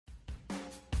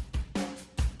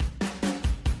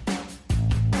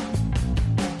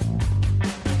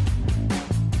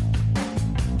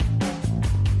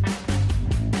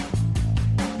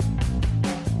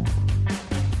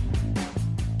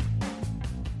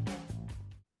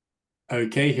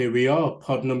Okay, here we are,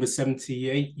 pod number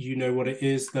 78. You know what it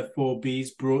is, the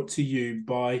 4Bs brought to you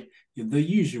by the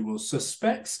usual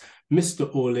suspects, Mr.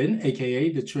 All-In,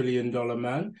 aka the $1 trillion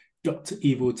man, Dr.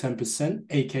 Evil 10%,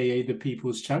 aka the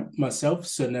People's Champ, myself,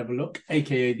 Sir Neverlook,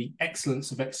 aka the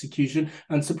Excellence of Execution,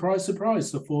 and surprise,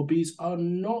 surprise, the 4Bs are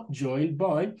not joined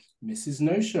by Mrs.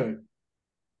 No-Show.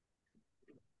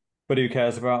 But who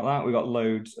cares about that? We got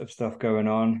loads of stuff going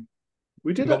on.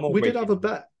 We did got more have a breaking.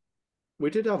 bet. We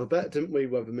did have a bet, didn't we,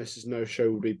 whether Mrs. No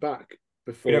Show would be back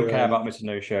before. We don't care about Mr.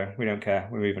 No Show. We don't care.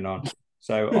 We're moving on.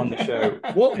 So on the show,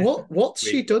 what's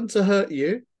she done to hurt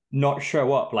you? Not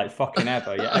show up like fucking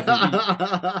ever.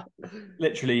 Yeah, every week,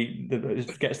 literally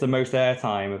gets the most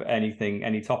airtime of anything,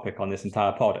 any topic on this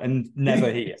entire pod, and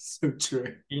never here. So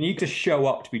true. You need to show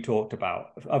up to be talked about.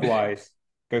 Otherwise,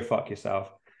 go fuck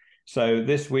yourself. So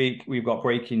this week we've got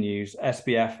breaking news: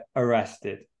 SBF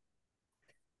arrested.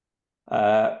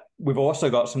 We've also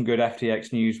got some good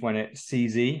FTX news when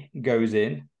CZ goes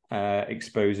in,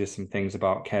 exposes some things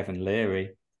about Kevin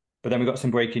Leary. But then we've got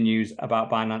some breaking news about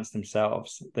Binance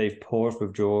themselves. They've paused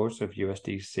withdrawals of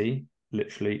USDC,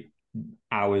 literally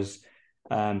hours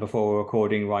before we're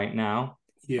recording right now.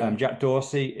 Yeah. Jack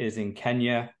Dorsey is in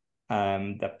Kenya.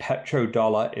 The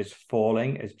petrodollar is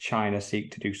falling as China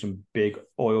seek to do some big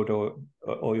oil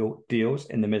deals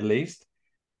in the Middle East.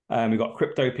 We've got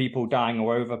crypto people dying all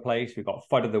over the place. We've got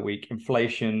FUD of the week,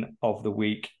 inflation of the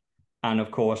week. And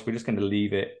of course, we're just going to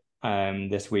leave it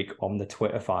this week on the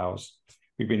Twitter files.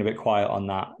 We've been a bit quiet on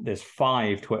that. There's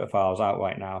 5 Twitter files out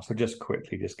right now. So just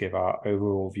quickly, just give our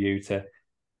overall view to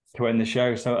end the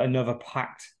show. So another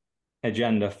packed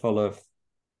agenda full of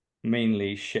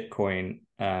mainly shitcoin,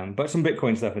 but some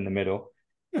Bitcoin stuff in the middle,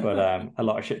 but a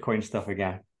lot of shitcoin stuff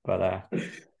again. But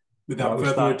without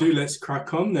further ado, let's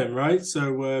crack on then, right?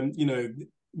 So,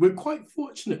 we're quite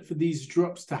fortunate for these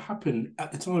drops to happen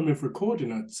at the time of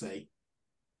recording, I'd say.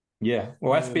 Yeah,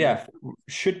 well, SBF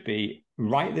should be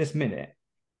right this minute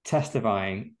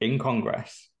testifying in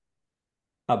Congress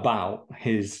about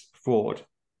his fraud,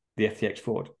 the FTX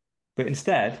fraud. But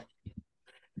instead,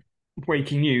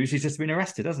 breaking news, he's just been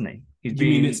arrested, hasn't he? You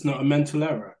mean it's not a mental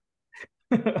error?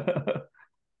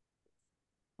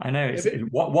 I know.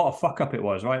 What a fuck up it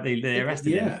was, right? They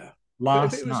arrested him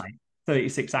last night,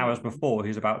 36 hours before he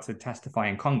was about to testify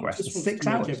in Congress. Just 6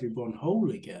 hours. Make everyone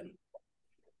whole again.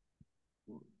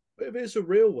 But if it's a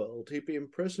real world, he'd be in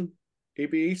prison. He'd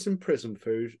be eating prison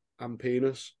food and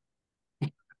penis.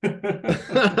 Yeah.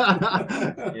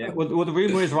 Well, the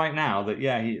rumor is right now that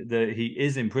he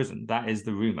is in prison. That is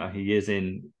the rumor. He is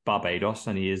in Barbados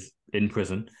and he is in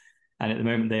prison. And at the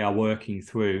moment, they are working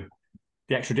through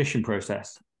the extradition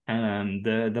process. And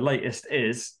the latest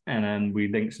is, and we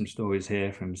linked some stories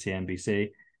here from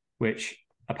CNBC, which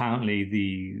apparently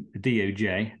the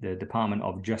DOJ, the Department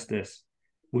of Justice,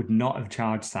 would not have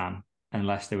charged Sam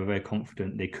unless they were very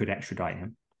confident they could extradite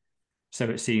him. So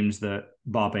it seems that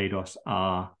Barbados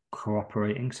are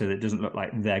cooperating, so that it doesn't look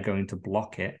like they're going to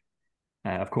block it.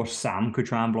 Of course, Sam could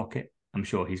try and block it. I'm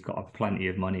sure he's got plenty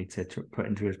of money to put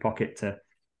into his pocket to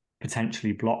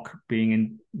potentially block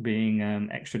being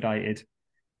extradited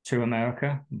to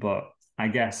America. But I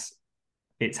guess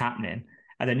it's happening.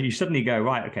 And then you suddenly go,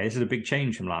 right, okay, this is a big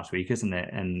change from last week, isn't it?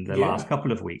 And the last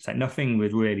couple of weeks, like nothing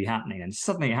was really happening, and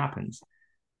suddenly it happens.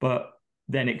 But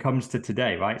then it comes to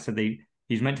today, right? So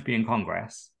he's meant to be in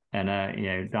Congress, and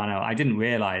Darnell, I didn't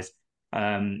realize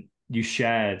you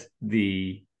shared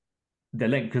the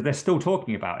link because they're still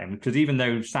talking about him. Because even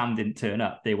though Sam didn't turn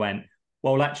up, they went,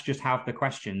 well, let's just have the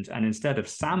questions, and instead of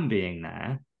Sam being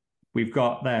there, we've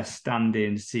got their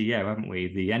stand-in CEO, haven't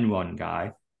we? The Enron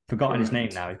guy. Forgotten his name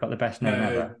now. He's got the best name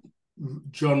ever.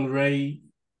 John Ray.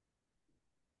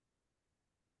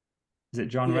 Is it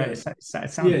John Ray?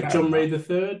 John Ray the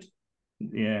Third.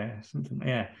 Yeah, something.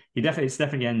 Yeah, it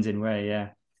definitely ends in Ray.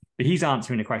 Yeah, but he's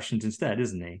answering the questions instead,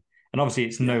 isn't he? And obviously,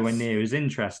 it's nowhere near as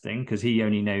interesting because he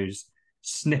only knows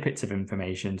snippets of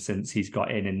information since he's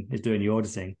got in and is doing the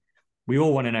auditing. We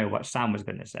all want to know what Sam was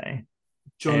going to say.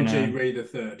 John J. Ray the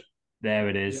Third. There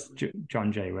it is,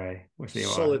 John J. Ray. What's the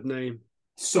solid name?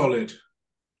 Solid.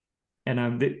 And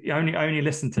I only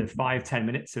listened to 5-10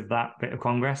 minutes of that bit of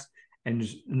Congress, and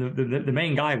the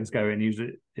main guy was going. He was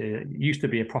used to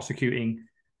be a prosecuting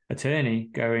attorney,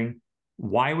 going,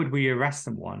 "Why would we arrest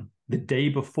someone the day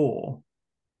before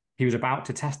he was about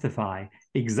to testify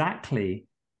exactly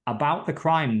about the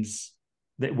crimes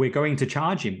that we're going to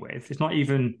charge him with? It's not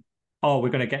even, oh, we're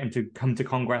going to get him to come to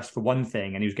Congress for one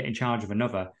thing, and he was getting charged with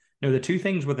another. No, the two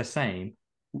things were the same."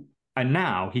 And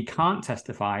now he can't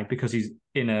testify because he's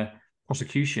in a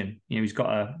prosecution. He's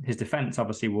got his defense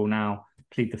obviously will now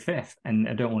plead the fifth and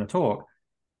I don't want to talk.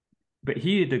 But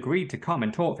he had agreed to come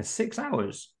and talk for 6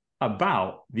 hours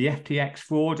about the FTX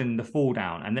fraud and the fall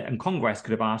down. And Congress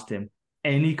could have asked him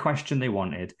any question they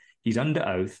wanted. He's under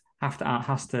oath,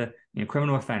 has to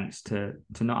criminal offense to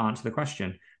not answer the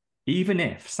question. Even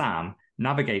if Sam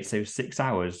navigates those 6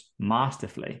 hours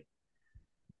masterfully,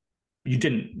 you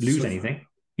didn't lose anything.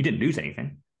 You didn't lose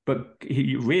anything. But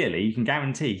you can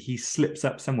guarantee he slips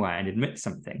up somewhere and admits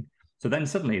something. So then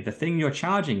suddenly the thing you're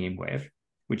charging him with,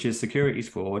 which is securities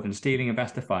fraud and stealing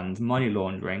investor funds, money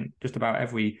laundering, just about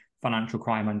every financial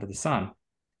crime under the sun.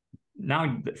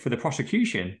 Now, for the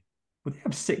prosecution, well, they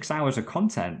have 6 hours of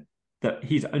content that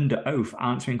he's under oath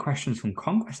answering questions from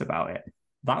Congress about it.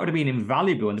 That would have been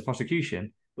invaluable in the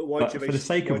prosecution. But for the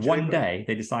sake of one day,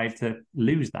 they decided to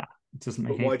lose that. It doesn't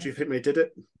make. But why do you think they did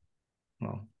it?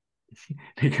 Well,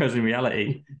 because in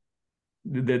reality,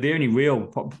 the only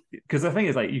real, because the thing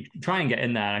is, like, you try and get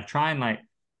in there and try and like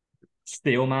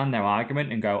steel man their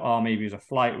argument and go, oh, maybe it was a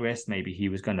flight risk, maybe he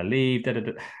was going to leave.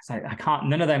 It's like, I can't.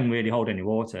 None of them really hold any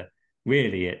water.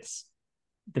 Really, it's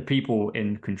the people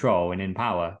in control and in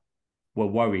power were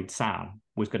worried Sam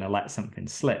was going to let something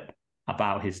slip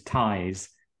about his ties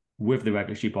with the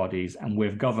regulatory bodies and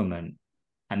with government,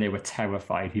 and they were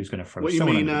terrified he was going to throw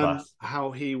someone under the bus.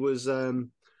 How he was,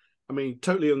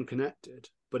 totally unconnected,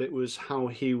 but it was how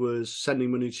he was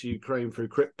sending money to Ukraine through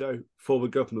crypto for the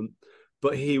government.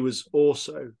 But he was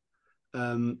also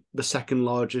the second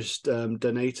largest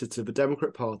donator to the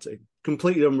Democrat Party.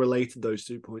 Completely unrelated, those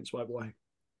 2 points, by the way.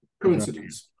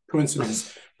 Coincidence.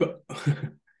 But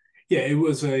yeah, it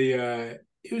was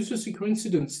just a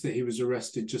coincidence that he was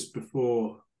arrested just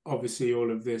before, obviously,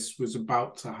 all of this was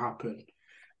about to happen.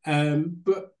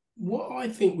 But what I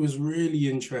think was really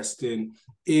interesting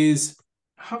is,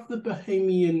 have the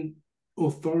Bahamian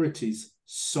authorities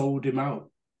sold him out?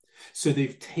 So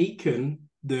they've taken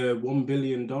the $1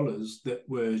 billion that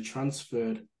were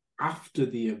transferred after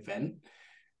the event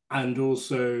and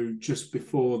also just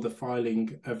before the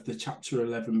filing of the Chapter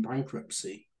 11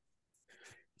 bankruptcy,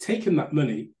 taken that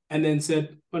money and then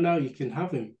said, well, now you can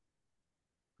have him.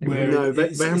 No, they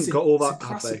haven't got all that. It's a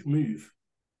classic move.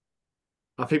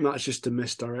 I think that's just a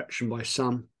misdirection by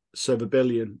Sam. So the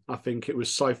billion, I think it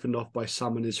was siphoned off by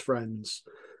Sam and his friends.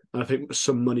 And I think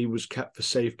some money was kept for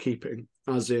safekeeping,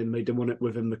 as in they didn't want it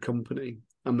within the company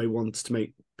and they wanted to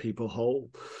make people whole.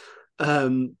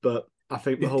 But I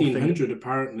think the whole thing... 1,500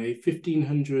 apparently.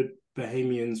 1,500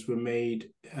 Bahamians were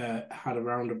had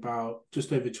around about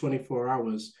just over 24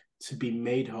 hours to be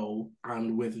made whole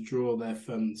and withdraw their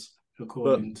funds,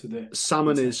 according to the... Sam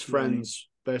and his friends,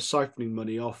 they're siphoning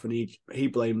money off, and he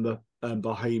blamed the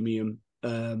Bahamian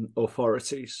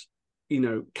authorities.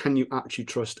 Can you actually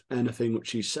trust anything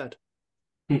which he said?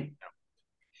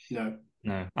 No.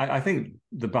 I think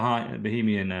the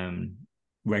Bahamian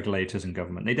regulators and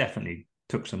government, they definitely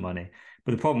took some money.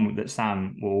 But the problem that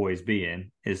Sam will always be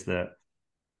in is that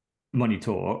money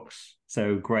talks.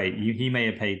 So great, he may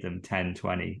have paid them 10,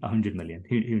 20, 100 million.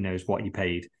 Who knows what he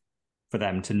paid for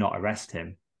them to not arrest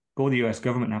him. But all the US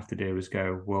government have to do is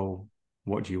go, well,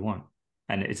 what do you want?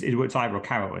 And it's either a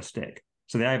carrot or a stick.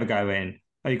 So they either go in,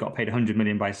 oh, you got paid 100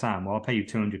 million by Sam. Well, I'll pay you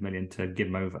 200 million to give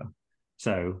him over.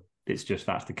 So it's just,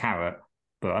 that's the carrot.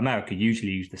 But America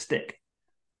usually use the stick,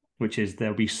 which is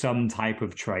there'll be some type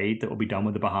of trade that will be done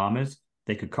with the Bahamas.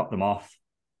 They could cut them off.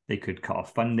 They could cut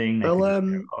off funding. They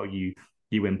could go,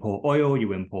 you import oil,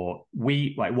 you import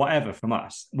wheat, like whatever from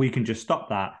us. We can just stop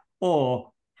that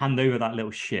or hand over that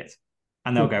little shit.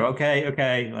 And they'll go,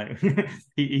 okay. Like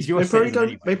he's your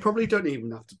citizen. They probably don't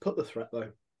even have to put the threat,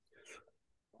 though.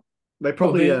 They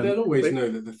probably they'll always know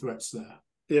that the threat's there.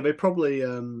 Yeah, they probably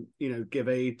give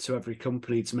aid to every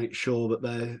company to make sure that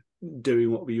they're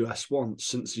doing what the US wants,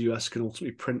 since the US can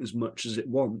ultimately print as much as it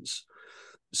wants.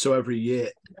 So every year,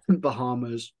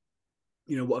 Bahamas,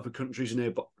 whatever countries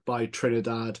nearby,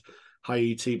 Trinidad,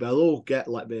 Haiti, they'll all get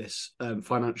like this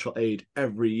financial aid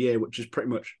every year, which is pretty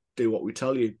much do what we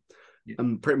tell you. Yeah.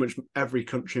 And pretty much every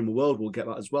country in the world will get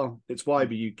that as well. It's why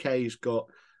the UK's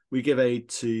we give aid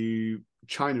to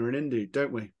China and India,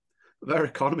 don't we? Their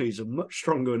economies are much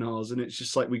stronger than ours, and it's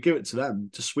just like we give it to them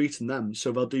to sweeten them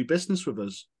so they'll do business with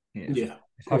us. Yeah.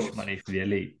 It's hush money for the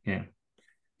elite. Yeah.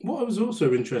 What I was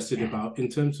also interested about in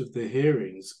terms of the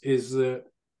hearings is that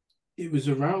it was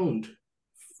around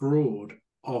fraud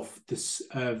of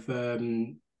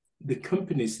the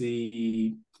companies,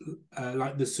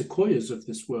 like the Sequoias of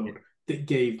this world, that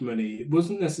gave money. It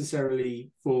wasn't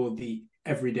necessarily for the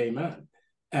everyday man,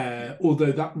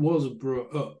 although that was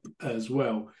brought up as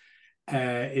well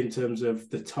in terms of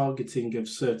the targeting of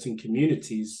certain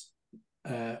communities,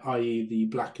 i.e. the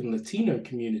Black and Latino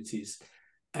communities.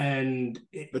 And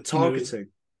the targeting.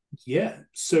 Yeah.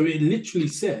 So it literally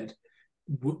said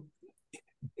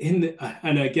and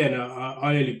again,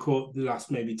 I only caught the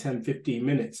last maybe 10, 15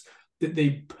 minutes, that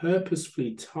they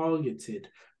purposefully targeted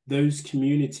those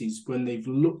communities when they've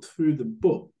looked through the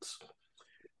books,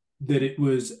 that it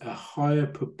was a higher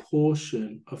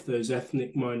proportion of those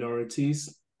ethnic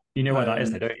minorities. You know why that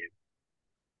is, though, don't you?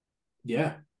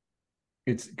 Yeah.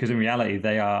 It's because in reality,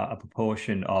 they are a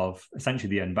proportion of essentially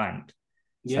the unbanked.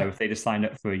 So if they just signed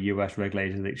up for a US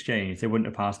regulated exchange, they wouldn't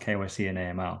have passed KYC and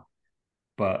AML.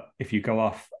 But if you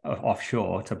go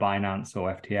offshore to Binance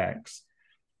or FTX,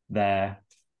 their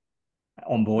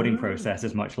onboarding process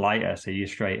is much lighter, so you're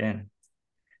straight in.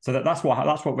 So that's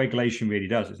what regulation really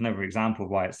does. It's another example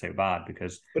of why it's so bad,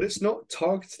 because. But it's not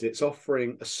targeted. It's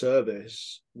offering a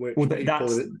service which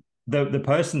that's the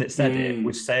person that said it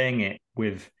was saying it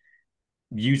with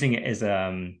using it as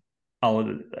trying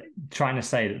to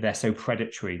say that they're so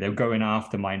predatory. They're going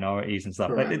after minorities and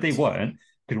stuff. Like, they weren't,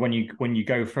 because when you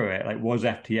go through it, like, was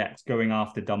FTX going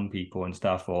after dumb people and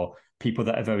stuff, or people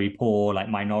that are very poor, like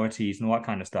minorities and all that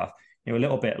kind of stuff? You know, a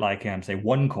little bit like say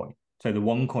OneCoin. So the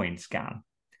OneCoin scam.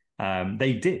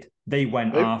 They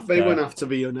went after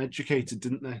the uneducated,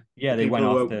 didn't they? Yeah, they went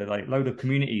after like load of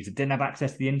communities that didn't have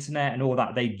access to the internet and all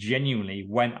that. They genuinely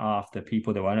went after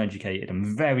people that were uneducated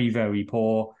and very, very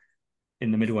poor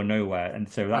in the middle of nowhere. And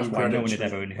so that's why no one had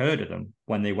ever heard of them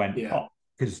when they went up,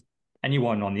 because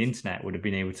anyone on the internet would have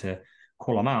been able to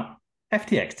call them out.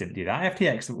 FTX didn't do that.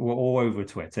 FTX were all over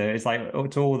Twitter. It's like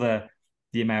it's all the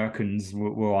Americans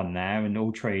were on there and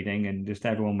all trading, and just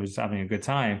everyone was having a good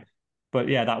time. But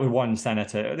yeah, that was one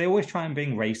senator. They always try and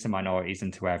bring race and minorities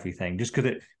into everything, just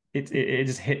because it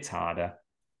just hits harder.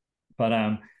 But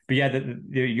yeah,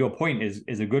 your point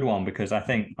is a good one, because I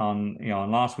think on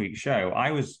last week's show,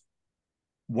 I was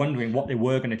wondering what they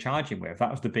were going to charge him with.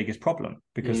 That was the biggest problem,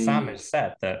 because Sam has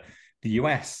said that the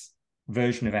US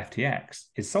version of FTX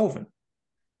is solvent,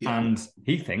 and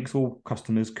he thinks all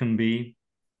customers can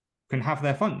have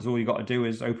their funds. All you got to do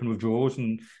is open withdrawals,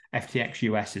 and FTX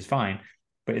US is fine.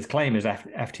 But his claim is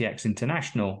FTX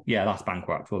International, that's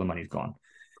bankrupt, all the money's gone.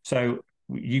 So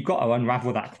you've got to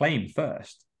unravel that claim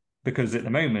first, because at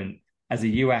the moment, as a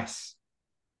US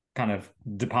kind of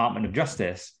Department of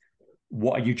Justice,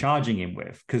 what are you charging him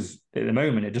with? Because at the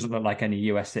moment, it doesn't look like any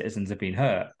US citizens have been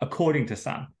hurt. According to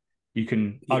Sam, you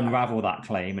can unravel that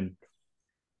claim,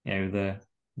 and the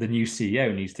new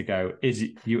CEO needs to go, is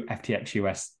FTX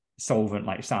US solvent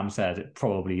like Sam says? It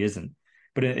probably isn't.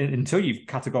 But until you've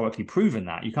categorically proven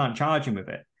that, you can't charge him with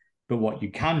it. But what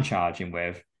you can charge him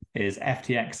with is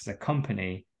FTX as a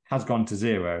company has gone to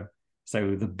zero.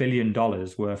 So the $1 billion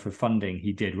worth of funding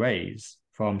he did raise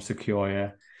from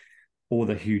Sequoia, all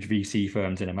the huge VC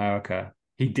firms in America,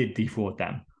 he did defraud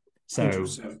them. So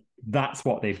 100%. That's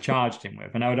what they've charged him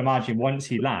with. And I would imagine once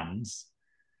he lands,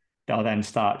 they'll then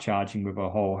start charging with a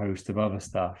whole host of other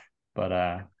stuff. But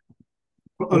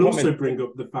I'll also bring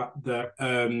up the fact that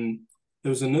there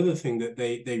was another thing that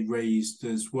they raised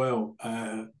as well.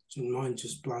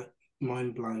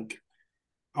 Mind blank.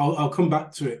 I'll come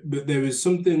back to it. But there was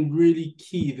something really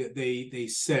key that they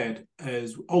said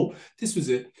as this was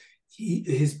it.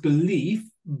 His belief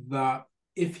that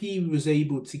if he was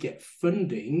able to get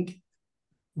funding,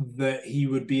 that he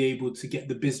would be able to get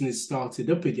the business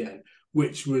started up again,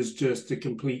 which was just a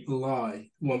complete lie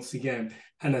once again.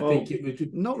 And I think it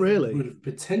would not really would have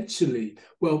potentially,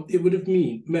 it would have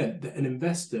meant that an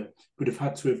investor would have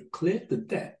had to have cleared the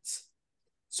debts,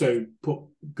 so put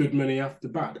good money after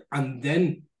bad, and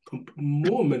then pump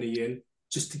more money in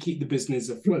just to keep the business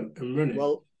afloat and running.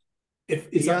 Well,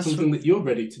 is that something that you're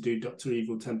ready to do, Dr.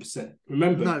 Evil? 10%.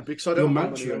 Remember, no, because I don't your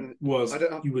mantra was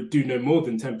you would do no more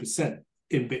than 10%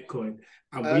 in Bitcoin,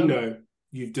 and we know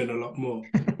you've done a lot more.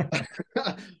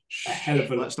 A hell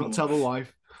of a lot. Let's not tell the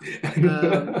wife.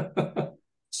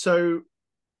 So,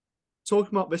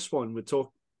 talking about this one, we're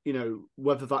talking,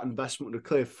 whether that investment would have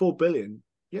cleared $4 billion.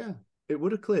 Yeah, it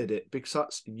would have cleared it, because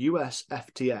that's US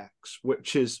FTX,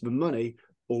 which is the money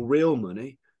or real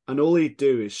money, and all he'd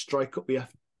do is strike up the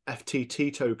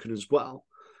FTT token as well.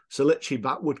 So literally,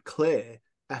 that would clear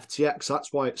FTX.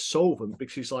 That's why it's solvent,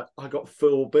 because he's like, I got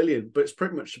 $4 billion, but it's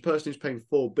pretty much the person who's paying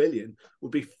 $4 billion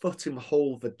would be footing the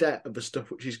whole of the debt of the stuff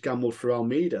which he's gambled for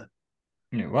Alameda.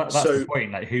 That's the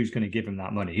point. Like, who's going to give him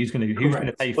that money? Who's going to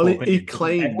pay $4 billion? He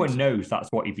claimed, everyone knows that's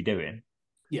what he'd be doing.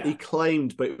 Yeah, he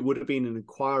claimed, but it would have been an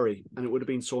inquiry, and it would have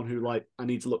been someone who I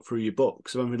need to look through your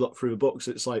books. So when we look through the books,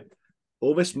 it's like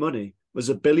all this money. There's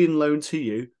 $1 billion loan to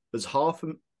you. There's half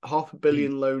a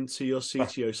billion loan to your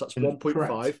CTO. So that's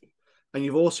 1.5. And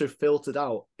you've also filtered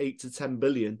out 8 to 10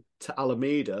 billion to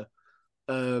Alameda.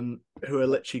 who are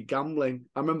literally gambling.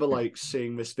 I remember like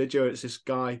seeing this video. It's this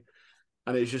guy,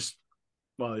 and it's just,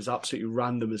 well, it's absolutely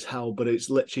random as hell, but it's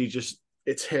literally just,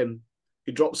 it's him.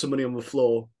 He drops some money on the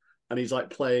floor and he's like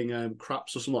playing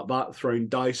craps or something like that, throwing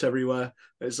dice everywhere.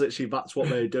 It's literally, that's what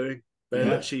they're doing. They're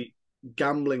literally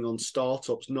gambling on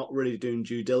startups, not really doing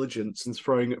due diligence and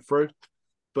throwing it through.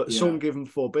 But someone gave him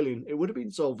 4 billion, it would have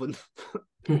been solvent.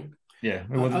 Yeah,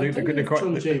 well, I don't know if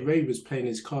John J. Ray was playing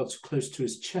his cards close to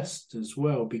his chest as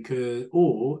well, because,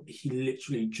 or he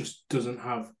literally just doesn't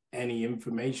have any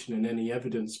information and any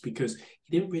evidence, because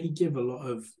he didn't really give a lot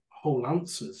of whole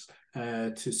answers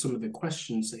to some of the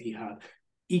questions that he had.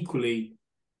 Equally,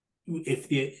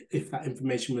 if that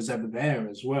information was ever there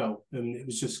as well, and it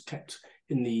was just kept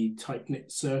in the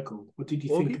tight-knit circle. What did you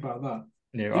think about that?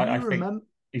 Yeah, I think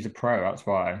he's a pro. That's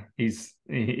why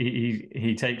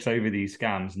he takes over these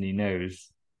scams, and he knows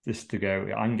just to go,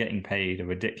 I'm getting paid a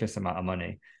ridiculous amount of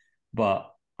money, but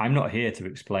I'm not here to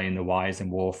explain the whys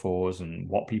and wherefores and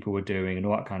what people were doing and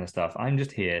all that kind of stuff. I'm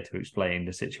just here to explain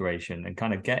the situation and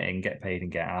kind of get paid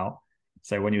and get out.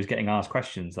 So when he was getting asked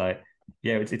questions, like,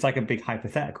 yeah, it's like a big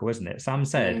hypothetical, isn't it? Sam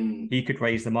said he could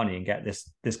raise the money and get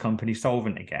this company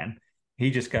solvent again.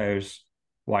 He just goes,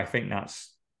 well, I think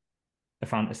that's a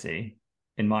fantasy.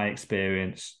 In my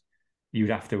experience, you'd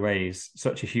have to raise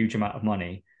such a huge amount of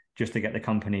money just to get the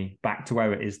company back to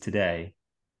where it is today,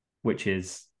 which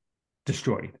is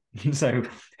destroyed. So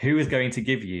who is going to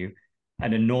give you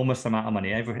an enormous amount of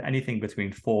money, anything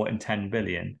between 4 and 10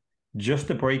 billion, just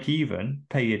to break even,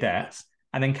 pay your debts,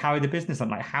 and then carry the business on?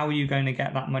 Like, how are you going to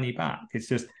get that money back?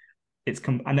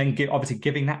 And then obviously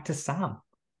giving that to Sam,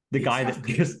 the guy that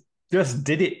just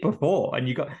did it before.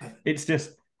 And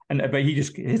but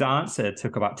his answer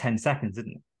took about 10 seconds,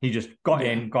 didn't it? He just got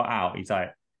in, got out. He's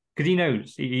like, because he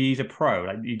knows he's a pro.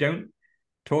 Like, you don't,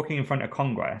 talking in front of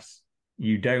Congress,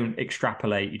 you don't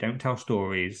extrapolate, you don't tell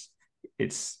stories. You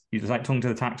just like talking to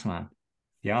the tax man.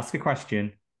 You ask a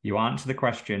question, you answer the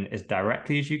question as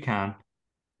directly as you can,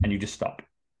 and you just stop.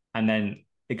 And then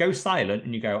it goes silent,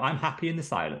 and you go, I'm happy in the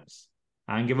silence.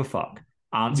 I don't give a fuck.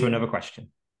 Answer another question.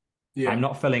 I'm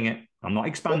not filling it. I'm not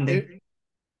expanding.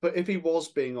 But if he was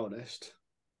being honest,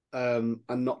 and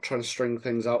not trying to string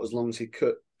things out as long as he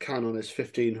can on his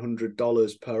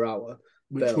 $1,500 per hour,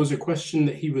 which was a question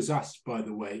that he was asked, by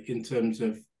the way, in terms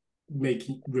of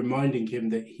reminding him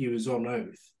that he was on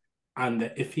oath, and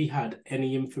that if he had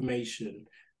any information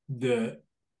that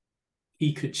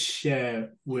he could share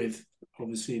with,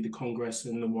 obviously, the Congress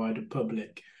and the wider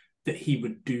public, that he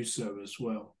would do so as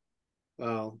well.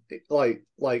 Well, like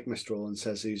Mr. Olin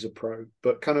says, he's a pro.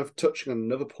 But kind of touching on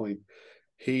another point,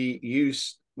 he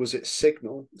used, was it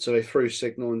Signal? So they threw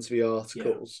Signal into the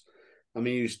articles, and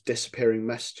he used disappearing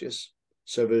messages.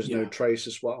 So there's no trace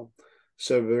as well.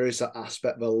 So there is that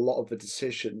aspect that a lot of the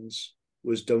decisions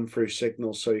was done through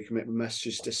Signal, so you can make the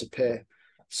messages disappear.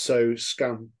 So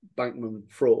scam, bankman,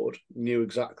 fraud knew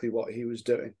exactly what he was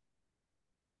doing.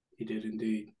 He did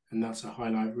indeed. And that's a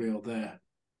highlight reel there.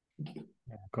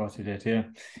 Yeah, of course he did, yeah.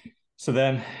 So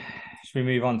then, should we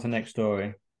move on to the next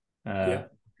story?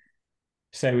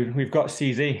 So we've got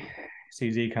CZ.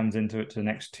 CZ comes into it to the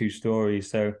next two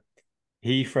stories. So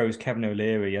he throws Kevin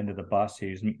O'Leary under the bus,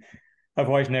 who's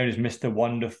otherwise known as Mr.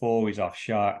 Wonderful. He's off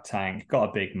Shark Tank, got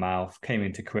a big mouth, came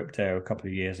into crypto a couple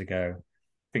of years ago,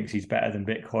 thinks he's better than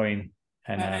Bitcoin.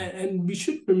 And we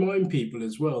should remind people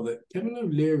as well that Kevin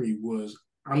O'Leary was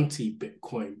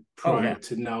anti-Bitcoin prior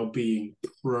to now being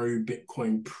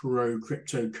pro-Bitcoin,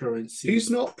 pro-cryptocurrency.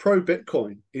 He's not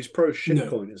pro-Bitcoin. He's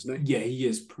pro-shitcoin, isn't he? Yeah, he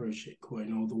is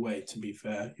pro-shitcoin all the way, to be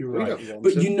fair. You're right.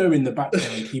 But in the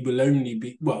background, he will only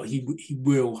be, he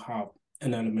will have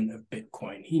an element of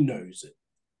Bitcoin. He knows it.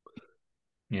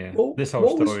 Yeah. This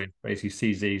whole story, basically,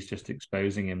 CZ's just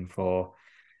exposing him for,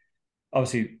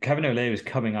 obviously, Kevin O'Leary was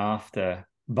coming after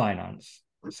Binance.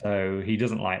 So he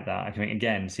doesn't like that. I think,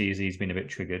 again, CZ's been a bit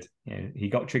triggered. He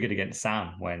got triggered against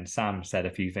Sam when Sam said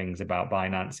a few things about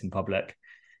Binance in public.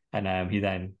 And he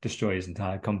then destroyed his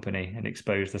entire company and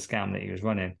exposed the scam that he was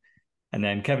running. And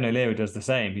then Kevin O'Leary does the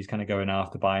same. He's kind of going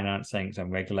after Binance, saying it's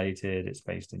unregulated, it's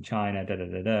based in China,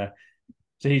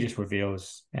 So he just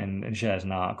reveals and shares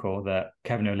an article that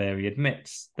Kevin O'Leary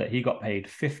admits that he got paid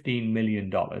 $15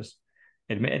 million.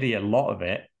 Admittedly, a lot of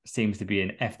it seems to be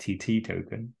an FTT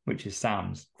token, which is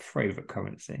Sam's favorite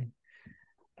currency.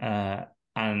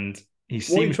 And he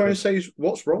seems... What are you trying to say is,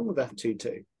 what's wrong with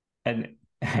FTT? And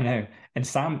I know. And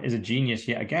Sam is a genius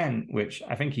yet again, which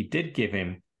I think he did give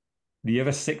him the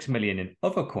other 6 million in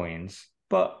other coins,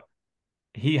 but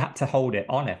he had to hold it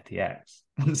on FTX.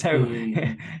 And so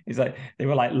he's like, they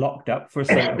were like locked up for a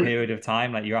certain period of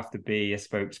time. Like, you have to be a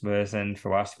spokesperson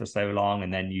for us for so long,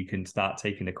 and then you can start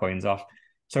taking the coins off.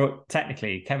 So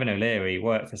technically, Kevin O'Leary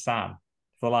worked for Sam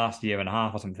for the last year and a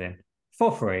half or something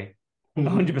for free,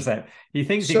 100%. He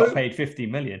thinks he got paid 50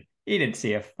 million. He didn't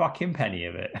see a fucking penny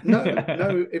of it.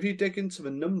 No. If you dig into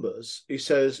the numbers, he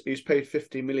says he's paid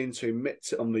 50 million to admit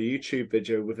it on the YouTube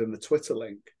video within the Twitter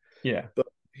link. Yeah. But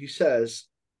he says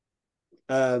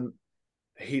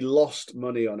he lost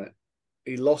money on it.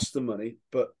 He lost the money,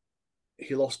 but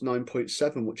he lost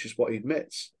 9.7, which is what he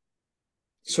admits.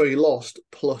 So he lost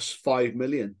plus 5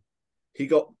 million. He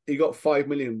got 5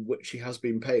 million, which he has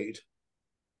been paid.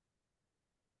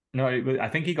 No, I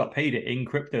think he got paid it in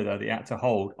crypto, though, that he had to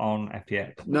hold on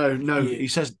FTX. No, he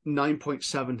says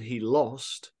 9.7 he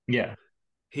lost. Yeah.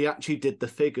 He actually did the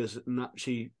figures and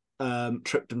actually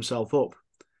tripped himself up.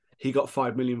 He got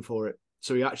 5 million for it.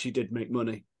 So he actually did make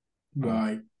money.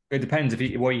 Right. It depends.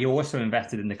 He also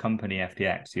invested in the company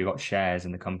FTX, so you got shares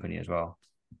in the company as well.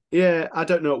 Yeah, I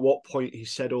don't know at what point he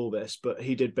said all this, but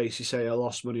he did basically say I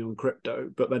lost money on crypto.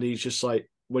 But then he's just like,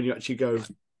 when you actually go,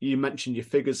 you mentioned your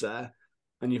figures there,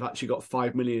 and you've actually got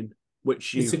 5 million,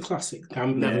 which it's a classic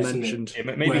gambler, never mentioned. Yeah,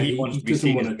 maybe he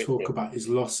doesn't want to talk about his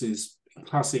losses.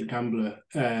 Classic gambler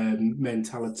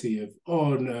mentality of,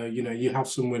 oh no, you have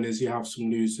some winners, you have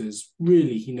some losers.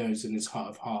 Really, he knows in his heart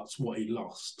of hearts what he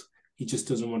lost. He just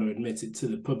doesn't want to admit it to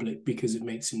the public because it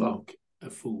makes him look a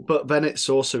fool. But then it's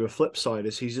also a flip side,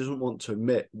 is he doesn't want to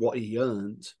admit what he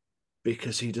earned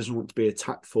because he doesn't want to be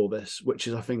attacked for this, which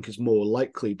is, I think, is more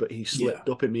likely. But he slipped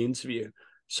up in the interview.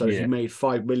 So he made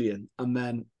 5 million, and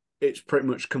then it pretty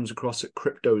much comes across that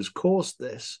crypto has caused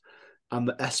this, and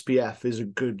the SBF is a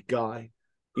good guy.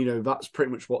 That's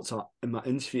pretty much what's in that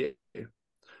interview.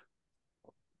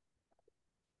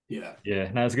 Yeah. No,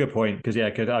 that's a good point, because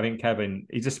I think Kevin,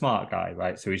 he's a smart guy,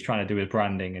 right? So he's trying to do his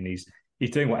branding, and he's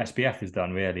doing what SBF has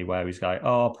done, really, where he's like,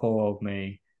 oh, poor old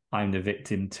me, I'm the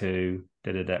victim too,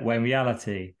 Where in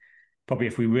reality, probably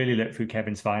if we really look through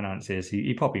Kevin's finances,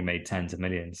 he probably made tens of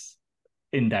millions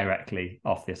indirectly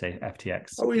off this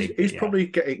FTX. Oh, he's probably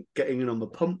getting in on the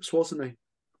pumps, wasn't he?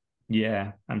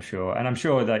 Yeah, I'm sure. And I'm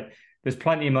sure that there's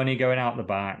plenty of money going out the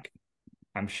back.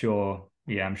 I'm sure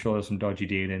there's some dodgy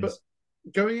dealings.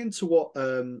 But going into what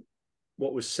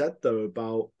was said though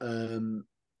about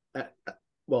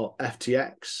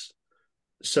FTX,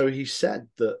 so he said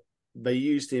that they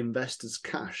used the investors'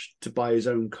 cash to buy his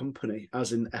own company,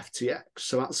 as in FTX.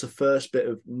 So that's the first bit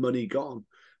of money gone,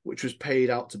 which was paid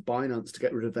out to Binance to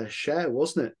get rid of their share,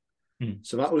 wasn't it?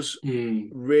 So that was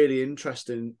really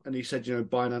interesting. And he said,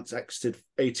 Binance exited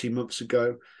 18 months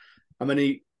ago. And then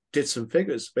he did some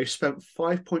figures. They spent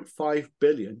 5.5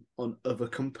 billion on other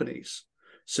companies.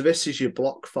 So this is your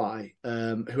BlockFi.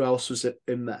 Who else was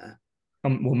in there?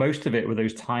 Well, most of it were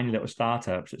those tiny little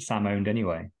startups that Sam owned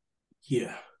anyway.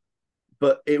 Yeah.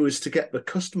 But it was to get the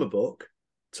customer book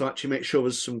to actually make sure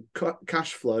there's some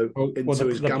cash flow into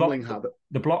his gambling habit.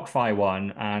 The BlockFi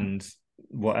one and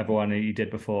whatever one he did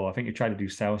before, I think he tried to do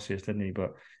Celsius, didn't he?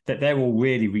 But they're all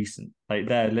really recent. Like,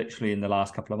 they're literally in the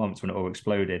last couple of months when it all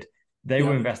exploded. They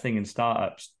were investing in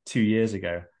startups 2 years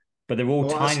ago, but they're all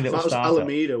tiny little startups. That was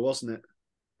Alameda, wasn't it?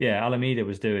 Yeah, Alameda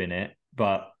was doing it,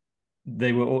 but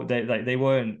they were all they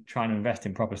weren't trying to invest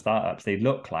in proper startups. They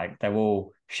look like they're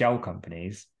all shell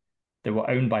companies. They were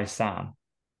owned by Sam,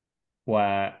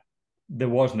 where there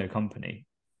was no company.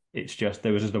 It's just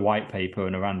there was just a white paper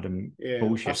and a random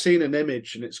bullshit. I've seen an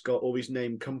image and it's got all these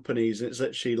named companies. And it's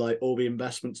literally like all the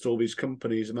investments to all these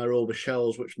companies, and they're all the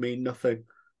shells, which mean nothing.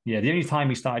 Yeah, the only time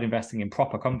he started investing in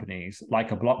proper companies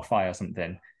like a BlockFi or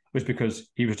something was because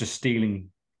he was just stealing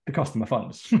the customer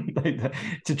funds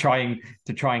to try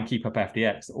and keep up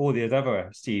FTX. All the other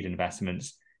seed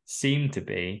investments seem to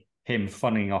be him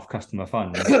funneling off customer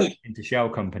funds into shell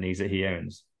companies that he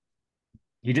owns.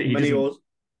 He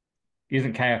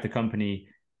doesn't care if the company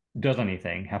does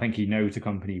anything. I think he knows the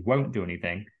company won't do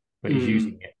anything, but he's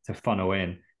using it to funnel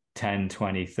in 10,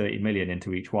 20, 30 million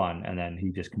into each one, and then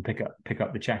he just can pick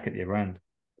up the check at the other end.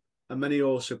 And then he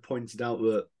also pointed out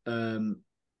that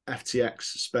FTX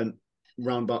spent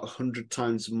around about 100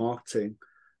 times marketing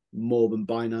more than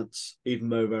Binance, even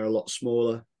though they're a lot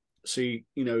smaller. So,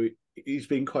 he's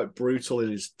been quite brutal in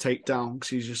his takedown, because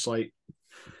he's just like,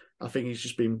 I think he's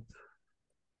just been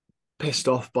pissed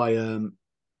off by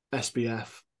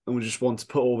SBF, and we just want to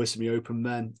put all this in the open.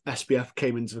 Then SBF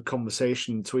came into the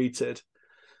conversation and tweeted,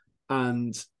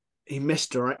 and he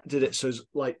misdirected it. So it's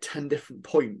like 10 different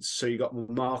points. So you got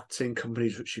marketing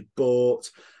companies which you bought,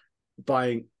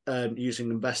 buying,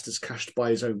 using investors' cash to buy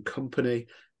his own company.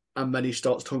 And then he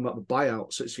starts talking about the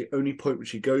buyout. So it's the only point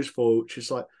which he goes for, which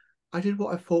is like, I did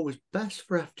what I thought was best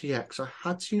for FTX. I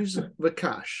had to use the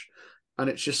cash. And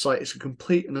it's just like, it's a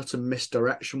complete and utter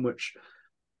misdirection, which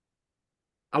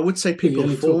I would say people he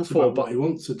have fallen talks for, about but what he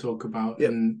wants to talk about, yeah,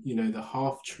 and the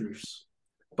half truths.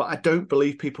 But I don't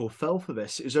believe people fell for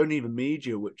this. It was only the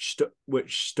media which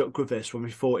stuck with this when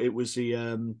we thought it was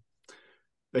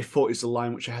they thought it was the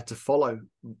line which I had to follow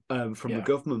from the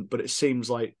government. But it seems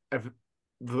like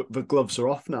the gloves are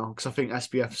off now, because I think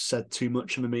SBF said too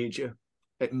much in the media.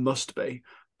 It must be,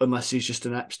 unless he's just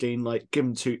an Epstein. Like, give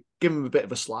him a bit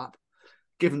of a slap,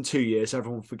 give him 2 years,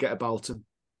 everyone forget about him.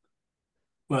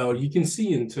 Well, you can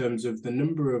see in terms of the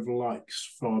number of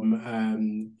likes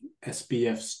from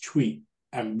SBF's tweet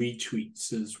and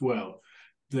retweets as well,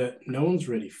 that no one's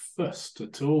really fussed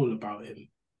at all about him.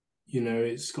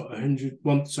 It's got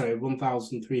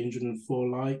 1,304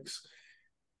 likes.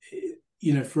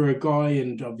 For a guy,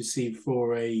 and obviously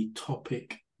for a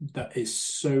topic that is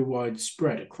so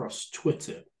widespread across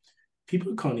Twitter,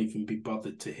 people can't even be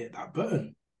bothered to hit that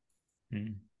button.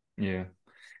 Yeah.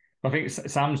 I think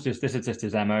Sam's this is just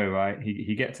his MO, right?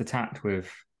 He gets attacked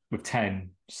with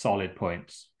 10 solid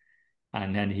points,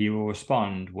 and then he will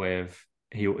respond with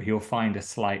he'll find a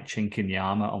slight chink in the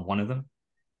armor on one of them,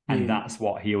 and that's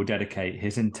what he'll dedicate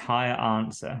his entire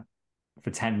answer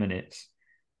for 10 minutes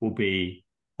will be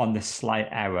on the slight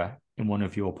error in one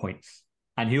of your points,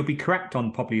 and he'll be correct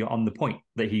probably on the point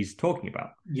that he's talking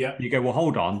about. Yeah, you go, well,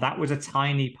 hold on, that was a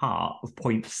tiny part of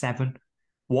point 7.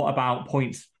 What about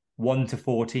points 1 to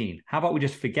 14? How about we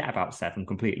just forget about 7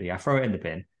 completely? I throw it in the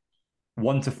bin.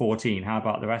 1 to 14, how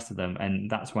about the rest of them? And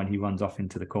that's when he runs off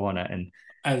into the corner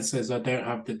and says, I don't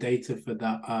have the data for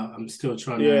that. I'm still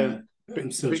trying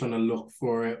to look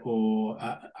for it, or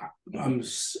I'm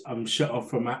shut off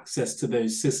from access to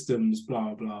those systems,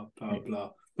 blah, blah, blah, blah.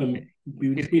 We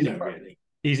know, really.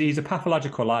 He's a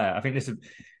pathological liar. I think this is,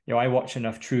 I watch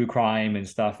enough true crime and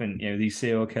stuff, and these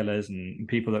serial killers and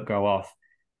people that go off.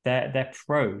 They're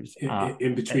pros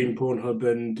in between Pornhub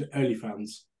and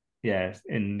OnlyFans. Yeah,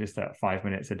 in just that 5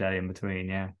 minutes a day in between.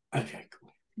 Yeah. Okay,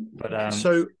 cool. But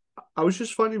so I was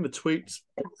just finding the tweets,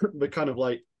 the kind of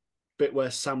like bit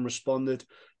where Sam responded,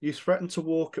 "You threatened to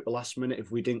walk at the last minute if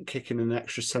we didn't kick in an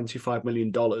extra $75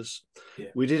 million. Yeah.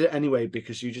 We did it anyway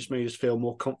because you just made us feel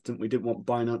more confident we didn't want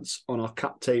Binance on our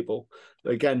cap table.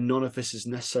 But again, none of this is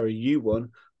necessary. You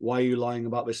won. Why are you lying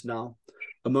about this now?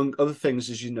 Among other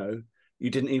things, as you know, you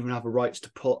didn't even have a right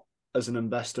to put as an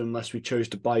investor unless we chose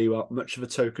to buy you out. Much of the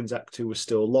token's equity was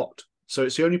still locked." So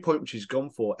it's the only point which he's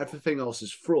gone for. Everything else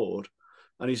is fraud.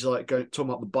 And he's like talking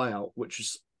about the buyout, which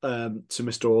is to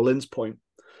Mr. Orlin's point.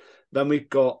 Then we've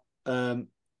got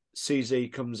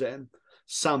CZ comes in.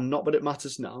 Sam, not that it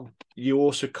matters now. You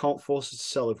also can't force us to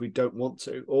sell if we don't want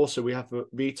to. Also, we have a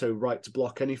veto right to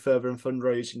block any further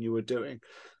fundraising you were doing.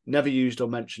 Never used or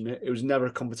mentioned it. It was never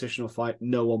a competition or fight.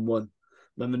 No one won.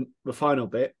 Then the final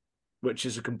bit, which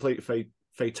is a complete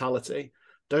fatality.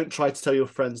 Don't try to tell your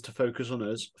friends to focus on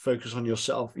us. Focus on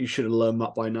yourself. You should have learned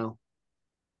that by now.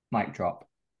 Mic drop.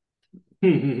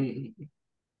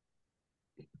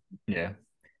 Yeah.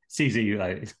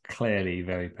 CZ is clearly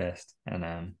very pissed.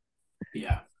 And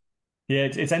yeah,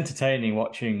 it's entertaining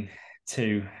watching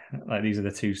these are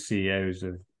the two CEOs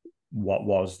of what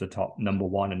was the top number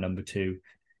 1 and number 2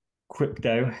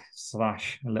 crypto / a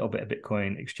little bit of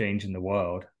Bitcoin exchange in the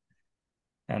world.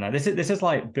 And this is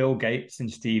like Bill Gates and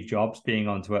Steve Jobs being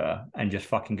on Twitter and just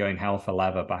fucking going hell for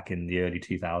leather back in the early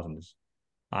 2000s.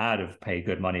 I'd have paid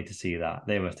good money to see that.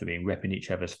 They must have been ripping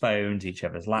each other's phones, each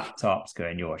other's laptops,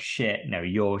 going, "You're shit, no,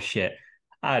 you're shit."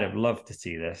 I'd have loved to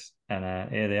see this.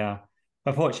 And here they are.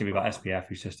 Unfortunately, we've got SBF,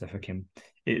 who's just a fucking...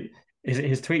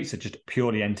 His tweets are just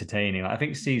purely entertaining. I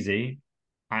think CZ,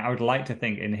 I would like to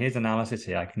think in his analysis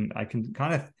here, I can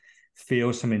kind of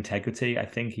feel some integrity. I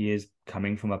think he is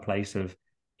coming from a place of,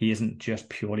 he isn't just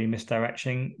purely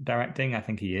directing. I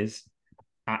think he is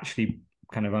actually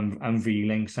kind of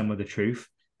unveiling some of the truth.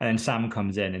 And then Sam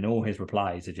comes in and all his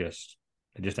replies are just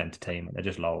entertainment. They're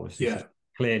just lols. He's just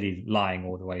clearly lying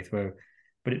all the way through.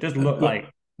 But it does look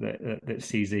like that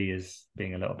CZ is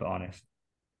being a little bit honest.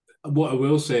 What I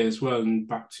will say as well, and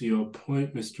back to your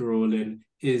point, Mr. Orlin,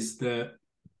 is that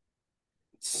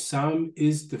Sam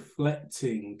is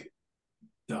deflecting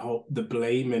the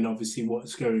blame and obviously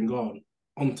what's going on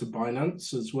onto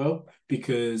Binance as well,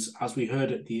 because as we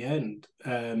heard at the end,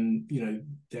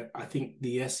 I think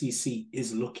the SEC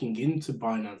is looking into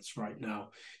Binance right now.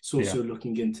 It's also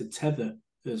looking into Tether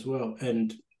as well.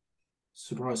 And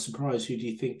surprise, surprise, who do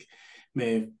you think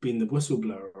may have been the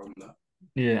whistleblower on that?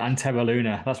 Yeah, and Terra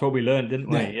Luna. That's what we learned, didn't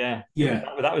we? Yeah. Yeah.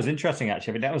 That was interesting,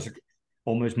 actually. I mean,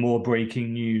 almost more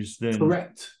breaking news than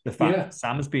Correct. the fact Yeah. that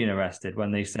Sam's being arrested.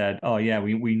 When they said, "Oh yeah,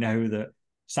 we know that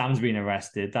Sam's been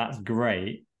arrested," that's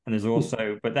great. And there's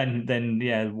also, but then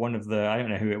yeah, one of the, I don't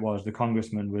know who it was, the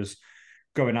congressman was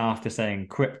going after saying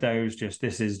crypto's just,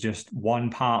 this is just one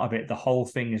part of it. The whole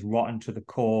thing is rotten to the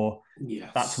core.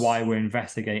 Yes. That's why we're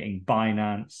investigating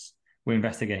Binance. We're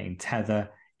investigating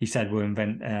Tether. He said we're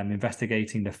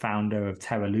investigating the founder of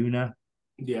Terra Luna.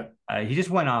 Yeah. He just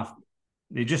went off.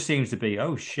 It just seems to be,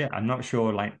 oh shit, I'm not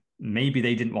sure. Like maybe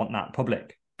they didn't want that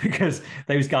public because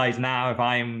those guys now, if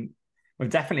I'm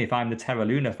the Terra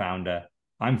Luna founder,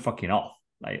 I'm fucking off.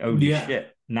 Like, holy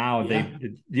shit. Now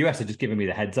the US are just giving me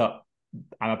the heads up.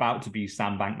 I'm about to be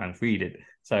Sam Bankman-Fried.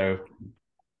 So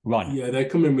run. Yeah, they're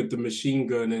coming with the machine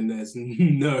gun and there's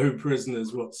no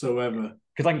prisoners whatsoever.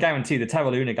 Because I can guarantee the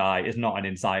Terra Luna guy is not an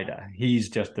insider. He's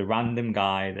just a random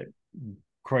guy that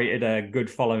created a good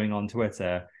following on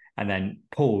Twitter and then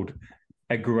pulled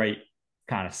a great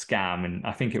kind of scam. And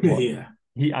I think it was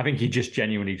I think he just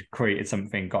genuinely created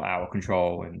something, got out of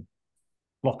control, and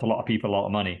lost a lot of people a lot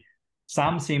of money.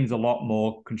 Sam seems a lot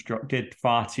more constructed,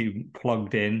 far too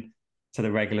plugged in to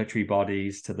the regulatory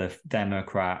bodies, to the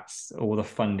Democrats, all the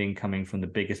funding coming from the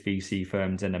biggest VC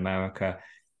firms in America.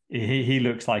 He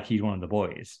looks like he's one of the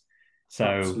boys. So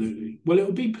absolutely. Well, it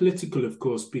will be political, of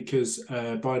course, because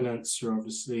Binance are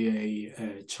obviously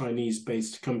a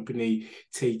Chinese-based company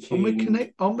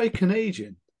taking. Aren't they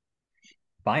Canadian?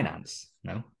 Binance,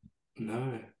 no.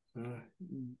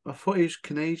 I thought he was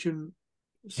Canadian.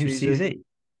 Who's CZ?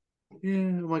 Yeah,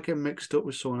 I might get mixed up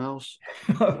with someone else.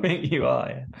 I think you are.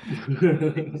 Yeah.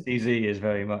 CZ is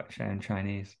very much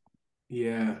Chinese.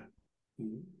 Yeah.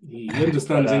 He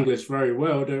understands English very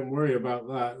well. Don't worry about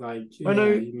that. Like, I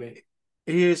know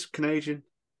he is Canadian.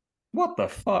 What the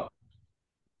fuck?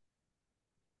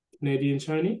 Canadian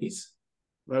Chinese.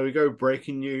 There we go.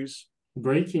 Breaking news.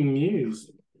 Breaking news.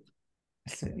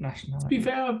 Nationality. To be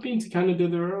fair, I've been to Canada.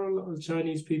 There are a lot of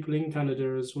Chinese people in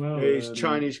Canada as well. He's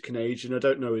Chinese Canadian. I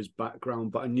don't know his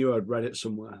background, but I knew I'd read it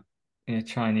somewhere. Yeah,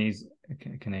 Chinese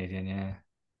Canadian. Yeah.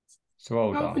 So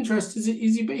old. Out of interest, is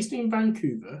he based in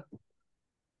Vancouver?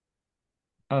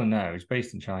 Oh no, he's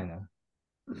based in China.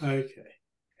 Okay.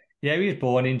 Yeah, he was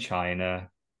born in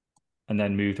China, and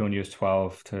then moved when he was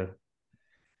 12 to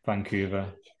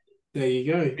Vancouver. There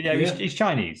you go. But yeah, he's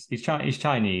Chinese. He's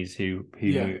Chinese who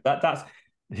moved. That's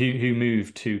who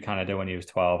moved to Canada when he was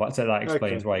 12. So that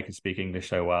explains why he can speak English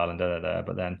so well and da.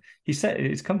 But then he said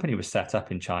his company was set up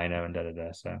in China and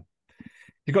da. So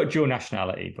he's got dual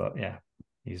nationality, but yeah,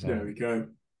 he's there we go.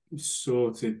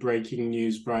 Sorted. Breaking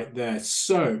news right there.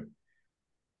 So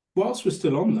whilst we're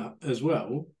still on that as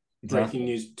well, breaking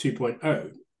news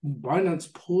 2.0,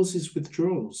 Binance pauses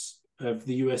withdrawals of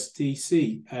the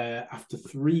USDC after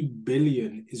 $3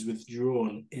 billion is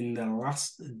withdrawn in the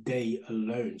last day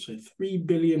alone. So $3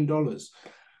 billion.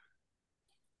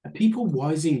 Are people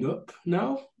wising up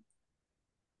now?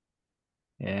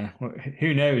 Yeah, well,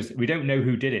 who knows? We don't know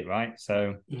who did it, right?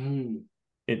 So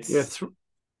it's it's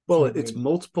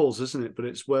multiples, isn't it? But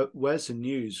it's where's the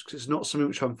news? Because it's not something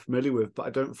which I'm familiar with, but I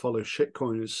don't follow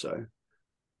shitcoiners. So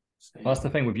that's the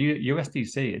thing with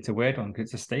USDC. It's a weird one because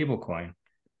it's a stable coin.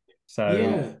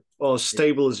 So well, as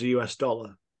stable as a US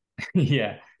dollar.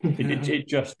 Yeah, it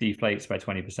just deflates by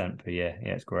 20% per year.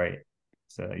 Yeah, it's great.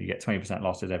 So you get 20%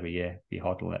 losses every year if you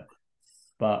hodl it.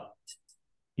 But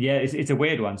yeah, it's a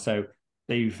weird one. So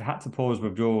they've had to pause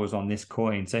withdrawals on this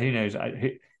coin. So who knows?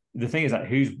 The thing is that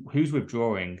who's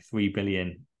withdrawing 3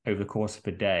 billion over the course of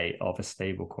a day of a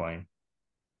stable coin?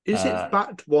 Is it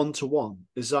backed 1-to-1?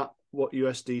 Is that what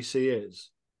USDC is?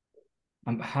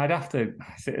 I'd have to.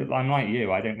 I'm like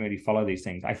you. I don't really follow these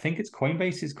things. I think it's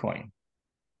Coinbase's coin.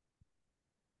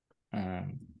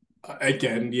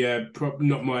 Again,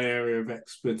 not my area of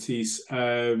expertise.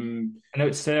 I know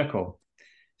it's Circle.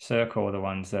 Circle are the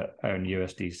ones that own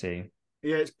USDC.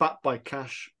 Yeah, it's backed by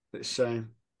cash. It's saying.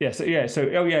 So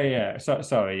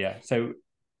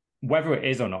whether it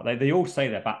is or not, they all say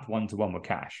they're backed 1-to-1 with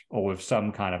cash or with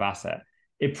some kind of asset.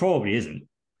 It probably isn't.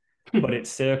 But it's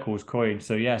Circle's coin,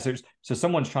 so yeah. So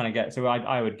someone's trying to get. So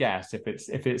I would guess if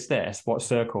it's this, what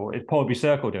Circle? It'd probably be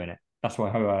Circle doing it. That's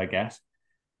what I guess.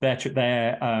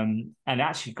 They're and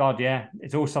actually, God, yeah,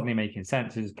 it's all suddenly making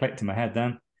sense. It just clicked in my head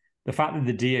then. The fact that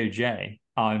the DOJ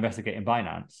are investigating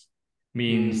Binance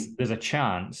means there's a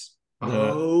chance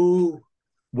that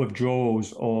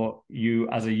withdrawals or you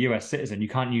as a US citizen, you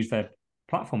can't use their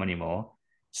platform anymore.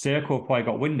 Circle probably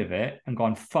got wind of it and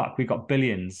gone, fuck, we've got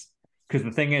billions. Because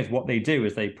the thing is, what they do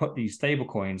is they put these stable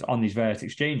coins on these various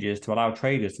exchanges to allow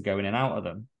traders to go in and out of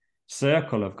them.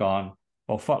 Circle have gone,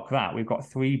 well, fuck that. We've got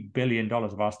 $3 billion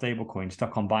of our stablecoin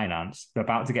stuck on Binance. They're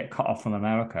about to get cut off from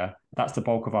America. That's the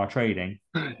bulk of our trading.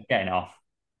 Getting it off.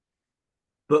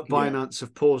 But Binance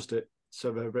have paused it,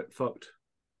 so they're a bit fucked.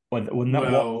 What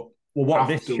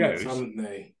this shows, haven't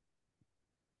they?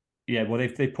 Yeah, well,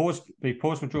 they paused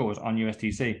withdrawals on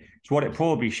USDC. So what it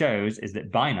probably shows is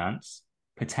that Binance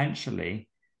potentially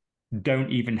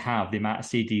don't even have the amount of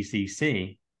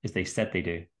CDCC as they said they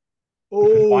do.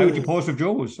 Why would you pause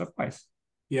withdrawals? Otherwise?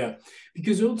 Yeah,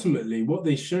 because ultimately what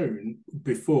they've shown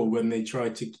before when they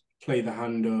tried to play the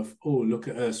hand of, oh, look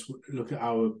at us, look at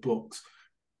our books,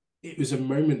 it was a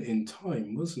moment in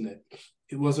time, wasn't it?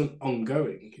 It wasn't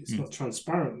ongoing. It's not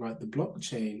transparent like the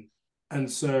blockchain.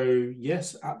 And so,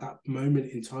 yes, at that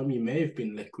moment in time, you may have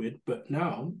been liquid, but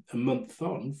now, a month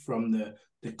on from the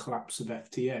collapse of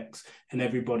FTX, and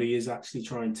everybody is actually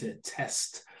trying to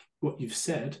test what you've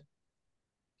said,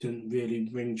 didn't really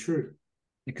ring true.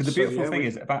 Because the beautiful thing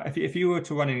is, about if you were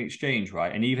to run an exchange,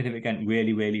 right, and even if it went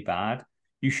really, really bad,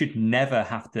 you should never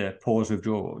have to pause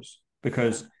withdrawals.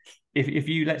 Because if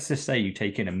you, let's just say you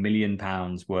take in £1 million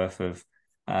worth of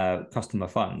customer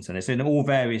funds, and it's in all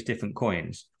various different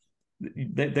coins,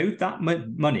 that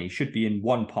money should be in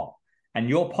one pot, and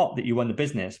your pot that you run the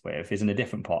business with is in a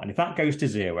different pot. And if that goes to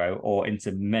zero or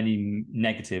into many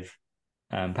negative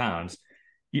pounds,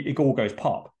 it all goes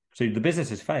pop. So the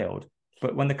business has failed.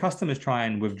 But when the customers try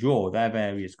and withdraw their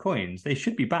various coins, they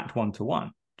should be backed 1-to-1.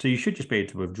 So you should just be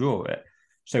able to withdraw it.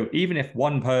 So even if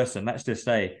one person, let's just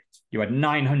say you had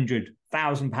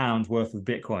 £900,000 worth of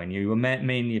Bitcoin, you were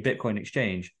mainly a Bitcoin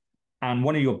exchange, and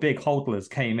one of your big holders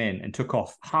came in and took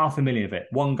off 500,000 of it.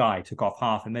 One guy took off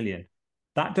 500,000.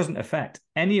 That doesn't affect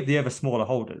any of the other smaller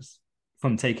holders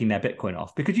from taking their Bitcoin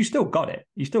off, because you still got it.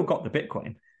 You still got the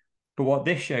Bitcoin. But what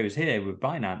this shows here with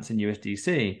Binance and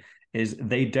USDC is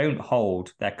they don't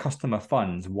hold their customer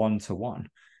funds 1-to-1,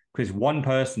 because one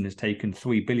person has taken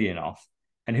 3 billion off,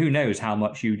 and who knows how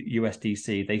much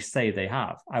USDC they say they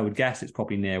have. I would guess it's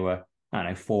probably nearer, I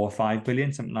don't know, 4 or 5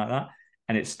 billion, something like that.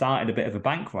 And it started a bit of a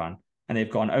bank run, and they've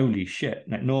gone, holy shit.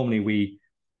 Like, normally we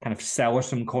kind of sell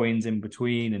some coins in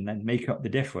between and then make up the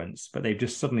difference, but they've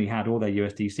just suddenly had all their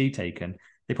USDC taken.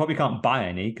 They probably can't buy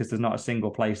any because there's not a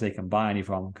single place they can buy any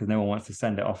from, because no one wants to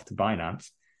send it off to Binance.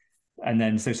 And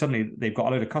then so suddenly they've got a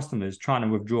load of customers trying to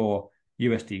withdraw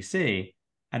USDC,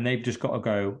 and they've just got to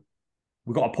go,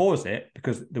 we've got to pause it,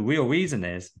 because the real reason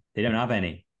is they don't have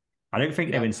any. I don't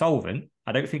think they're insolvent.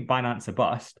 I don't think Binance are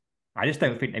bust. I just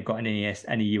don't think they've got any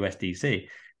USDC,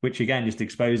 which again just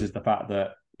exposes the fact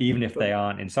that even if they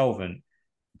aren't insolvent,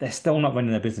 they're still not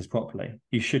running their business properly.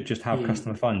 You should just have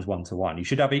customer funds 1-to-1. You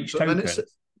should have each token.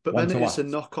 Then it's a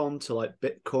knock on to like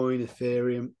Bitcoin,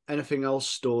 Ethereum, anything else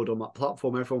stored on that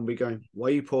platform. Everyone will be going, why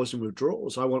are you pausing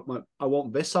withdrawals? I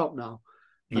want this out now.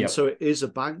 And so it is a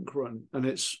bank run. And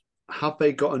it's, have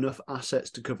they got enough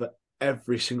assets to cover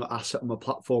every single asset on the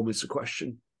platform is the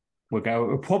question.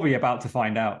 We're probably about to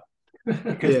find out.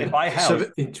 Because if I held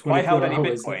any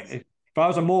Bitcoin, if I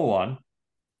was a moron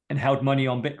and held money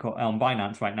on Bitcoin on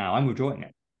Binance right now, I'm withdrawing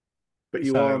it. But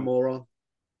you are a moron.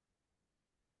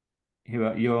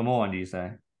 You're a moron, do you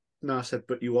say? No, I said,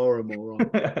 but you are a moron.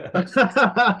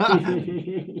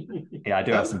 Yeah, I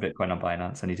do have some Bitcoin on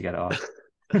Binance. I need to get it off.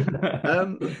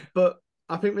 But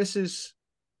I think this is,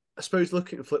 I suppose,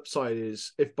 looking at the flip side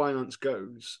is, if Binance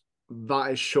goes,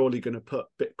 that is surely going to put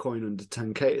Bitcoin under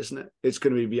 10K, isn't it? It's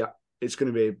going to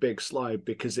be a big slide,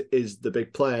 because it is the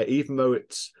big player. Even though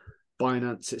it's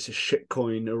Binance, it's a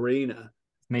shitcoin arena.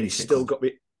 It's still got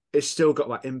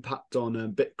that impact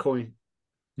on Bitcoin.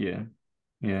 Yeah.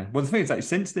 Well, the thing is, like,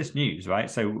 since this news, right?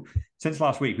 So since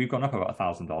last week, we've gone up about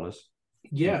 $1,000.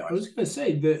 Yeah, I was going to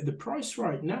say the price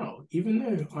right now, even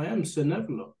though I am Sir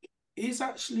Neverlook, is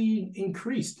actually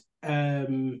increased.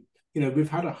 We've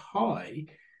had a high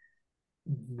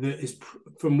that is,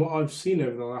 from what I've seen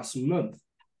over the last month,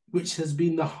 which has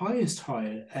been the highest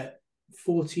high at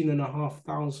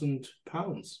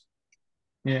 £14,500.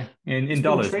 Yeah, in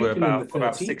dollars, we're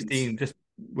about 16.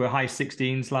 We're high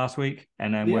 16s last week,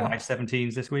 and then we're high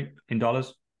 17s this week in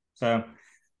dollars. I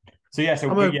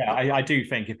do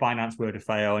think if Binance were to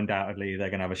fail, undoubtedly they're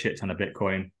going to have a shit ton of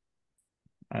Bitcoin.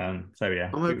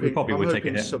 We probably would take a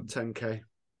hit. Sub 10K.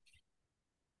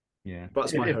 Yeah,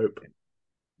 that's my hope.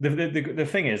 The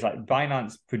thing is, like,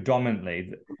 Binance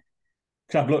predominantly,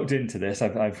 because I've looked into this,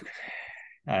 I've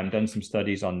done some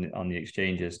studies on the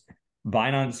exchanges.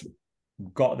 Binance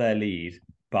got their lead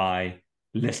by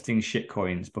listing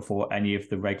shitcoins before any of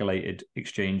the regulated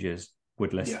exchanges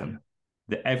would list them.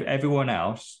 Everyone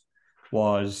else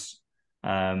was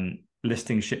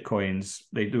listing shitcoins.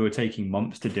 They were taking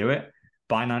months to do it,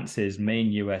 Binance's main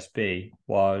USB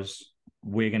was,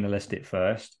 we're going to list it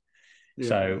first. Yeah.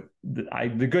 So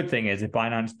the good thing is, if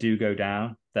Binance do go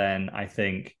down, then I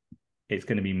think it's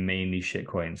going to be mainly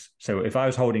shitcoins. So if I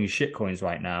was holding shitcoins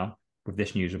right now with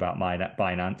this news about my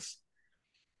Binance,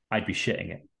 I'd be shitting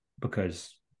it,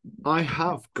 because I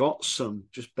have got some.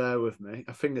 Just bear with me.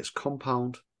 I think it's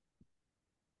Compound.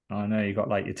 I know you got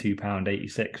like your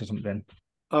 £2.86 or something.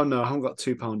 Oh no, I haven't got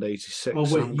 £2.86. Oh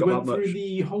wait, you went through much.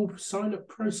 the whole sign-up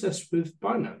process with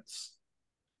Binance?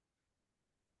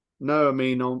 No, I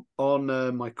mean on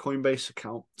my Coinbase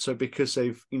account. So because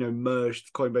they've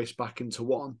merged Coinbase back into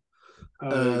one.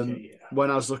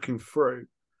 When I was looking through,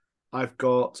 I've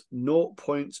got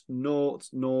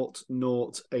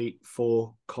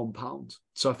 0.00084 Compound.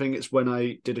 So I think it's when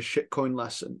I did a shitcoin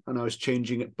lesson and I was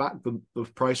changing it back, the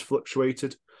price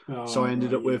fluctuated. So I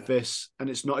ended up with this, and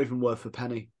it's not even worth a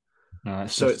penny. No,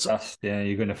 it's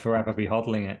you're going to forever be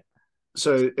hodling it.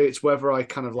 So it's whether I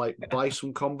kind of like buy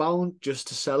some Compound just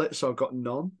to sell it, so I've got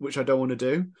none, which I don't want to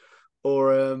do,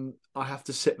 or I have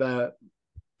to sit there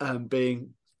being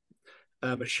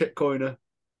a shitcoiner.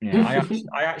 Yeah,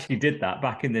 I actually did that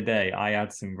back in the day. I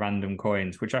had some random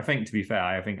coins, which I think, to be fair,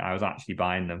 I think I was actually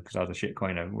buying them because I was a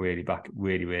shitcoiner really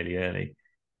early.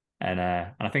 And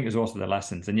I think it was also the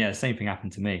lessons. And yeah, the same thing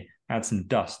happened to me. I had some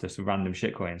dust of some random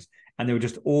shitcoins, and they were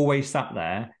just always sat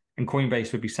there, and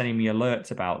Coinbase would be sending me alerts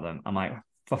about them. I'm like,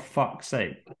 for fuck's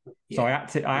sake. Yeah. So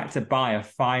I had to buy a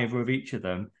 $5 of each of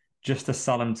them just to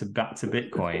sell them back to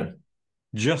Bitcoin,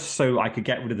 just so I could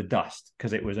get rid of the dust,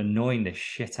 because it was annoying the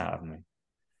shit out of me.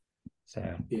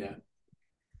 So yeah,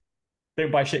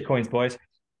 don't buy shitcoins, boys.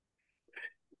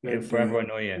 It'll forever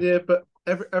annoy you. Yeah, but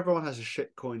everyone has a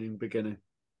shitcoining beginning.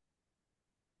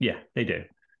 Yeah, they do.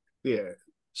 Yeah,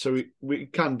 so we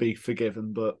can be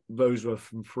forgiven, but those were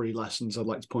from free lessons, I'd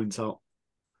like to point out.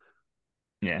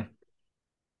 Yeah.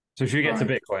 So should we get to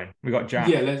Bitcoin? We got Jack.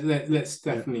 Yeah, let's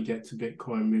definitely get to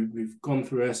Bitcoin. We've gone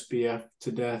through SBF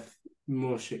to death,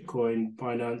 more shitcoin,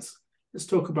 Binance. Let's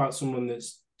talk about someone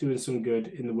that's doing some good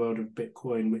in the world of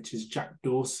Bitcoin, which is Jack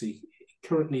Dorsey,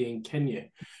 currently in Kenya,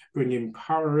 bringing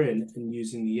power in and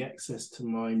using the excess to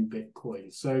mine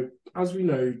Bitcoin. So as we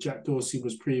know, Jack Dorsey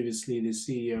was previously the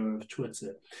CEO of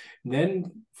Twitter,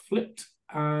 then flipped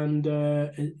and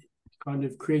kind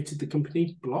of created the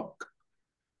company Block.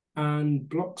 And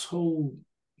Block's whole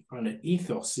kind of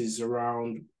ethos is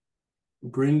around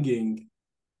bringing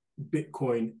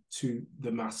Bitcoin to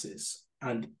the masses,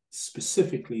 and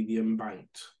specifically the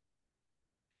unbanked.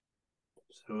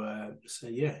 So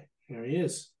yeah, here he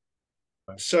is.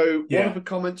 So one of the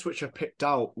comments which I picked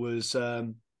out was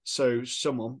so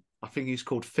someone, I think he's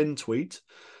called FinTweet,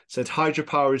 said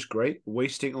hydropower is great,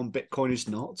 wasting on Bitcoin is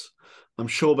not. I'm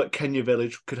sure that Kenya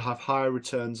Village could have higher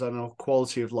returns and a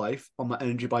quality of life on that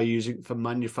energy by using it for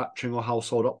manufacturing or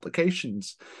household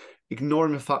applications,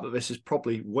 ignoring the fact that this is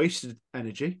probably wasted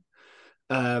energy.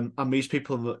 And these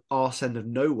people are on the arse end of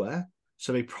nowhere,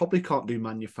 so they probably can't do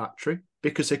manufacturing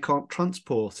because they can't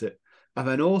transport it. And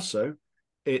then also,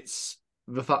 it's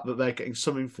the fact that they're getting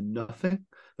something for nothing.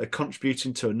 They're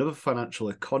contributing to another financial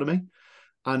economy.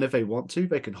 And if they want to,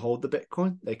 they can hold the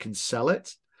Bitcoin, they can sell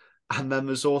it. And then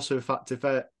there's also the fact if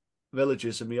they're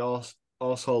villages in the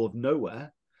arsehole of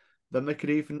nowhere, then they could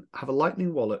even have a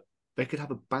Lightning wallet. They could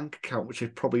have a bank account, which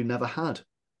they've probably never had.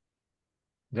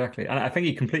 Exactly. And I think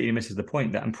he completely misses the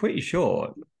point that I'm pretty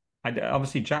sure,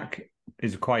 obviously Jack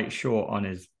is quite short on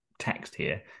his text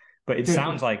here, but it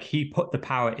sounds like he put the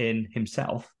power in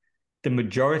himself. The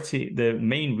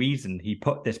main reason he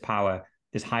put this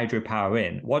hydropower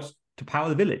in was to power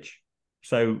the village.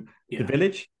 So the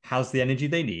village has the energy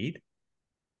they need.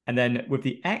 And then with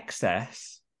the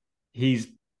excess, he's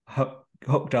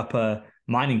hooked up a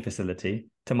mining facility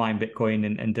to mine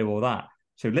Bitcoin and do all that.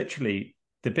 So literally,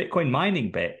 the Bitcoin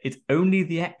mining bit, it's only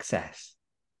the excess.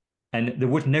 And there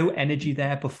was no energy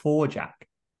there before Jack.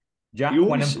 Jack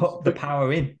went and put the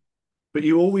power in. But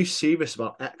you always see this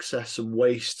about excess and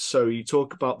waste. So you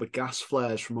talk about the gas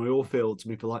flares from oil fields,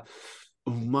 and people are like,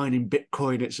 oh, mining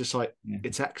Bitcoin, it's just like,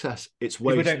 it's excess, it's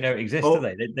waste. People don't know it exists, do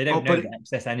they? They don't know that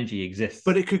excess energy exists.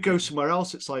 But it could go somewhere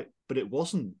else. It's like, but it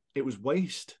wasn't. It was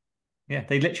waste. Yeah,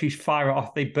 they literally fire it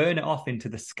off. They burn it off into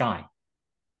the sky.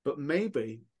 But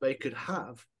maybe they could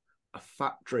have a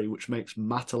factory which makes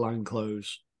Matalan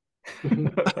clothes. Well,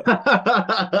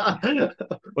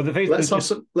 let's have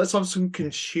some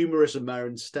consumerism there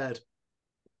instead.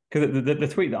 Because the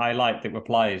tweet that I like that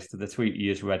replies to the tweet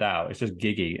you just read out, it's just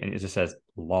giggy and it just says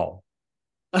 "lol."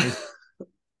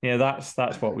 Yeah,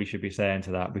 that's what we should be saying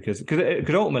to that, because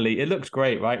ultimately it looks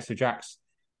great, right? So Jack's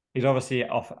He's obviously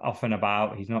off and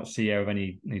about. He's not CEO of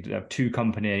any 2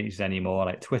 companies anymore,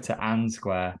 like Twitter and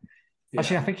Square.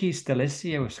 Actually, I think he still is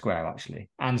CEO of Square, actually,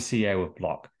 and CEO of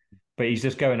Block. But he's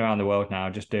just going around the world now,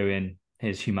 just doing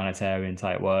his humanitarian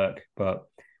type work, but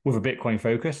with a Bitcoin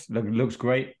focus. Looks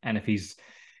great. And if he's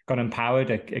got empowered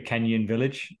a Kenyan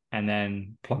village and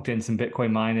then plugged in some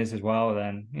Bitcoin miners as well,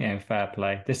 then, fair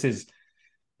play. This is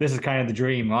kind of the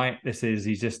dream, right?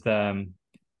 He's just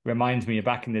reminds me of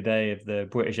back in the day of the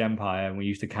British Empire, and we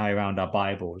used to carry around our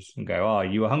Bibles and go, "Oh,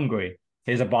 you were hungry?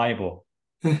 Here's a Bible."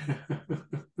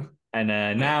 And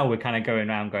now we're kind of going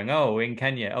around going, "Oh, in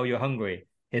Kenya, oh, you're hungry?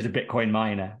 Here's a Bitcoin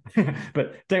miner."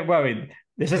 But don't worry,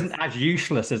 this isn't as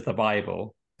useless as the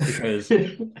Bible, because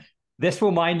this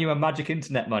will mine you a magic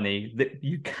internet money that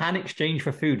you can exchange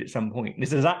for food at some point.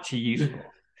 This is actually useful.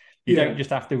 You don't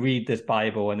just have to read this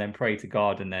Bible and then pray to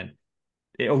God and then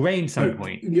it'll rain some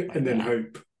point. And then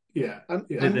hope. Yeah. And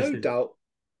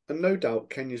no doubt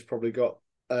Kenya's probably got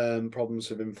problems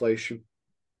with inflation.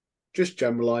 Just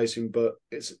generalizing, but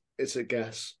it's a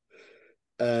guess.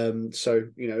 So,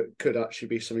 it could actually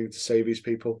be something to save these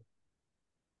people.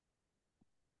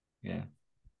 Yeah.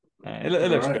 It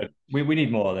looks good. We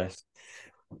need more of this.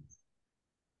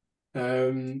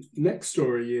 Next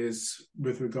story is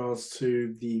with regards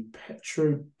to the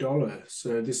petrodollar.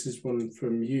 So this is one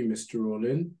from you, Mr.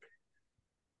 Orlin.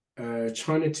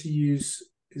 China to use,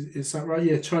 is that right?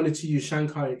 Yeah, China to use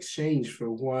Shanghai Exchange for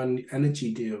one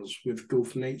energy deals with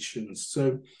Gulf nations.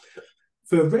 So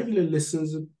for regular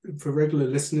listeners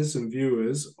and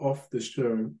viewers of the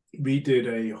show, we did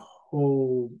a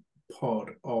whole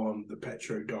pod on the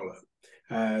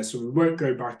petrodollar. So we won't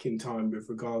go back in time with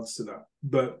regards to that,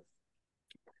 but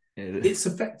it's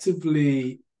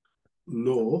effectively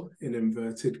law, in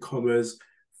inverted commas,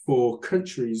 for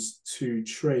countries to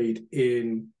trade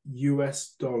in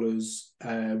US dollars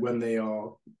when they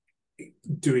are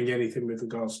doing anything with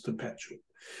regards to petrol.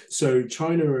 So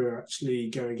China are actually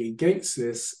going against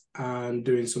this and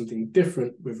doing something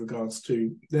different with regards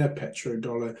to their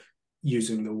petrodollar,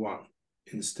 using the yuan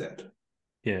instead.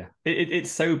 Yeah, it's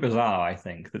so bizarre, I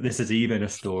think, that this is even a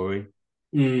story.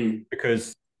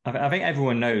 Because I think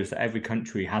everyone knows that every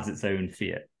country has its own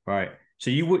fiat, right? So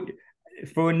you would,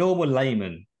 for a normal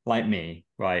layman like me,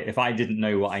 right, if I didn't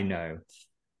know what I know,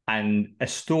 and a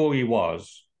story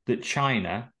was that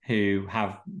China, who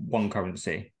have one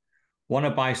currency, want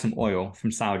to buy some oil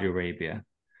from Saudi Arabia,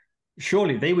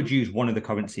 surely they would use one of the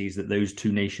currencies that those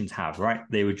 2 nations have, right?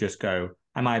 They would just go,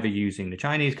 I'm either using the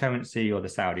Chinese currency or the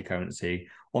Saudi currency,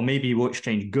 or maybe we'll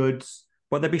exchange goods,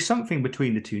 but there'd be something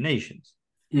between the 2 nations.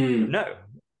 No,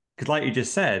 because like you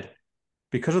just said,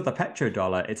 because of the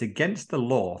petrodollar, it's against the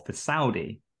law for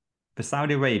Saudi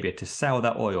Arabia to sell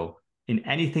their oil in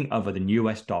anything other than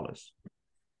US dollars.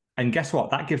 And guess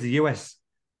what? That gives the US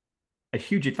a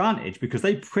huge advantage because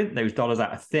they print those dollars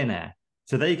out of thin air.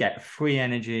 So they get free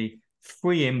energy,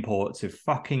 free imports of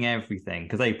fucking everything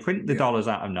because they print the dollars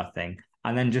out of nothing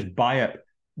and then just buy up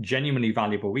genuinely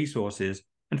valuable resources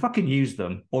and fucking use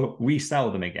them or resell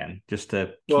them again just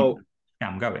to keep the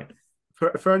scam going.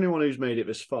 For anyone who's made it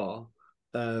this far,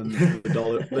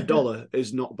 the dollar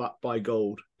is not backed by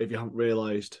gold, if you haven't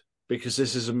realised, because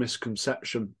this is a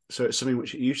misconception. So it's something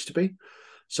which it used to be.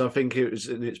 So I think it was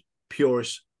in its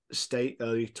purest state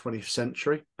early 20th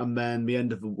century, and then the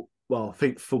end of I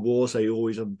think for wars they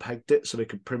always unpegged it so they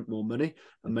could print more money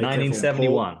and make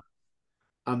 1971.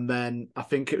 And then I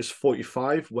think it was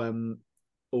 45 when,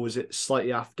 or was it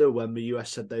slightly after, when the US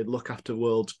said they'd look after the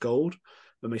world's gold,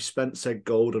 and they spent said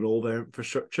gold on all their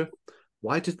infrastructure.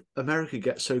 Why did America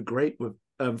get so great with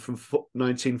from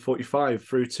 1945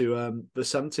 through to the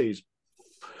 70s?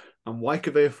 And why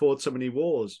could they afford so many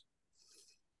wars?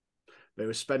 They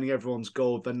were spending everyone's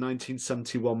gold. Then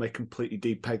 1971, they completely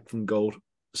depegged from gold.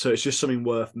 So it's just something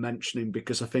worth mentioning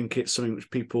because I think it's something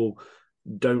which people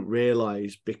don't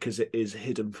realise because it is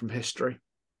hidden from history.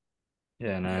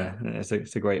 Yeah, no, it's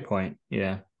a great point.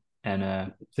 Yeah.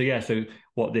 And so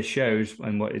what this shows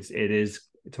and what it is,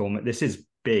 this is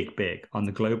big on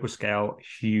the global scale,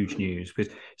 huge news,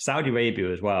 because Saudi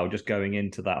Arabia as well, just going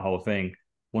into that whole thing,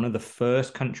 one of the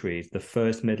first countries, the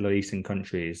first Middle Eastern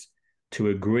countries to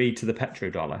agree to the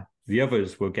petrodollar. The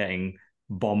others were getting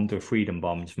bombed with freedom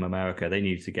bombs from America. They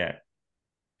needed to get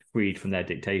freed from their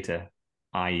dictator,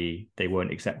 i.e. they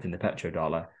weren't accepting the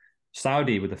petrodollar.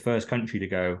 Saudi were the first country to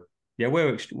go, yeah,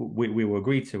 we will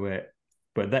agree to it,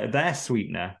 but their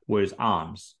sweetener was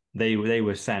arms. They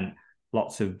were sent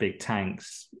lots of big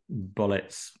tanks,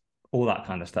 bullets, all that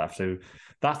kind of stuff. So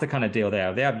that's the kind of deal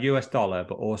there. They have US dollar,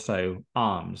 but also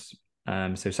arms.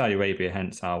 So Saudi Arabia,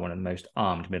 hence, are one of the most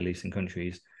armed Middle Eastern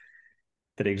countries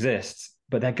that exists.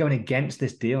 but they're going against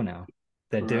this deal now.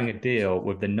 They're doing a Correct. deal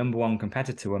with the number one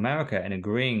competitor, America, and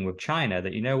agreeing with China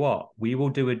that, you know what, we will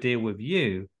do a deal with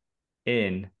you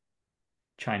in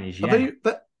Chinese Are yen.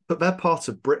 but they're part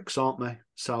of BRICS, aren't they,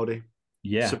 Saudi?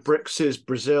 Yeah. So BRICS is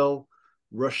Brazil,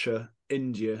 Russia,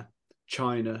 India,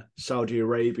 China, Saudi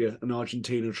Arabia, and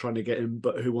Argentina trying to get in,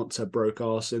 but who wants their broke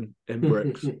arse in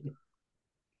BRICS?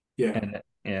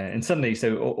 And suddenly,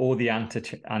 so all the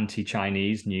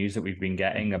anti-Chinese news that we've been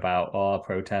getting about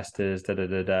protesters,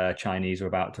 Chinese are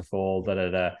about to fall,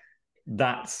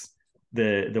 that's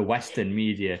the Western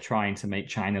media trying to make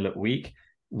China look weak,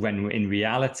 when in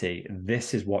reality,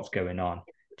 this is what's going on.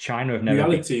 China have never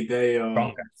been they are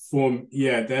stronger.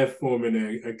 they're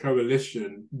forming a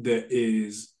coalition that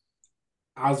is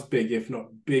as big, if not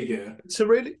bigger. It's a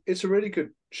really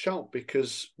good shout,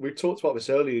 because we talked about this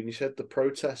earlier, and you said the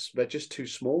protests, they're just too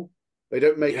small. They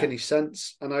don't make any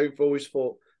sense. And I've always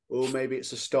thought, well, maybe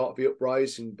it's the start of the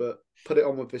uprising, but put it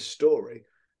on with this story,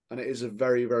 and it is a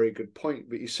very, very good point.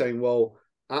 But you're saying, well,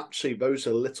 actually, those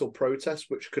are little protests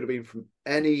which could have been from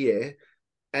any year,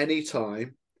 any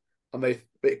time, and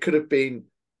it could have been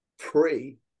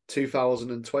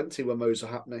pre-2020 when those are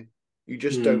happening. You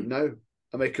just don't know.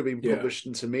 And they could have been published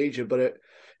into media, but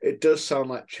it does sound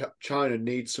like China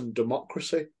needs some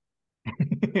democracy.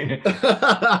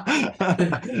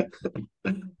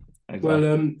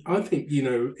 Well, I think,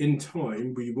 in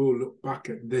time, we will look back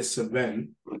at this event,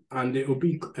 and it will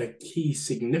be a key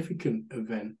significant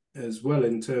event as well,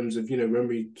 in terms of, when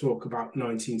we talk about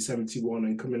 1971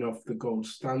 and coming off the gold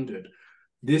standard.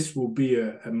 This will be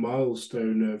a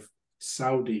milestone of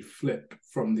Saudi flip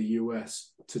from the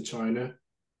US to China.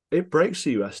 It breaks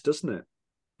the US, doesn't it?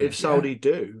 If Saudi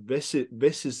do, this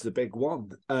is the big one.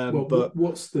 But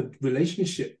what's the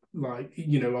relationship like?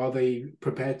 Are they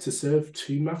prepared to serve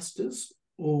two masters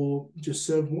or just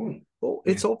serve one? Well,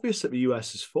 it's obvious that the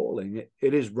US is falling.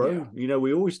 It is Rome. Yeah.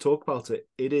 We always talk about it.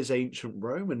 It is ancient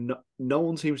Rome, and no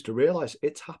one seems to realize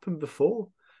it's happened before.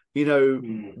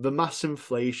 The mass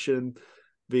inflation,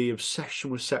 the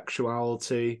obsession with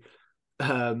sexuality,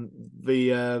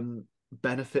 the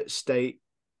benefit state,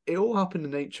 it all happened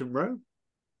in ancient Rome,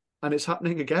 and it's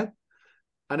happening again.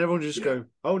 And everyone just go,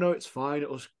 oh, no, it's fine.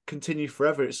 It'll continue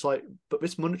forever. It's like, but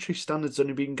this monetary standard's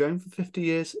only been going for 50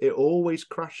 years. It always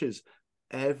crashes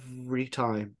every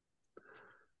time.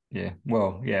 Yeah,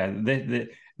 well, yeah,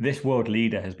 this world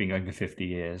leader has been going for 50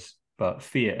 years, but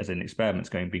fiat as an experiment's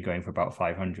be going for about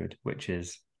 500, which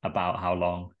is about how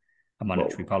long a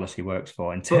monetary policy works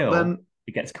for, until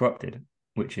it gets corrupted,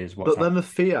 which is what's happening. Then the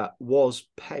fiat was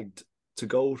pegged to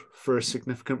gold for a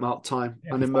significant amount of time.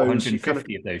 And in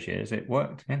 450 of those years, it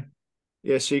worked,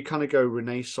 Yeah, so you kind of go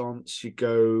Renaissance, you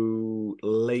go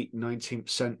late 19th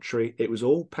century, it was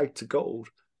all pegged to gold.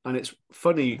 And it's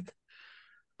funny,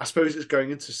 I suppose it's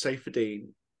going into Seyfedin,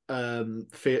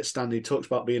 Fiat Stanley talks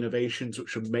about the innovations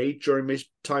which were made during these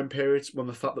time periods, when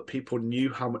the fact that people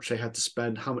knew how much they had to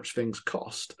spend, how much things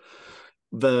cost,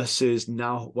 versus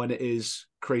now when it is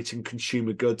creating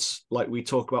consumer goods. Like we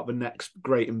talk about the next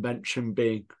great invention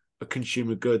being a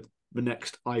consumer good, the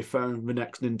next iPhone, the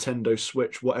next Nintendo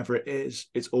Switch, whatever it is,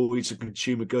 it's always a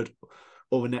consumer good,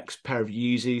 or the next pair of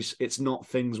Yeezys. It's not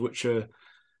things which are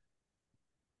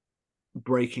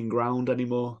breaking ground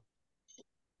anymore.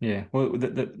 Yeah, well,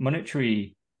 the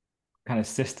monetary kind of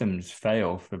systems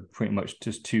fail for pretty much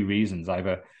just two reasons: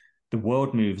 either the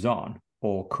world moves on,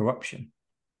 or corruption.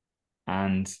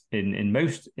 And in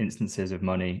most instances of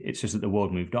money, it's just that the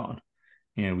world moved on.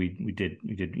 We did.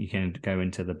 You can go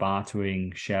into the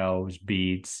bartering, shells,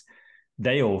 beads.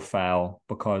 They all fell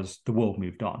because the world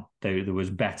moved on. There was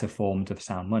better forms of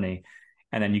sound money.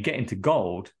 And then you get into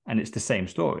gold, and it's the same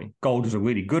story. Gold is a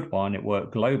really good one. It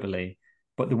worked globally,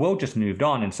 but the world just moved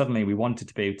on, and suddenly we wanted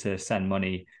to be able to send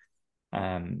money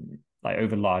like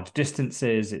over large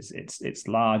distances. It's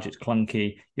large, it's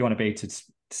clunky. You want to be able to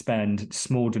spend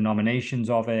small denominations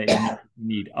of it. You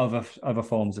need other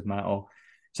forms of metal.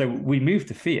 So we moved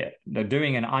to fiat. They're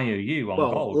doing an IOU on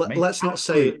gold. Let's not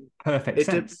say perfect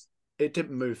sense. It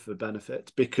didn't move for the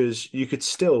benefit, because you could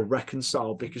still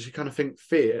reconcile, because you kind of think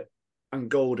fiat and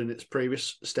gold in its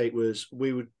previous state was,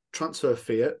 we would transfer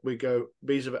fiat, we go,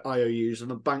 these are the IOUs,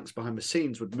 and the banks behind the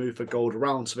scenes would move the gold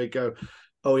around. So they go,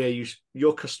 oh yeah,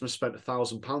 your customer spent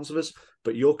 £1,000 of us,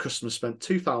 but your customer spent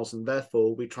 2,000.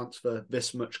 Therefore, we transfer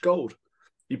this much gold.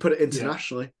 You put it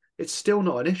internationally, it's still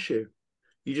not an issue.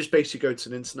 You just basically go to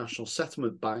an international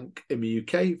settlement bank in the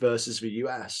UK versus the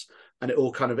US, and it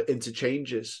all kind of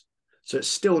interchanges. So it's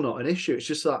still not an issue. It's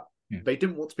just that they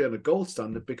didn't want to be on a gold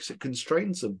standard because it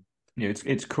constrains them. Yeah,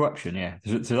 it's corruption. Yeah,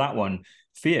 so that one,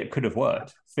 fiat could have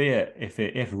worked fiat,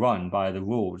 if run by the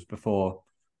rules before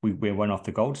we went off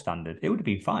the gold standard, it would have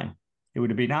been fine. It would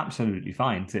have been absolutely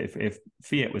fine if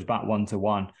fiat was back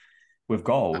 1-to-1 with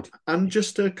gold. And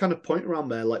just to kind of point around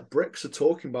there, like BRICS are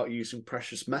talking about using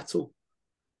precious metal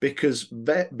because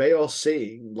they are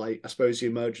seeing, like, I suppose, the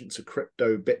emergence of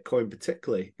crypto, Bitcoin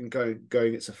particularly, and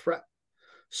going it's a threat.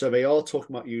 So they are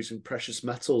talking about using precious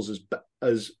metals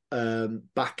as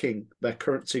backing their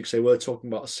currency because they were talking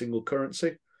about a single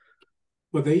currency.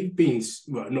 Well, they've been,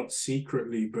 well, not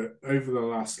secretly, but over the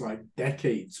last like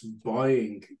decades,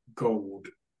 buying gold.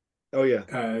 Oh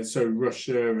yeah. So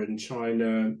Russia and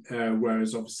China,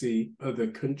 whereas obviously other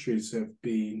countries have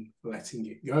been letting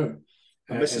it go.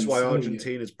 And this is why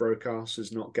Argentina's broke ass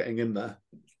is not getting in there.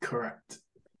 Correct.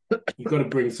 You've got to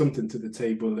bring something to the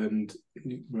table, and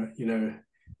you know,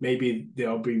 maybe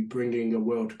they'll be bringing a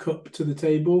World Cup to the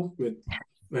table with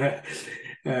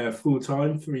full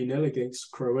time 3-0 against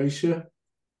Croatia.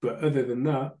 But other than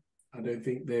that, I don't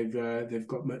think they've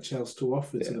got much else to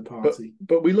offer to the party.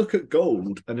 But we look at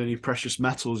gold and any precious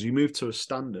metals. You move to a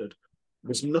standard.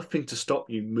 There's nothing to stop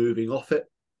you moving off it.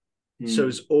 So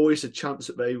there's always a chance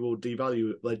that they will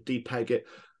devalue it, like depeg it.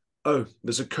 Oh,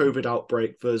 there's a COVID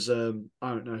outbreak. There's I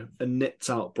don't know, a NITS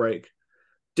outbreak.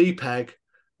 Depeg.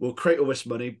 We'll create all this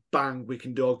money. Bang, we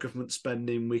can do our government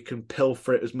spending. We can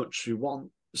pilfer it as much as we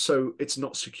want. So it's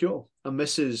not secure. And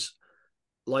this is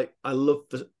like, I love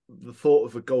the thought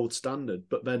of a gold standard,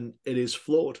 but then it is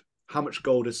flawed. How much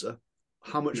gold is there?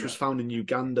 How much was found in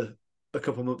Uganda a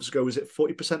couple of months ago? Was it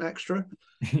 40% extra?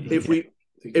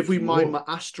 If we mine my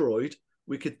asteroid,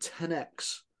 we could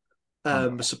 10x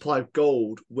the supply of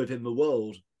gold within the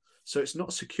world. So it's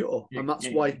not secure. And that's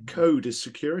why code is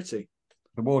security.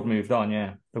 The world moved on,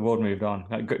 yeah. The world moved on.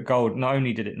 Like, gold, not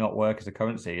only did it not work as a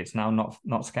currency, it's now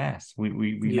not scarce.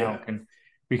 We now can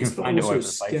find it all over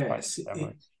the place.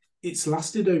 It's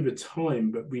lasted over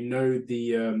time, but we know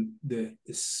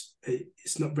it's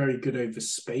not very good over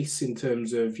space in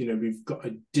terms of, you know, we've got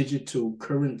a digital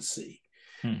currency.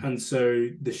 And so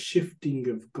the shifting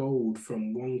of gold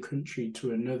from one country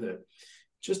to another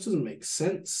just doesn't make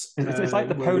sense. It's like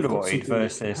the Polaroid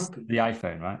versus the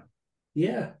iPhone, right?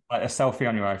 Yeah. Like a selfie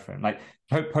on your iPhone. Like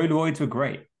Polaroids were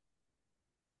great.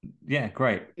 Yeah,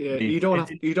 great. Yeah, you don't have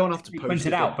to post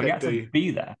it out, but you have to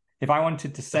be there. If I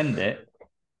wanted to send it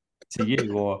to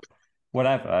you or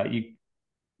whatever,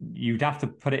 you'd have to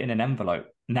put it in an envelope.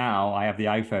 Now I have the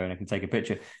iPhone, I can take a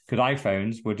picture, because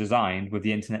iPhones were designed with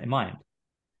the internet in mind.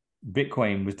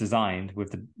 Bitcoin was designed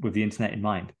with the internet in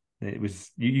mind. It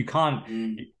was you can't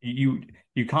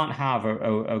have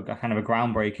a kind of a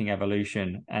groundbreaking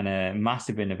evolution and a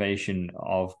massive innovation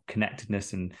of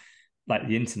connectedness and like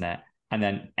the internet, and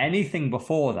then anything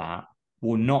before that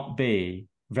will not be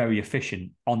very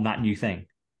efficient on that new thing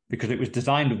because it was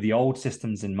designed with the old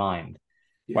systems in mind.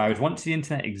 Whereas once the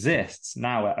internet exists,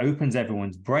 now it opens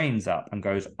everyone's brains up and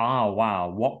goes, oh wow,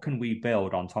 what can we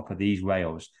build on top of these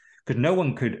rails? Because no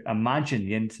one could imagine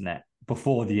the internet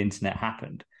before the internet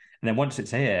happened. And then once it's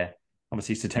here,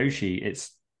 obviously Satoshi,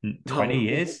 it's 20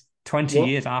 years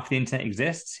after the internet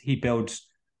exists, he builds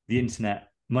the internet,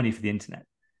 money for the internet.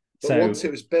 But so once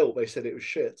it was built, they said it was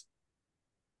shit.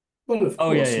 Well, of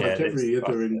course, every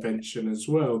other invention as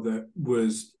well that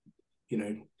was, you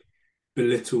know,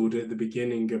 belittled at the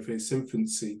beginning of its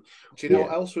infancy. Do you know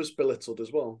what else was belittled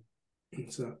as well?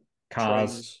 What's that?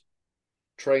 Cars.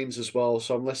 Trains as well.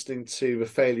 So I'm listening to the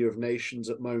failure of nations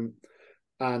at the moment,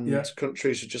 and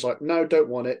countries are just like, no, don't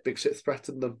want it because it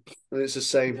threatened them. And it's the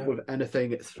same with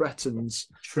anything; it threatens.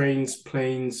 Trains,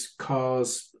 planes,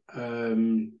 cars,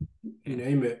 you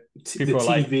name it. The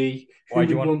TV. Like,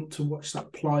 who would want to watch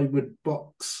that plywood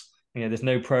box? Yeah, there's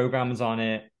no programs on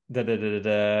it.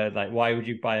 Like, why would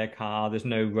you buy a car? There's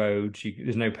no roads.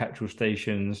 There's no petrol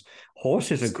stations.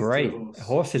 Horses are great.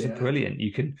 Horses are brilliant.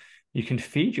 You can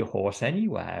feed your horse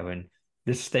anywhere, and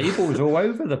there's stables all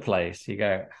over the place. You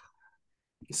go,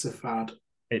 it's a fad.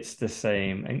 It's the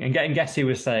same. And guess who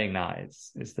was saying that?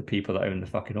 It's the people that own the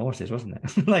fucking horses, wasn't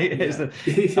it? Like it's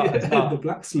the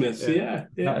blacksmiths. Yeah.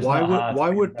 Why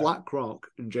would BlackRock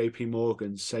and JP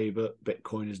Morgan say that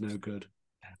Bitcoin is no good?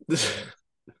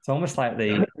 It's almost like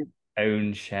they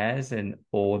own shares in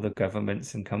all the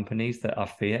governments and companies that are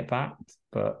fiat backed,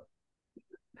 but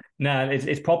no,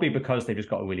 it's probably because they've just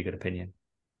got a really good opinion.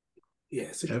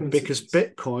 Yes, because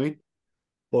Bitcoin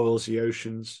boils the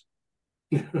oceans.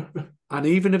 And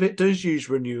even if it does use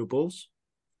renewables,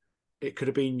 it could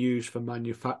have been used for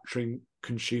manufacturing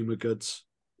consumer goods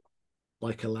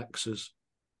like Alexas.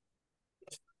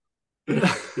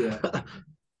 The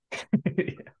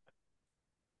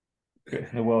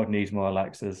world needs more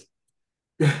Alexas.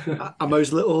 And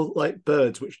those little like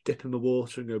birds which dip in the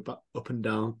water and go back up and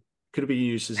down could have been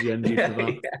used as the engine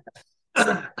for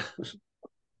that.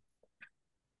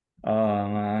 Oh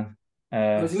man.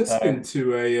 I was listening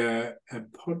to a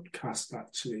podcast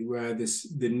actually where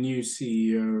the new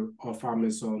CEO of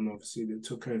Amazon, obviously that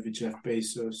took over Jeff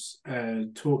Bezos,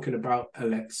 talking about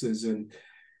Alexas, and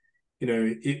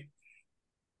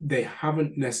they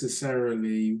haven't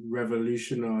necessarily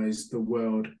revolutionized the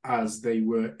world as they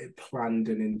were planned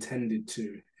and intended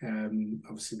to.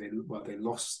 Obviously, they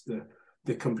lost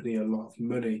the company a lot of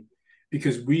money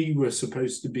because we were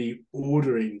supposed to be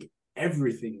ordering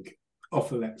everything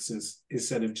off Alexas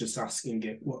instead of just asking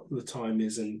it what the time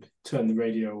is and turn the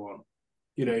radio on.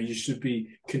 You should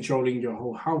be controlling your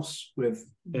whole house with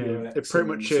your Alexa. It pretty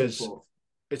much and is. So forth.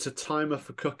 It's a timer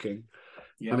for cooking,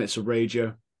 and it's a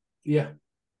radio. Yeah.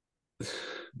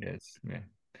 Yes, yeah.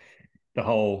 The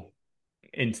whole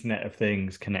Internet of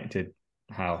Things connected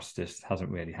house just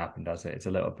hasn't really happened, has it? It's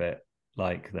a little bit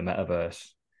like the metaverse.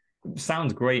 It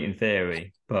sounds great in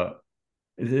theory, but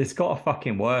it's got to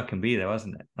fucking work and be there,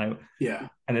 hasn't it? Like, yeah.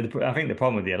 And I think the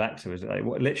problem with the Alexa is like,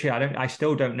 literally, I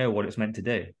still don't know what it's meant to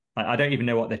do. I don't even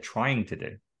know what they're trying to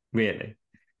do, really.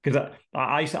 Because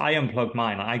I unplugged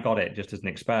mine. I got it just as an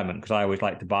experiment because I always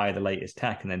like to buy the latest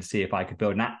tech and then see if I could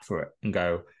build an app for it and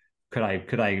go, could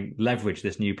I leverage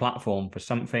this new platform for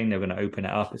something? They're going to open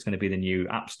it up. It's going to be the new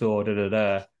app store,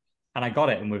 And I got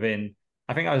it, and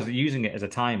I think I was using it as a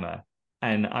timer,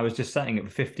 and I was just setting it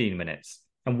for 15 minutes.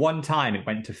 And one time it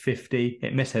went to 50.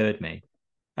 It misheard me.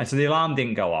 And so the alarm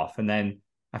didn't go off, and then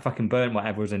I fucking burnt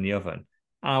whatever was in the oven.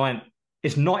 And I went,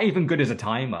 it's not even good as a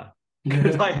timer.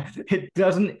 Because it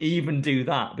doesn't even do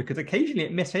that, because occasionally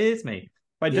it mishears me.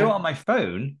 If I do it on my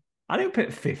phone, I don't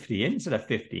put 50 in instead of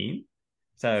 15.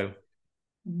 So,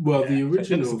 well, the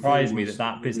original it doesn't surprise me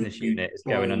that business unit is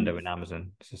going under in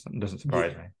Amazon. It doesn't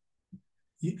surprise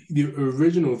me. The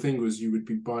original thing was you would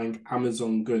be buying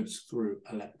Amazon goods through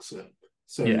Alexa.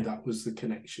 So that was the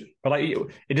connection. But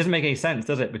it doesn't make any sense,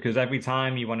 does it? Because every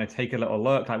time you want to take a little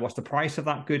look, like, what's the price of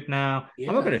that good now?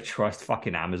 I'm not going to trust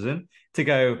fucking Amazon to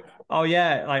go, oh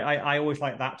yeah, like I always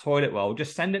like that toilet roll.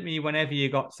 Just send it me whenever you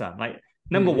got some. Like,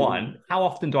 number one, how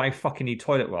often do I fucking need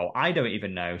toilet roll? I don't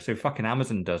even know. So fucking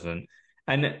Amazon doesn't.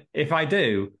 And if I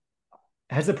do,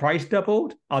 has the price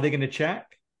doubled? Are they going to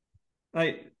check?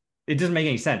 Like, it doesn't make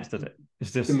any sense, does it?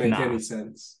 It's just doesn't make any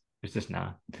sense. It's just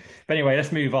nah. But anyway,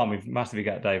 let's move on. We've massively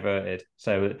got diverted.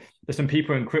 So there's some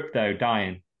people in crypto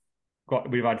dying.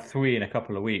 We've had 3 in a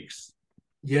couple of weeks.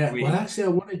 Yeah, well, actually, I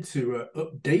wanted to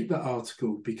update that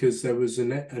article because there was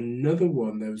another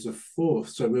one. There was a 4th.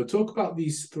 So we'll talk about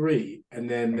these 3, and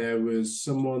then there was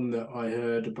someone that I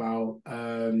heard about.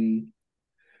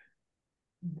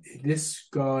 This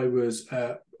guy was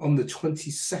on the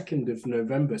 22nd of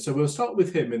November. So we'll start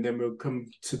with him and then we'll come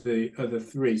to the other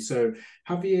 3. So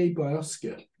Javier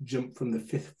Biosca jumped from the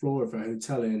 5th floor of a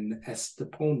hotel in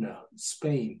Estepona,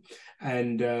 Spain.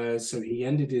 And so he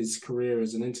ended his career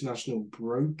as an international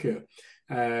broker.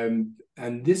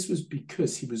 And this was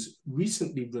because he was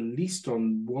recently released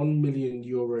on €1 million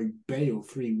bail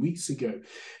 3 weeks ago.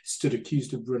 Stood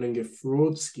accused of running a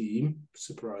fraud scheme,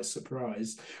 surprise,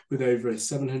 surprise, with over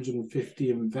 750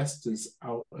 investors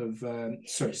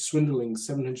swindling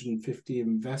 750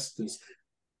 investors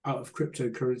out of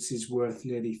cryptocurrencies worth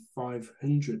nearly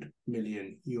 €500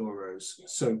 million.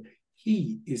 So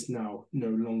he is now no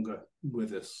longer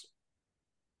with us.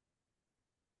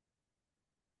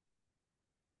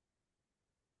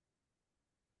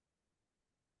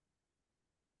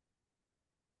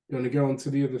 You want to go on to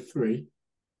the other 3?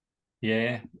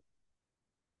 Yeah.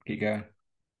 Keep going.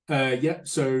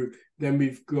 So then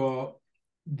we've got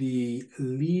the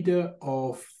leader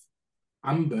of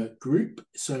Amber Group.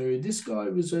 So this guy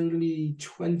was only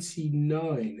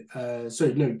 29.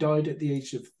 Died at the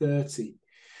age of 30.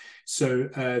 So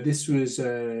this was,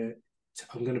 I'm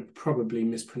going to probably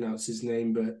mispronounce his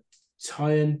name, but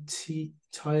Tiantian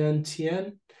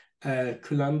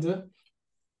Kulanda,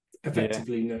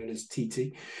 effectively known as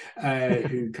TT,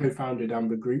 who co-founded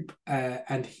Amber Group,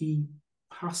 and he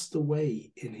passed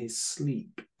away in his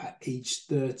sleep at age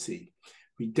 30.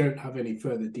 We don't have any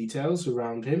further details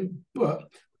around him,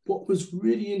 but what was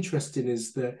really interesting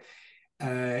is that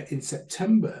in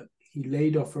September, he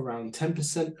laid off around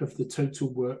 10% of the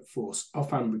total workforce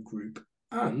of Amber Group,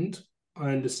 and I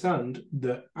understand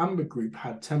that Amber Group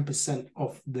had 10%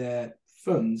 of their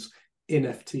funds in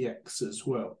FTX as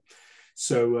well.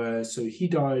 So he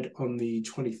died on the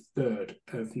 23rd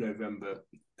of November,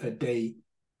 a day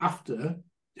after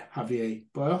Javier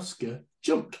Biosca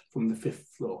jumped from the 5th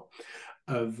floor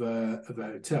of a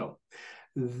hotel.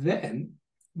 Then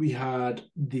we had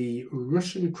the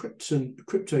Russian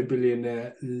crypto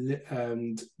billionaire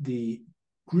and the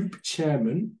group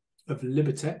chairman of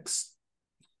Libertex,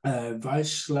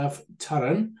 Vyacheslav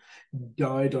Taran,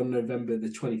 died on November the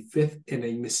 25th in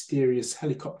a mysterious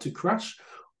helicopter crash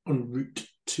en route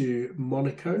to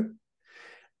Monaco.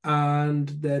 And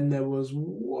then there was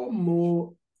one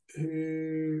more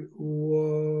who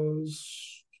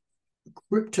was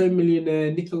crypto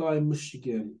millionaire Nikolai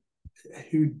Mushigin,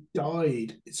 who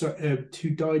died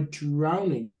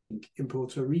drowning in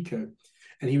Puerto Rico,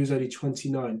 and he was only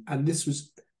 29. And this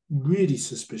was really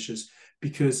suspicious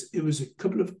because it was a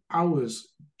couple of hours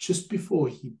just before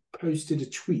he posted a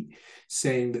tweet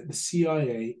saying that the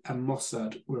CIA and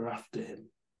Mossad were after him.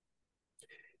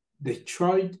 They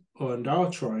tried and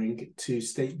are trying to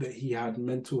state that he had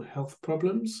mental health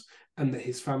problems and that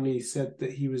his family said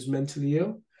that he was mentally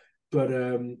ill. But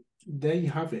there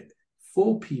you have it.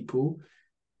 4 people,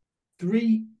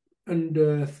 3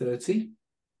 under 30,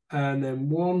 and then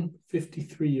one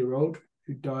 53-year-old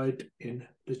who died in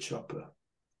the chopper.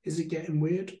 Is it getting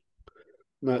weird?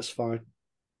 No, it's fine.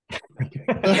 Okay.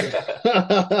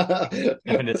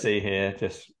 Nothing to see here,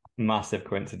 just massive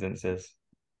coincidences.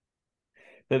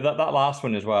 That last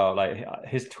one as well, like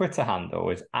his Twitter handle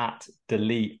is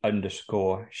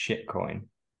 @delete_shitcoin.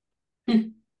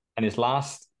 And his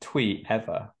last tweet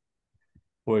ever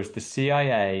was the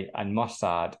CIA and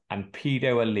Mossad and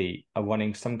pedo elite are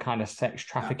running some kind of sex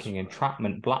trafficking,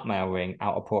 entrapment, blackmail ring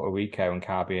out of Puerto Rico and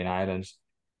Caribbean islands.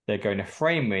 They're going to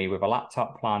frame me with a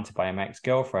laptop planted by my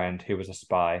ex-girlfriend who was a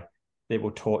spy. They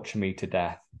will torture me to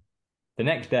death. The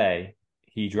next day,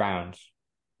 he drowns.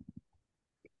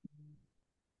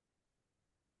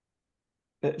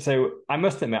 So I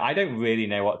must admit, I don't really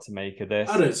know what to make of this.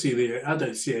 I don't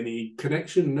see any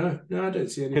connection. No, I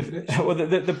don't see any connection. Well,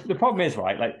 the problem is,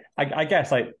 right, like I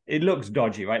guess like it looks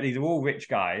dodgy, right? These are all rich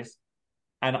guys,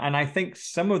 and I think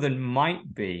some of them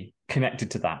might be connected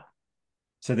to that.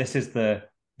 So this is the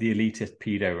elitist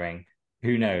pedo ring.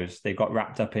 Who knows? They got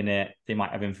wrapped up in it. They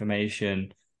might have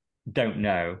information. Don't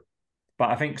know.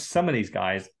 But I think some of these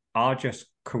guys are just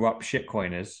corrupt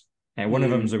shitcoiners. And one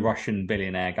of them's a Russian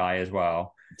billionaire guy as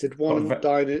well. Did one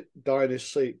die in his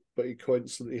sleep, but he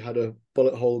coincidentally had a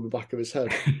bullet hole in the back of his head?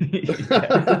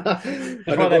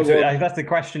 That's the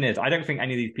question is, I don't think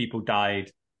any of these people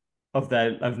died of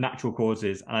natural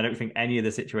causes, and I don't think any of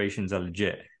the situations are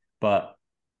legit. But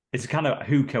it's kind of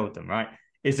who killed them, right?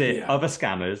 Is it other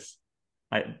scammers,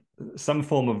 like some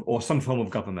form of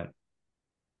government?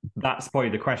 That's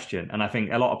probably the question. And I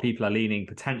think a lot of people are leaning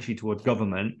potentially towards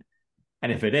government.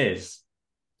 And if it is,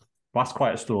 well, that's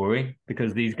quite a story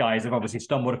because these guys have obviously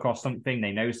stumbled across something.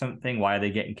 They know something. Why are they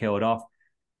getting killed off?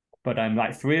 But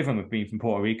like 3 of them have been from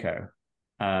Puerto Rico,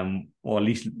 or at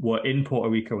least were in Puerto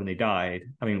Rico when they died.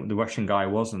 I mean, the Russian guy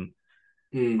wasn't.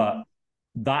 But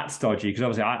that's dodgy because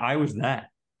obviously I was there.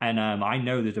 And I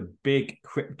know there's a big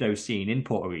crypto scene in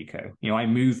Puerto Rico. You know, I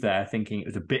moved there thinking it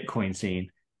was a Bitcoin scene,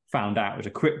 found out it was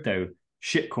a crypto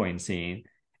shitcoin scene.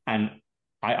 And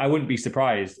I wouldn't be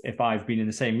surprised if I've been in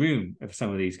the same room with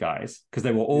some of these guys because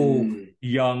they were all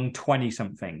young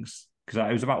 20-somethings because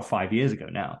it was about 5 years ago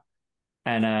now.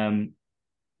 And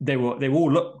they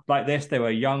all looked like this. They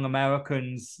were young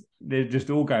Americans. They're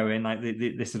just all going like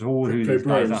this is all Crypto who these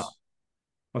bros. guys are.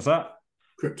 What's that?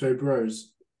 Crypto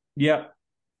bros. Yeah.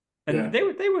 And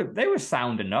they were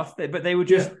sound enough, but they were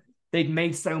just they'd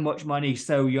made so much money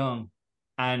so young,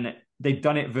 and they'd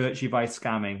done it virtually by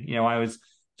scamming. You know, I was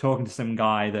talking to some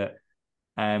guy that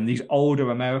these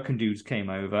older American dudes came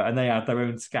over, and they had their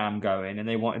own scam going, and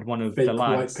they wanted one of the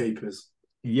lads. White papers.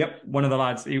 Yep, one of the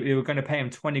lads. They were going to pay him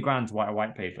 20 grand to write a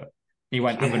white paper. He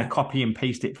went, "I'm going to copy and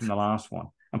paste it from the last one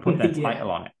and put their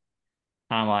title on it."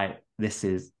 And I'm like, "This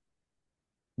is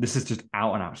just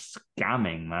out and out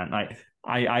scamming, man." Like.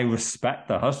 I respect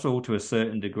the hustle to a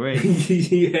certain degree,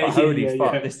 but holy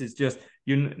fuck, this is just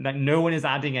like no one is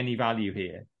adding any value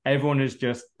here. Everyone is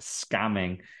just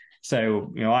scamming.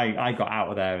 So you know, I got out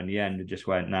of there in the end and just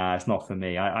went, nah, it's not for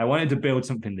me. I wanted to build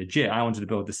something legit. I wanted to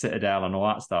build the Citadel and all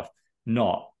that stuff,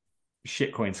 not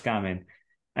shitcoin scamming.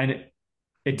 And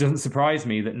it doesn't surprise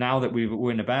me that now that we're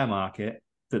in a bear market,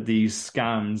 that these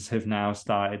scams have now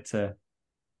started to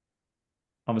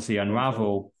obviously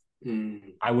unravel.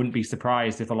 I wouldn't be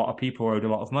surprised if a lot of people owed a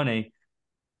lot of money.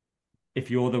 If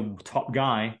you're the top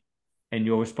guy and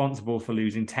you're responsible for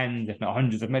losing tens, if not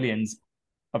hundreds of millions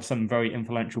of some very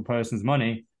influential person's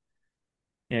money,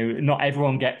 you know, not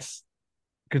everyone gets,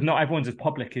 because not everyone's as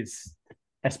public as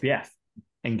SBF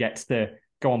and gets to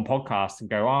go on podcasts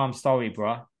and go, "Oh, I'm sorry,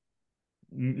 bro."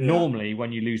 Normally,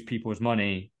 when you lose people's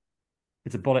money,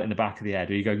 it's a bullet in the back of the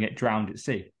head, or you go and get drowned at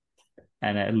sea.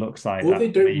 And it looks like or that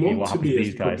they don't maybe want what to happens be to as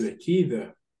these guys. public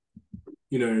either.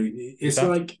 You know, it's That-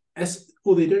 like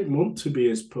or they don't want to be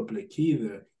as public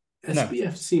either. No.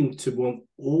 SBF seemed to want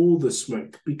all the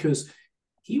smoke because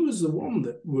he was the one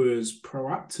that was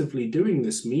proactively doing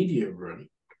this media run.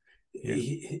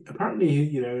 Yeah. Apparently,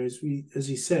 you know, as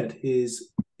he said,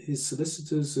 his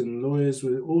solicitors and lawyers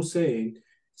were all saying,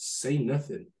 "Say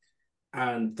nothing,"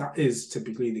 and that is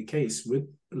typically the case with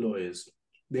lawyers.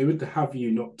 They would have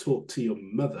you not talk to your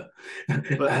mother, But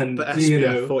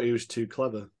SBF thought he was too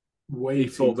clever. He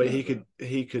thought that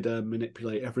he could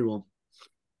manipulate everyone.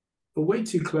 Way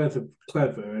too clever,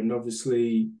 and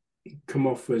obviously come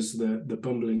off as the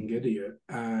bumbling idiot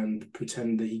and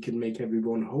pretend that he can make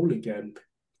everyone whole again,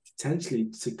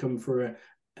 potentially to come for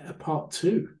a part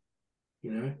two.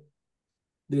 You know,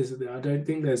 I don't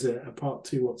think there's a part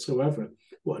two whatsoever.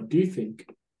 What I do think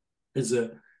is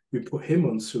that we put him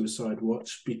on suicide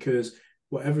watch because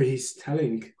whatever he's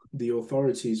telling the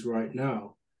authorities right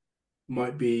now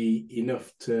might be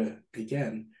enough to,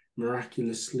 again,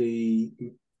 miraculously,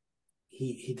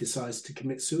 he decides to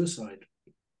commit suicide.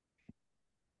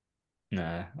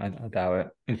 No, I doubt it.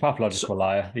 He's a pathological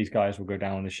liar. These guys will go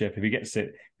down on the ship. If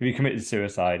he committed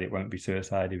suicide, it won't be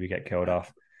suicide if he get killed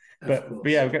off. But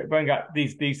yeah, going back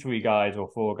these three guys or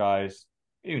four guys,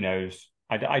 who knows?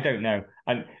 I don't know.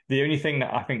 And the only thing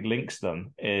that I think links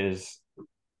them is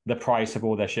the price of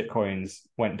all their shit coins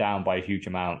went down by a huge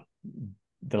amount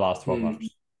the last 12 months.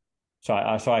 So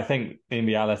I think in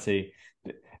reality,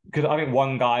 because I think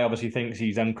one guy obviously thinks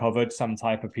he's uncovered some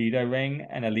type of pedo ring,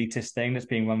 an elitist thing that's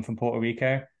being run from Puerto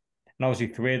Rico. And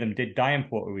obviously 3 of them did die in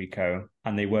Puerto Rico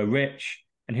and they were rich.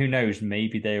 And who knows,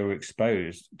 maybe they were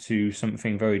exposed to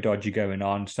something very dodgy going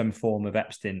on, some form of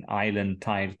Epstein Island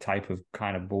type of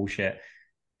kind of bullshit.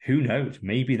 Who knows?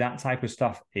 Maybe that type of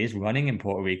stuff is running in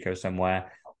Puerto Rico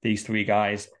somewhere. These 3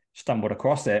 guys stumbled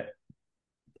across it,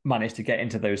 managed to get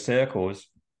into those circles.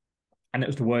 And it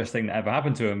was the worst thing that ever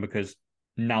happened to them because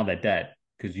now they're dead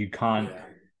because you can't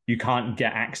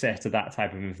get access to that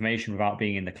type of information without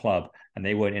being in the club, and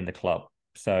they weren't in the club,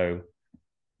 so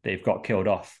they've got killed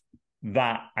off.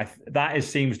 That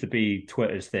seems to be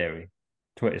Twitter's theory.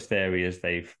 Twitter's theory is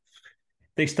they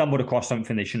stumbled across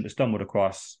something they shouldn't have stumbled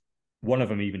across. One of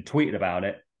them even tweeted about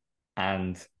it,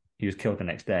 and he was killed the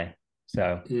next day.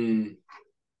 So who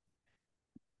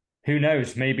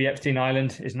knows? Maybe Epstein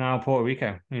Island is now Puerto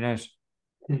Rico. Who knows?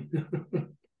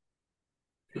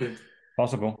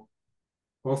 Possible.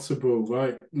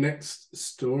 Right. Next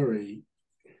story.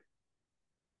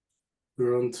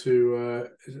 We're on to,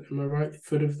 am I right?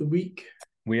 FUD of the week?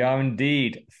 We are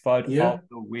indeed. FUD of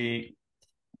the week.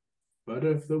 FUD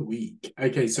of the week.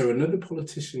 Okay, so another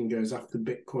politician goes after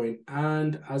Bitcoin.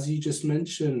 And as you just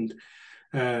mentioned,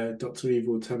 Dr.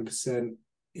 Evil 10%,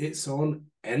 it's on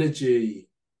energy.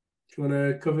 Do you want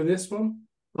to cover this one?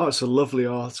 Oh, it's a lovely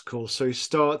article. So he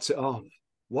starts it off.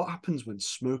 What happens when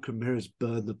smoke and mirrors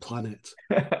burn the planet?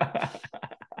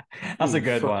 That's a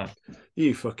good one.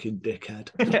 You fucking dickhead.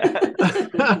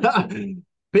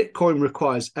 Bitcoin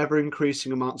requires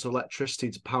ever-increasing amounts of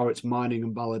electricity to power its mining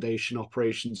and validation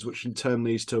operations, which in turn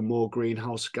leads to more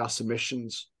greenhouse gas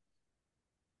emissions.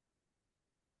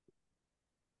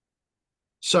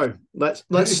 So let's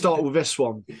start with this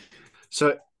one.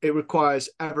 So it requires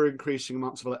ever-increasing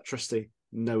amounts of electricity.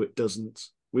 No, it doesn't.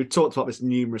 We've talked about this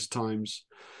numerous times.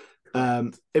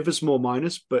 If there's more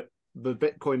miners, but the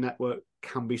Bitcoin network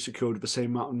can be secured with the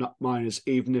same amount of miners,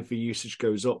 even if the usage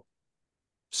goes up.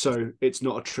 So it's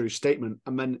not a true statement,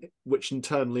 and then which in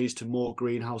turn leads to more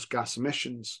greenhouse gas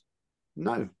emissions.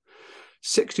 No,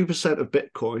 60% of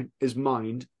Bitcoin is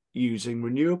mined using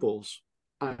renewables,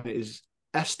 and it is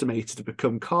estimated to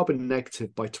become carbon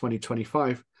negative by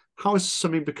 2025. How has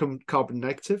something become carbon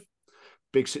negative?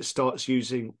 Because it starts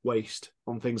using waste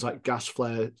on things like gas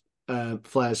flares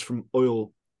from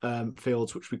oil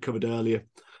fields, which we covered earlier.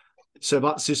 So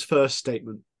that's his first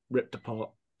statement, ripped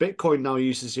apart. Bitcoin now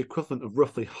uses the equivalent of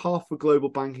roughly half the global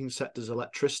banking sector's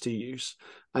electricity use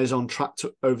and is on track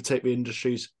to overtake the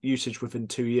industry's usage within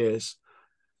 2 years.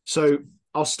 So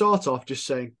I'll start off just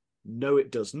saying, no,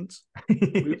 it doesn't.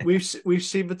 We've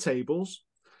seen the tables,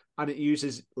 and it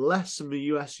uses less than the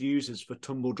US uses for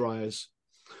tumble dryers.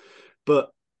 But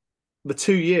the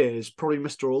 2 years, probably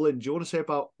Mr. All-In, do you want to say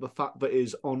about the fact that it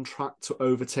is on track to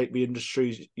overtake the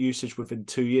industry's usage within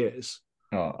 2 years?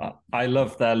 Oh, I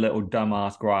love their little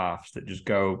dumbass graphs that just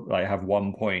go like have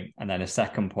 1 point and then a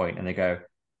second point, and they go,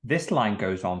 this line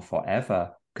goes on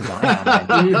forever because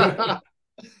I am.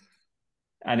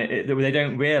 And they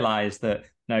don't realize that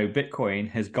no, Bitcoin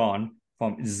has gone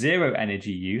from 0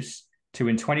 energy use to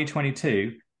in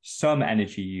 2022 some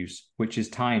energy use, which is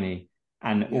tiny.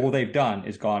 And all they've done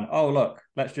is gone, oh, look,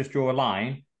 let's just draw a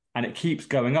line. And it keeps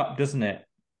going up, doesn't it?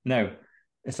 No.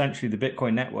 Essentially, the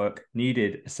Bitcoin network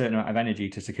needed a certain amount of energy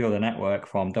to secure the network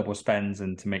from double spends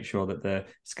and to make sure that the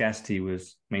scarcity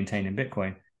was maintained in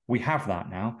Bitcoin. We have that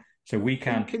now. So we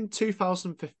can. I think in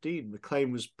 2015, the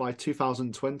claim was by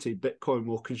 2020, Bitcoin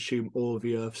will consume all of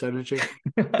the Earth's energy.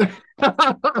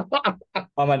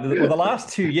 Oh man, well, the last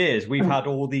 2 years, we've had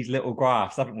all these little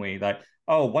graphs, haven't we? Like,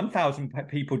 oh, 1,000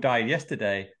 people died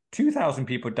yesterday, 2,000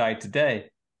 people died today.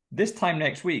 This time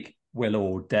next week, we're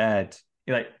all dead.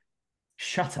 You're like,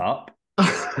 shut up.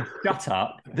 Shut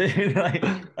up. like,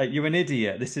 you're an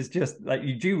idiot. This is just like,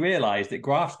 you do realize that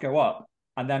graphs go up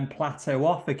and then plateau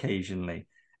off occasionally.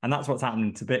 And that's what's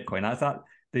happening to Bitcoin. That's that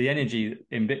the energy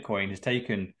in Bitcoin has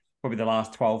taken probably the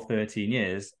last 12, 13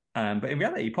 years. But in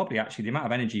reality, probably actually the amount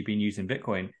of energy being used in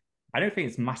Bitcoin, I don't think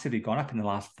it's massively gone up in the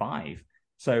last 5.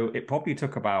 So it probably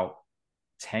took about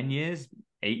 10 years,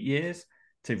 8 years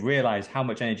to realize how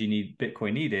much energy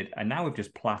Bitcoin needed. And now we've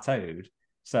just plateaued.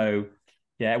 So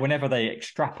yeah, whenever they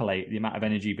extrapolate the amount of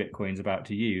energy Bitcoin's about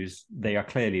to use, they are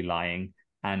clearly lying.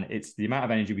 And it's the amount of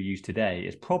energy we use today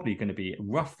is probably going to be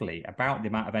roughly about the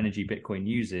amount of energy Bitcoin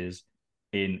uses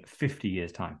in 50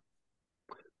 years' time.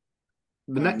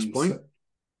 The next point,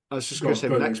 I was just going to say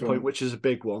the next point, which is a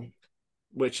big one,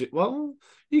 well,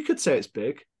 you could say it's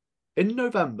big. In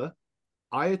November,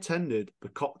 I attended the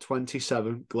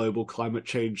COP27 Global Climate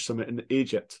Change Summit in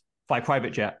Egypt. By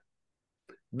private jet.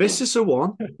 This is the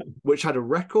one which had a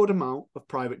record amount of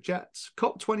private jets.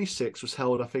 COP26 was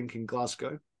held, I think, in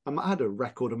Glasgow. And that had a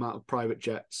record amount of private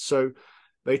jets. So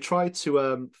they tried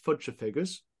to fudge the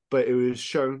figures, but it was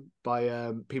shown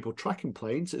by people tracking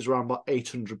planes. It's around about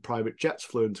 800 private jets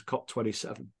flew into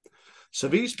COP27. So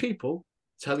these people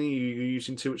telling you you're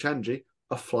using too much energy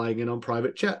are flying in on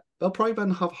private jet. They'll probably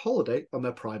then have a holiday on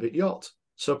their private yacht.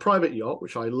 So a private yacht,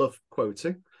 which I love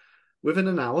quoting, within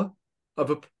an hour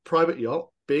of a private yacht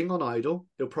being on idle,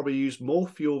 it'll probably use more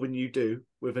fuel than you do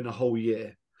within a whole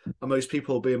year. And most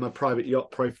people will be in my private yacht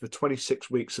probably for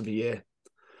 26 weeks of the year.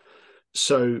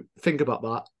 So think about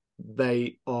that.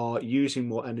 They are using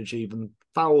more energy than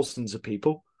thousands of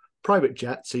people. Private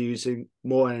jets are using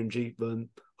more energy than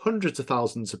hundreds of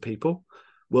thousands of people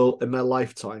will in their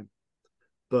lifetime.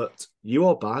 But you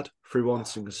are bad for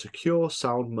wanting a secure,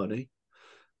 sound money.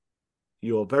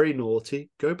 You're very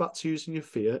naughty. Go back to using your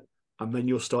fiat, and then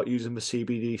you'll start using the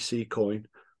CBDC coin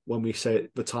when we say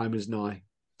the time is nigh.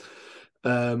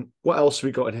 What else have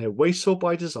we got in here? Wasteful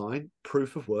by design,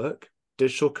 proof of work.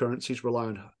 Digital currencies rely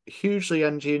on hugely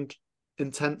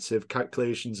energy-intensive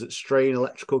calculations that strain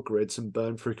electrical grids and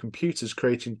burn through computers,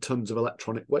 creating tons of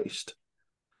electronic waste.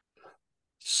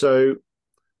 So,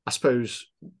 I suppose,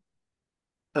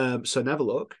 so never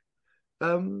look.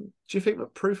 Do you think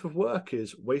that proof of work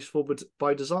is wasteful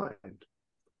by design?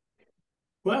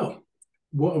 Well,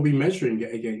 what are we measuring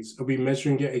it against? Are we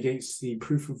measuring it against the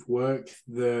proof of work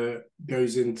that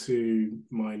goes into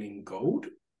mining gold?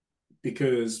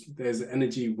 Because there's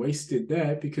energy wasted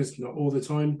there because not all the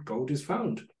time gold is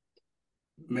found.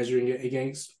 Measuring it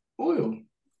against oil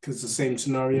because the same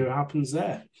scenario happens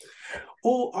there.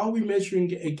 Or are we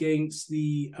measuring it against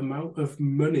the amount of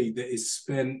money that is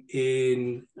spent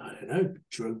in, I don't know,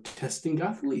 drug testing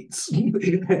athletes?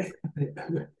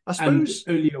 I suppose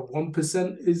and only a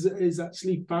 1% is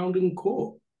actually found in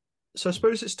court. So I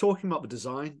suppose it's talking about the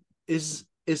design. Is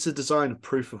the design of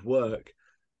proof of work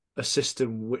a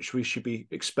system which we should be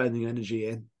expending energy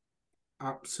in?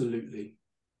 Absolutely.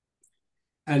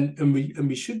 And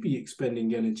we should be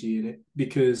expending energy in it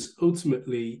because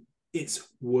ultimately it's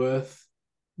worth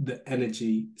the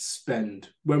energy spend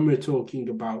when we're talking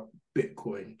about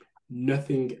Bitcoin,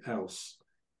 nothing else.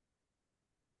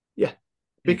 Yeah,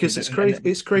 because it's creating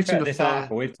this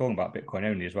article. We're talking about Bitcoin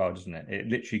only as well, doesn't it? It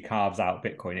literally carves out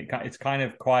Bitcoin. It's kind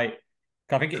of quite.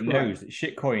 I think it knows that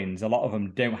shitcoins, a lot of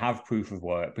them don't have proof of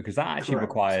work because that actually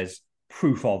requires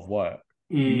proof of work.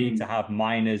 You need to have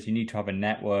miners. You need to have a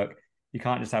network. You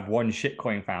can't just have one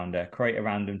shitcoin founder create a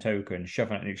random token,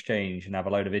 shove it in an exchange, and have a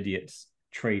load of idiots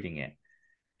trading it.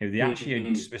 They actually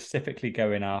are specifically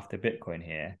going after Bitcoin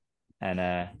here, and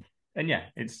yeah,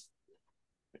 it's.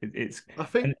 I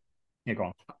think. Yeah, go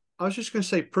on. I was just going to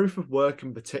say proof of work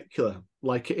in particular,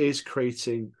 like it is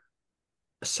creating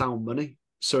a sound money.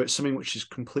 So it's something which is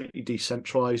completely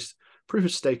decentralized. Proof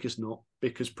of stake is not,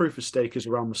 because proof of stake is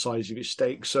around the size of your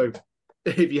stake. So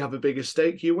if you have a bigger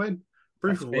stake, you win.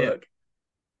 Proof of work,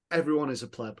 everyone is a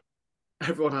pleb.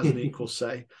 Everyone has an equal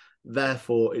say.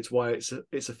 Therefore, it's why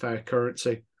it's a fair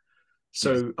currency.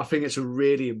 So yes. I think it's a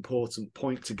really important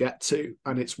point to get to.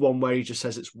 And it's one way he just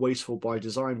says it's wasteful by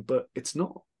design, but it's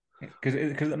not. Because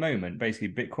at the moment, basically,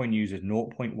 Bitcoin uses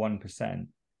 0.1%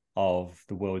 of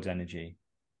the world's energy.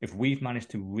 If we've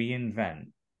managed to reinvent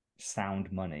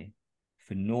sound money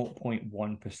for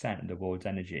 0.1% of the world's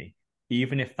energy,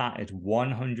 even if that is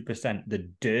 100% the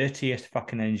dirtiest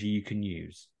fucking energy you can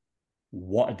use,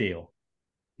 what a deal!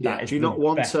 Yeah. That is Do you not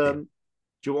want best deal.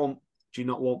 Do you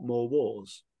not want more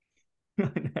wars? No.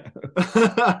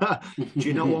 Do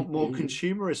you not want more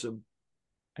consumerism?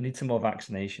 I need some more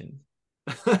vaccinations.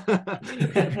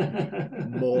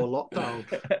 More lockdown.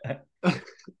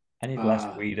 I need less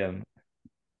freedom.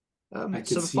 I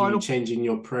could see you changing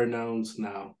your pronouns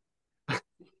now.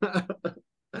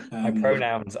 My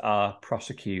pronouns are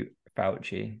prosecute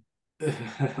Fauci.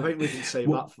 I think we can say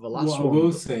that for the last one. What I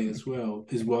will say as well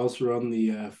is, whilst we're on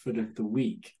the foot of the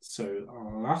week, so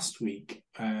last week,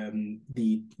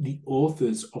 the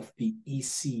authors of the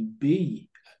ECB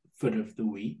foot of the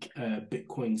week,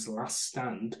 Bitcoin's Last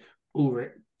Stand,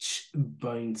 Ulrich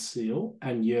Beinseil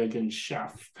and Jürgen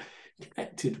Schaff,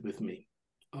 connected with me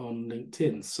on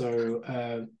LinkedIn.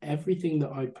 So everything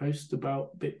that I post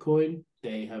about Bitcoin,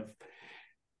 they have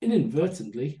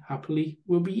inadvertently, happily,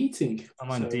 will be eating.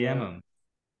 I'm on DM them.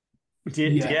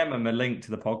 Yeah. DM them a link to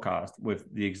the podcast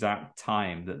with the exact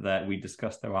time that we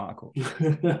discussed their article.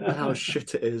 How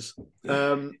shit it is.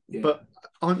 But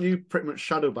aren't you pretty much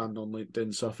shadow banned on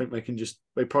LinkedIn? So I think they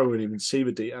probably won't even see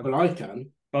the DM. Well, I can.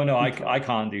 Oh no, I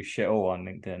can't do shit all on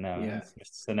LinkedIn. No, yeah.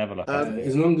 So never look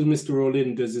as long as Mr.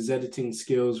 All-In does his editing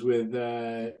skills with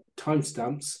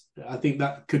timestamps, I think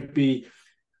that could be,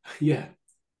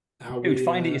 Dude,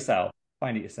 find it yourself.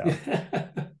 Find it yourself.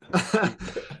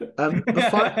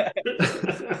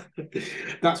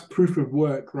 That's proof of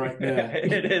work right there.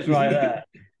 It is right there.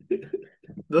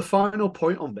 The final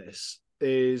point on this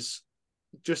is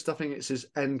just, I think it's his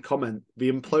end comment.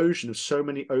 The implosion of so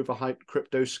many overhyped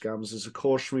crypto scams is a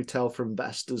cautionary tale for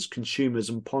investors, consumers,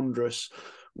 and ponderous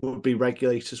would-be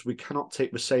regulators. We cannot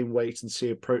take the same wait and see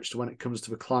approach to when it comes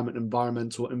to the climate and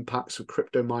environmental impacts of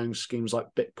crypto mining schemes like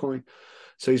Bitcoin.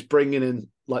 So he's bringing in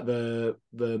like the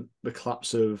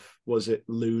collapse of, was it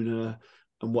Luna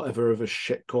and whatever other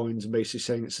shit coins, and basically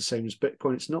saying it's the same as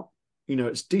Bitcoin. It's not.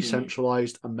 It's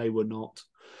decentralized, and they were not.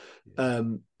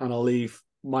 And I'll leave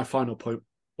my final point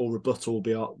or rebuttal will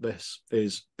be out. This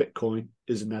is Bitcoin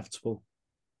is inevitable.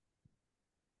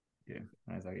 Yeah,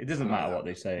 exactly. It doesn't matter what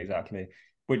they say exactly,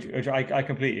 which I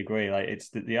completely agree. Like, it's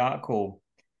the article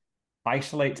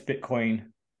isolates Bitcoin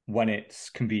when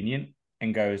it's convenient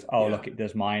and goes, look, it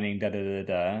does mining,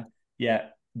 da.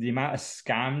 Yet the amount of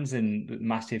scams and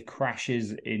massive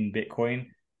crashes in Bitcoin,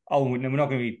 we're not going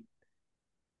to be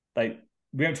like,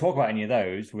 we don't talk about any of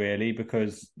those really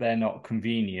because they're not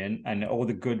convenient, and all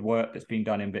the good work that's been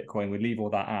done in Bitcoin, we leave all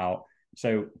that out.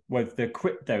 So with the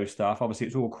crypto stuff, obviously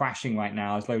it's all crashing right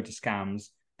now. There's loads of scams.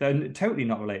 They're totally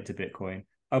not related to Bitcoin.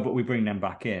 But we bring them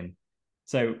back in.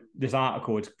 So this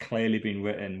article has clearly been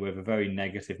written with a very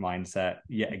negative mindset.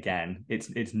 Yet again,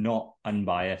 it's not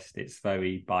unbiased. It's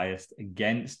very biased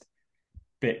against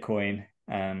Bitcoin.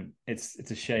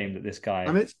 It's a shame that this guy.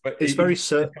 And it's very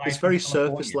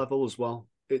surface level as well.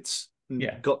 It's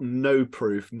got no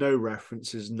proof, no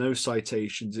references, no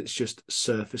citations. It's just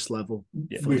surface level.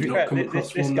 Yeah, we've not come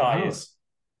across this guy.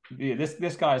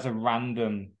 This guy is a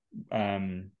random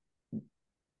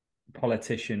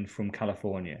politician from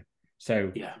California.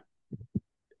 So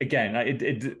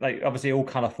again, like obviously all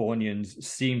Californians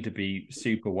seem to be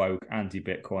super woke,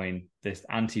 anti-Bitcoin, this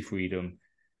anti-freedom.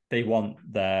 They want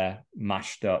their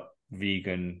mashed up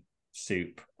vegan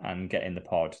soup and get in the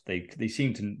pod. They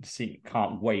seem to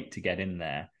can't wait to get in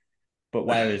there. But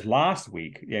whereas last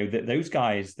week, those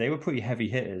guys, they were pretty heavy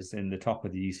hitters in the top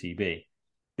of the ECB.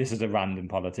 This is a random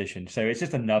politician. So it's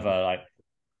just another, like,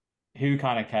 who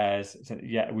kind of cares? So,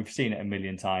 we've seen it a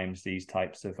million times, these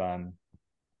types of articles.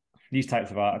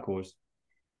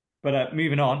 But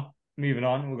moving on,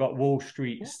 we've got Wall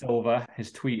Street Silver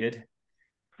has tweeted.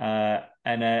 And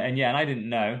I didn't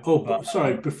know.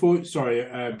 Before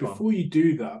you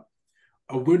do that,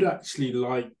 I would actually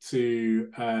like to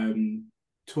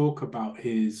talk about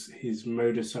his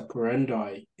modus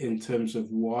operandi in terms of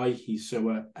why he's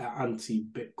so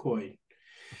anti-Bitcoin.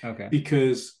 Okay.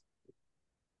 Because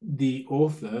the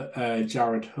author,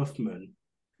 Jared Huffman,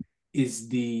 is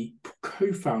the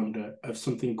co-founder of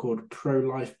something called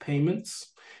Pro-Life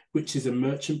Payments, which is a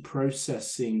merchant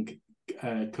processing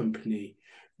company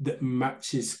that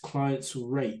matches clients'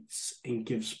 rates and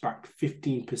gives back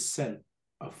 15%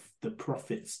 of the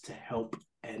profits to help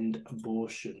end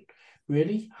abortion.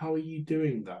 Really? How are you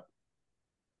doing that?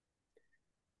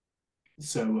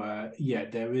 So yeah,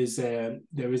 there is an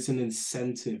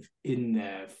incentive in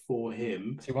there for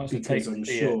him So he wants to because take I'm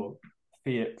sure.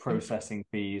 fiat processing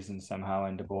fees and somehow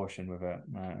end abortion with it.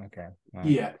 Right, okay. Right.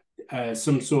 Yeah,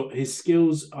 some sort. His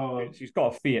skills are He's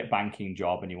got a fiat banking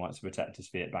job and he wants to protect his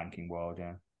fiat banking world.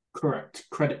 Yeah. correct.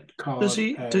 Credit Does card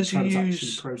he does he transaction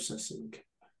use processing.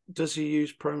 does he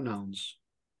use pronouns?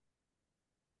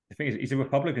 The thing is, he's a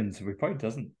Republican, so he probably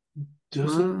doesn't.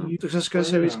 Doesn't use I was going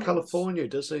to say he's pronouns. California,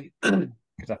 does he?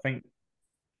 Because I think,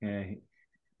 yeah,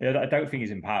 I don't think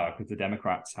he's in power because the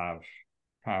Democrats have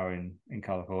power in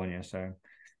California. So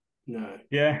No.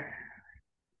 yeah,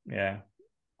 yeah.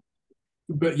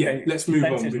 But yeah, let's move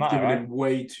on. Incentives We've matter, given right? him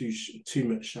way too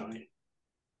much shine.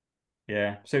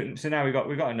 Yeah. So now we got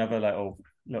another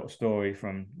little story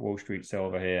from Wall Street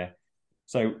Silver here.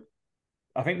 So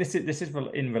I think this is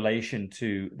in relation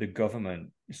to the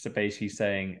government. So basically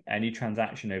saying any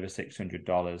transaction over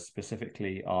 $600,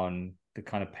 specifically on the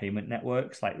kind of payment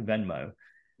networks like Venmo,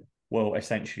 will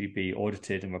essentially be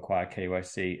audited and require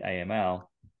KYC AML.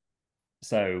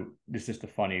 So this is just a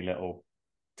funny little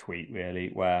tweet, really,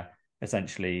 where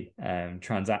essentially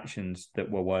transactions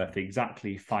that were worth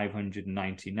exactly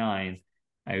 599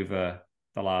 over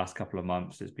the last couple of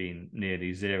months, has been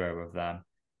nearly zero of them,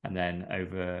 and then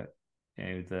over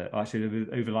over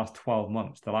the last 12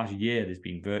 months, the last year, there's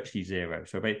been virtually zero.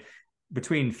 So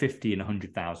between 50 and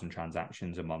 100,000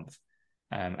 transactions a month,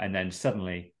 and then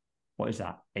suddenly, what is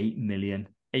that? 8 million.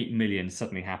 8 million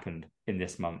suddenly happened in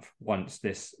this month once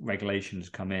this regulations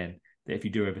come in that if you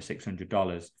do over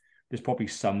 $600, there's probably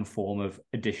some form of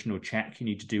additional check you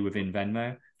need to do within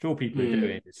Venmo. So all people are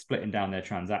doing is splitting down their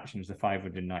transactions to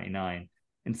 599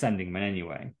 and sending them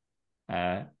anyway.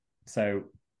 So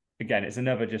again, it's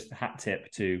another just hat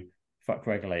tip to fuck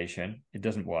regulation. It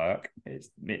doesn't work. It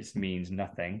means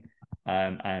nothing.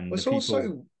 And It's the people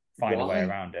also find a way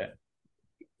around it.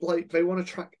 Like they want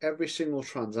to track every single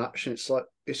transaction. It's like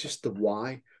it's just the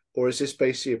why, or is this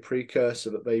basically a precursor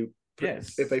that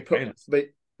if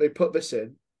they put this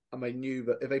in, and they knew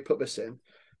that if they put this in,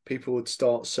 people would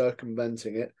start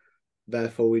circumventing it.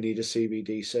 Therefore, we need a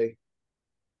CBDC.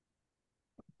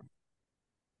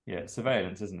 Yeah, it's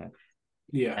surveillance, isn't it?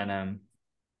 Yeah. And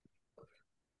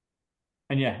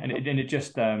it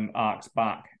just arcs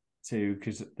back to,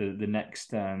 because the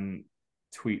next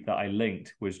tweet that I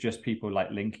linked was just people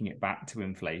like linking it back to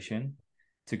inflation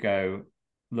to go,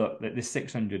 look, that this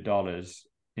 $600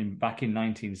 back in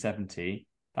 1970,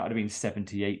 that would have been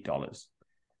 $78.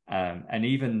 And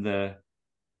even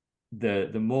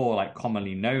the more like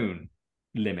commonly known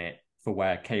limit for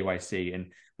where KYC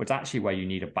and what's actually where you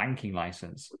need a banking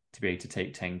license to be able to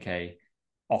take 10K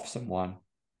off someone,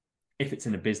 if it's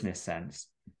in a business sense,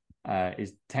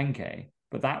 is 10K.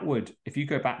 But that would, if you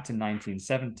go back to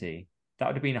 1970, that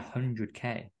would have been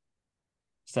 100K.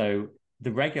 So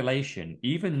the regulation,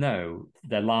 even though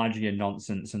they're largely a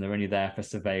nonsense and they're only there for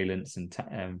surveillance and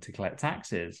to collect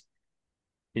taxes,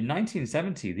 in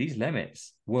 1970, these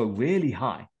limits were really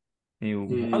high.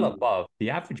 Well above, the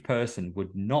average person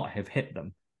would not have hit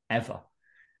them ever.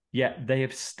 Yet they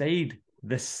have stayed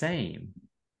the same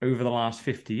over the last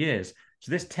 50 years.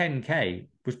 So this 10K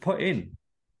was put in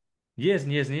years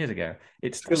and years and years ago.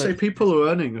 It's still so people are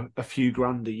earning a few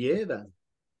grand a year then.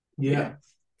 Yeah,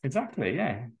 exactly.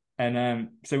 Yeah. And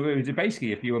so it was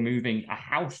basically, if you were moving a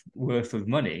house worth of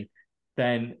money,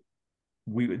 then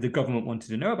the government wanted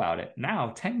to know about it.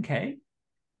 Now 10K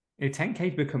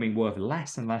is becoming worth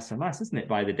less and less and less, isn't it,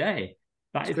 by the day?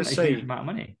 That isn't a huge amount of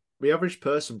money. The average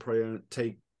person probably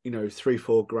take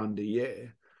 3-4 grand a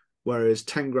year, whereas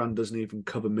 10 grand doesn't even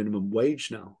cover minimum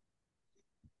wage now.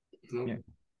 Yeah.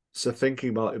 So thinking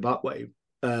about it that way,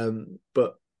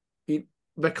 but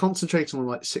they're concentrating on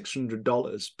like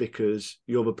 $600 because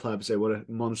you're the plebs, they want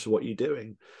to monitor what you're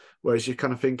doing. Whereas you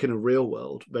kind of think in a real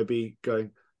world, maybe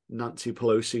going, Nancy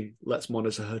Pelosi, let's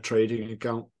monitor her trading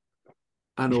account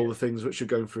and all the things which are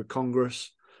going through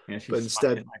Congress. Yeah, but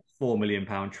instead, like £4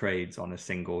 million trades on a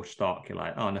single stock. You're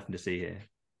like, oh, nothing to see here.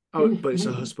 Oh, but it's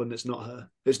her husband. It's not her.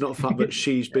 It's not the fact that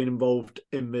she's been involved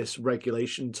in this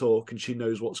regulation talk and she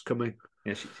knows what's coming.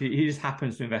 Yeah, he just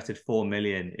happens to have invested $4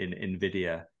 million in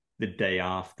Nvidia the day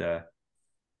after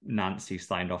Nancy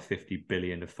signed off $50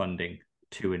 billion of funding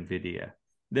to Nvidia.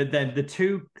 The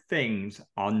two things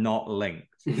are not linked.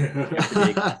 You have to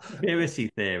be a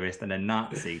conspiracy theorist and a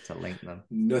Nazi to link them.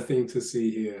 Nothing to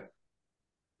see here.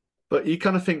 But you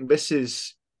kind of think this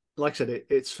is, like I said,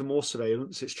 it's for more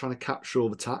surveillance. It's trying to capture all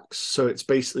the tax. So it's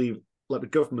basically like the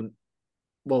government.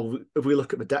 Well, if we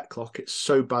look at the debt clock, it's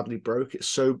so badly broke. It's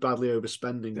so badly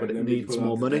overspending, but it needs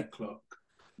more money.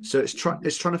 So it's trying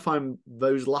to find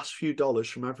those last few dollars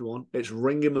from everyone. It's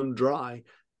wringing them dry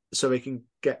so they can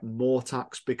get more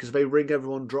tax, because if they wring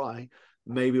everyone dry,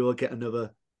 maybe we'll get another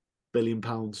 £1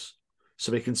 billion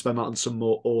so they can spend that on some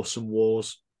more awesome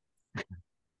wars.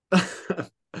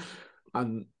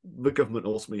 And the government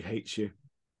ultimately hates you.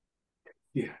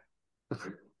 Yeah.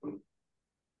 All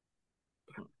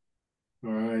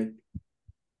right.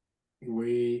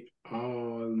 We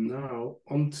are now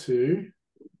onto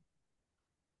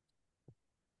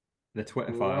The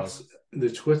Twitter files.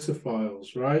 the Twitter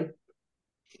files, right?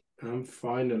 And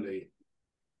finally.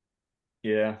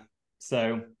 Yeah.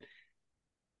 So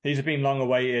these have been long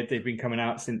awaited. They've been coming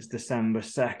out since December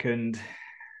 2nd.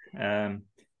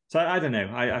 So I don't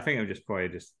know. I think I'll just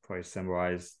probably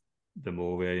summarize them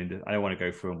all really. I don't want to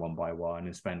go through them one by one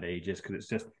and spend ages, because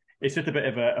it's just a bit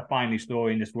of a final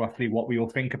story and just roughly what we all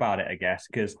think about it, I guess.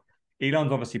 Because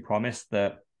Elon's obviously promised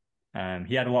that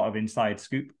he had a lot of inside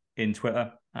scoop in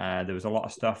Twitter. There was a lot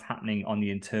of stuff happening on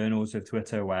the internals of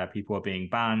Twitter where people were being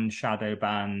banned, shadow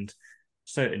banned,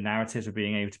 certain narratives were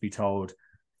being able to be told.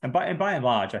 And by and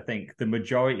large, I think the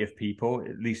majority of people,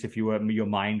 at least if your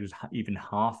mind was even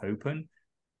half open,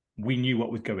 we knew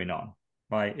what was going on,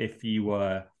 right? If you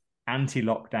were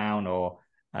anti-lockdown or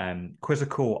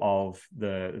quizzical of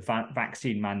the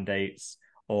vaccine mandates,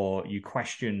 or you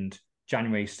questioned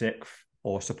January 6th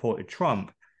or supported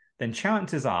Trump, then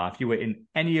chances are, if you were in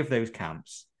any of those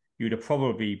camps, you'd have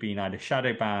probably been either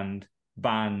shadow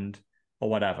banned, or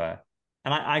whatever.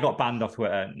 And I got banned off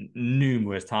Twitter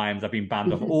numerous times. I've been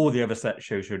banned off all the other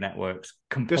social networks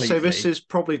completely. Just say this is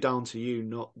probably down to you,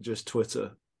 not just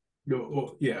Twitter.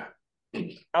 Yeah.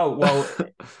 Oh, well,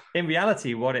 in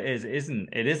reality, what it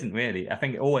isn't really. I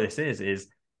think all this is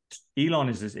Elon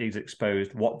is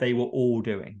exposed what they were all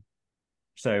doing.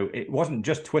 So it wasn't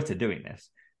just Twitter doing this.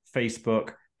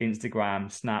 Facebook, Instagram,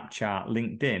 Snapchat,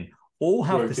 LinkedIn all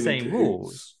have the same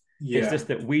rules. Yeah. It's just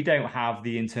that we don't have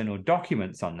the internal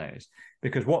documents on those,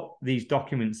 because what these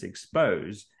documents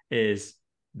expose is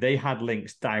they had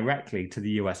links directly to the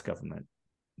US government.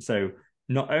 So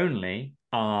not only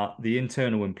are the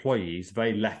internal employees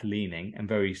very left-leaning and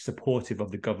very supportive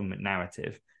of the government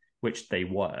narrative, which they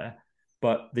were,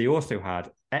 but they also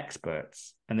had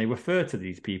experts, and they refer to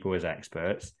these people as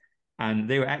experts. And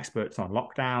they were experts on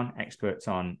lockdown, experts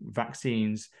on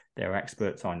vaccines, they were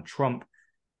experts on Trump.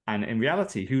 And in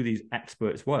reality, who these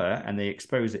experts were, and they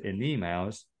expose it in the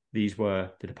emails, these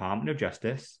were the Department of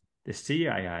Justice, the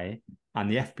CIA, and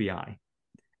the FBI.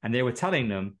 And they were telling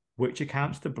them which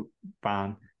accounts to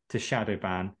ban, to shadow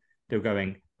ban. They were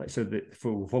going, so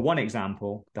for one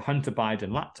example, the Hunter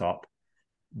Biden laptop,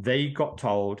 they got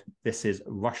told this is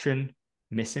Russian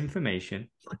misinformation.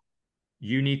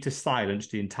 You need to silence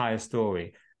the entire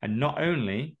story. And not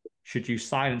only should you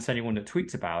silence anyone that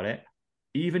tweets about it,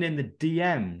 even in the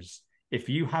DMs, if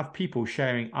you have people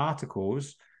sharing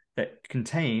articles that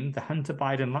contain the Hunter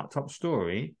Biden laptop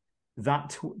story,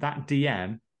 that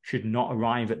DM should not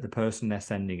arrive at the person they're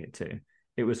sending it to.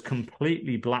 It was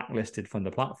completely blacklisted from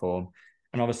the platform.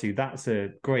 And obviously that's a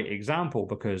great example,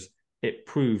 because it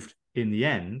proved in the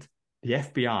end, the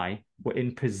FBI were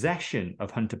in possession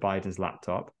of Hunter Biden's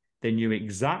laptop. They knew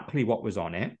exactly what was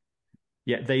on it,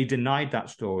 yet they denied that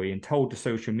story and told the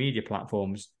social media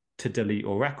platforms to delete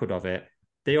all record of it.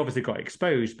 They obviously got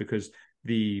exposed because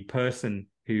the person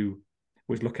who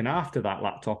was looking after that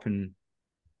laptop and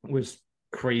was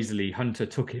crazily, Hunter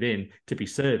took it in to be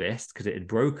serviced because it had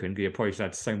broken, because it probably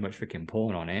had so much freaking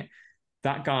porn on it.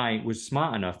 That guy was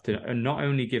smart enough to not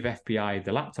only give FBI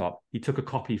the laptop, he took a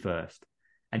copy first.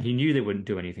 And he knew they wouldn't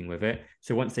do anything with it.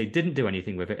 So once they didn't do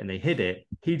anything with it and they hid it,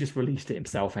 he just released it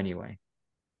himself anyway.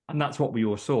 And that's what we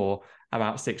all saw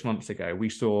about 6 months ago. We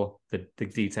saw the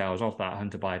details of that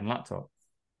Hunter Biden laptop.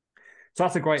 So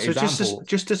that's a great example.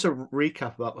 Just as a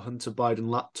recap about the Hunter Biden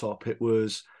laptop, it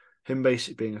was him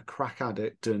basically being a crack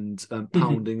addict and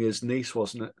pounding his niece,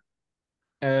 wasn't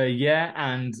it? Yeah,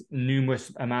 and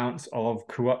numerous amounts of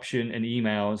corruption and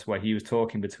emails where he was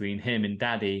talking between him and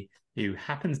Daddy, who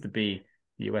happens to be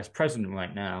the US president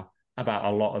right now, about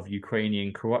a lot of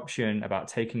Ukrainian corruption, about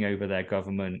taking over their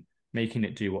government, making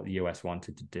it do what the US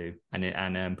wanted to do,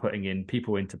 and putting in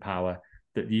people into power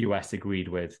that the US agreed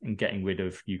with, and getting rid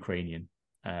of Ukrainian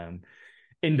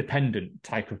independent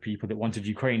type of people that wanted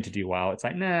Ukraine to do well. It's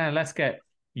like, nah, let's get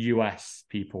US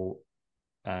people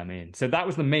in. So that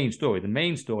was the main story. The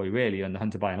main story really on the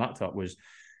Hunter Biden laptop was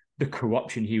the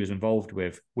corruption he was involved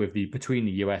with between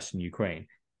the US and Ukraine.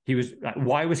 He was like,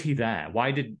 why was he there?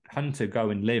 Why did Hunter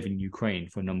go and live in Ukraine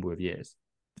for a number of years?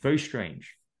 Very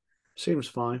strange. Seems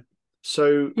fine.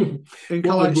 So in what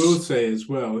college, I will say as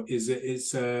well is that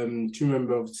it's do you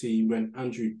remember obviously when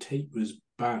Andrew Tate was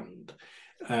banned,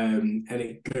 and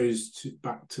it goes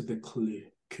back to the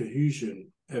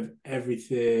cohesion of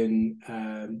everything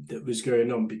that was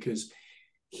going on, because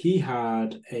he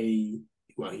had he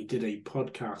did a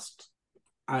podcast,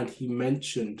 and he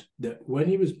mentioned that when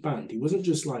he was banned, he wasn't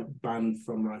just like banned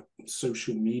from like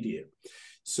social media.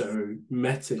 So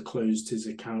Meta closed his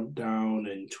account down,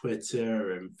 and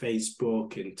Twitter and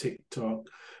Facebook and TikTok,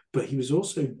 but he was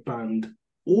also banned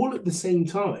all at the same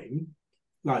time,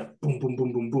 like boom, boom,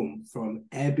 boom, boom, boom, from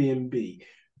Airbnb.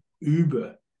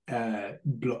 Uber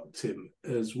blocked him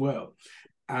as well.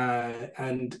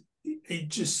 And it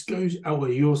just goes, oh,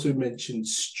 he also mentioned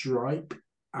Stripe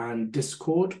and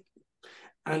Discord.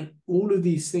 And all of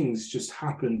these things just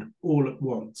happened all at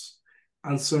once.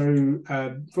 And so,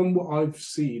 from what I've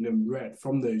seen and read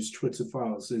from those Twitter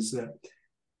files, is that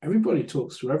everybody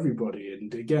talks to everybody.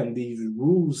 And again, these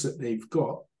rules that they've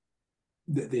got,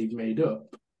 that they've made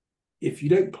up, if you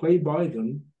don't play by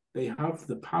them, they have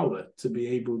the power to be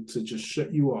able to just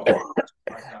shut you off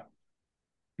like that.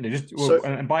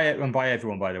 And by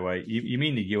everyone, by the way, you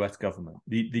mean the US government.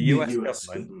 The US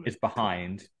government is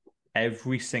behind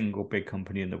every single big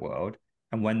company in the world.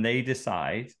 And when they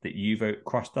decide that you've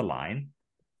crossed the line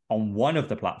on one of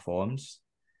the platforms,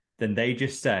 then they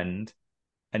just send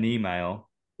an email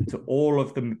to all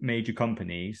of the major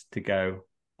companies to go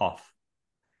off.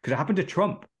 Because it happened to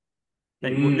Trump.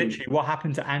 Literally, what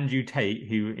happened to Andrew Tate,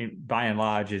 who by and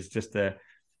large is just a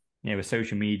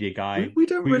social media guy. We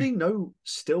don't really know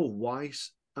still why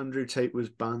Andrew Tate was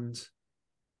banned.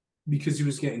 Because he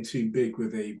was getting too big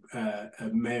with a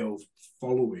male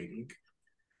following.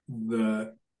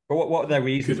 But what were their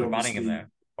reasons for banning him there?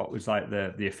 What was like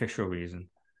the official reason?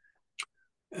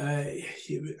 I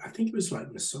think it was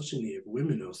like misogyny of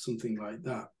women or something like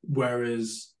that.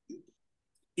 Whereas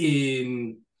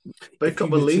they've got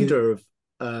the leader of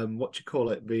what do you call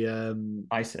it? The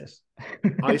ISIS.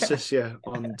 ISIS, yeah,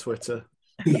 on Twitter.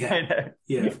 Yeah,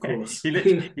 of course.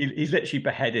 He's literally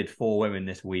beheaded 4 women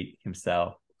this week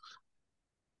himself.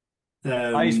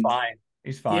 He's fine.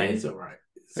 He's fine. Yeah, it's all right.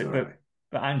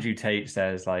 But Andrew Tate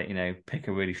says, like, pick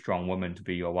a really strong woman to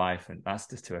be your wife, and that's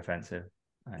just too offensive.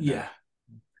 Yeah.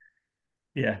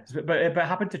 But it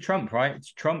happened to Trump, right?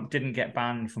 Trump didn't get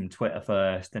banned from Twitter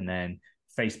first, and then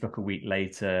Facebook a week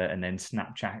later, and then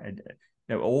Snapchat.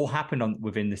 It all happened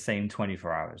within the same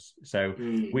 24 hours. So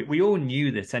we all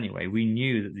knew this anyway. We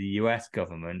knew that the US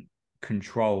government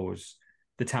controls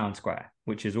the town square,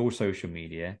 which is all social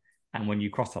media. And when you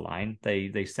cross the line, they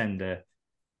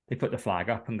put the flag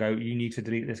up and go, you need to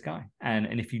delete this guy.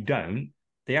 And if you don't,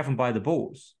 they have them by the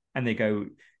balls. And they go,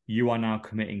 you are now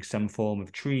committing some form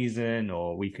of treason,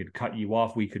 or we could cut you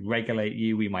off. We could regulate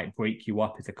you. We might break you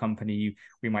up as a company.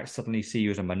 We might suddenly see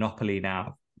you as a monopoly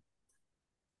now.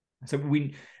 So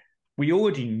we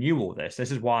already knew all this.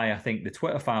 This is why I think the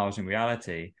Twitter files in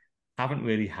reality haven't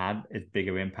really had as big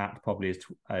an impact probably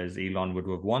as Elon would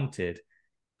have wanted,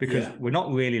 because we're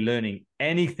not really learning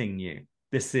anything new.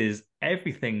 This is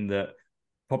everything that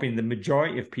probably the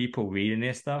majority of people reading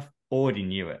this stuff already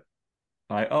knew it.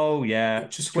 Like, oh yeah,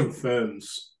 it just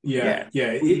confirms. Yeah.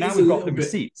 Now we've got the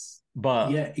receipts,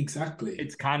 but yeah, exactly.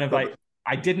 It's kind of like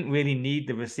I didn't really need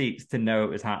the receipts to know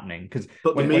it was happening, because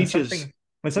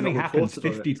when something happens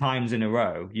 50 times in a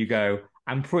row, you go,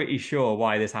 I'm pretty sure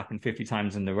why this happened 50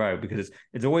 times in a row, because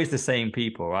it's always the same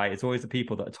people, right? It's always the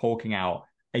people that are talking out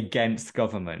against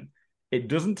government. It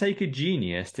doesn't take a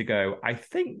genius to go, I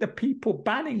think the people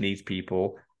banning these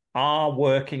people are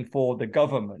working for the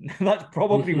government. That's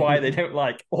probably why they don't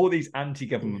like all these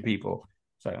anti-government people.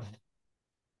 So,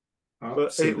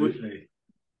 absolutely.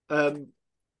 I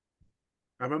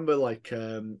remember, I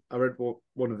read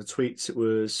one of the tweets. It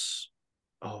was,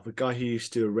 the guy who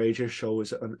used to do a radio show,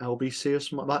 was it on LBC or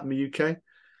something like that in the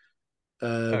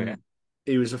UK?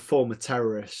 He was a former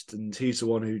terrorist, and he's the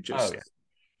one who just,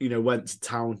 went to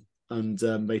town, and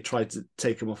they tried to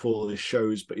take him off all of his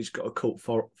shows, but he's got a cult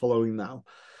following now.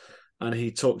 And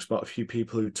he talks about a few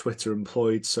people who Twitter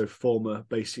employed, so former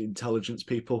basically intelligence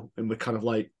people, and were kind of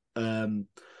like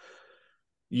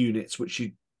units which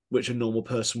a normal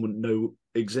person wouldn't know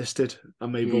existed,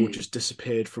 and they've all just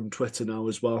disappeared from Twitter now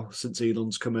as well since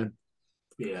Elon's come in.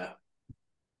 Yeah.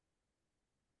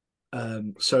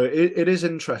 So it is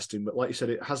interesting, but like you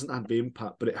said, it hasn't had the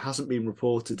impact, but it hasn't been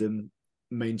reported in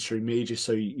mainstream media.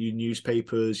 So your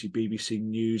newspapers, your BBC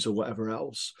News, or whatever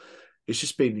else, it's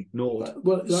just been ignored.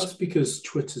 Well, that's because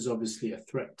Twitter's obviously a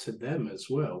threat to them as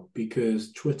well,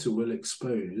 because Twitter will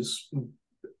expose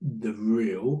the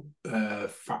real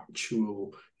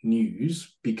factual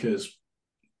news, because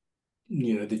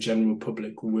the general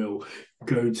public will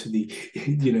go to the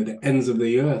the ends of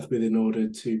the earth with in order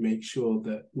to make sure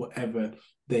that whatever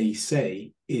they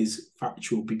say is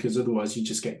factual, because otherwise you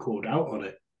just get called out on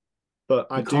it. But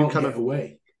I do kind of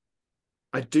away.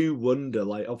 I do wonder,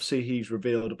 like, obviously he's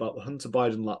revealed about the Hunter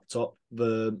Biden laptop,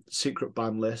 the secret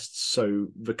ban lists, so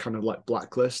the kind of like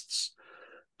blacklists,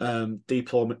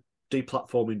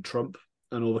 deplatforming Trump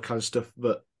and all the kind of stuff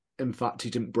that, in fact, he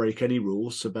didn't break any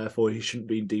rules, so therefore he shouldn't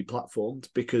be deplatformed,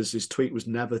 because his tweet was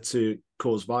never to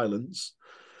cause violence.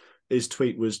 His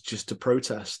tweet was just to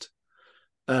protest,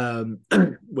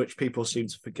 which people seem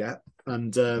to forget.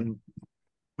 And the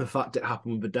fact it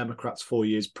happened with the Democrats 4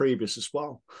 years previous as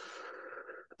well.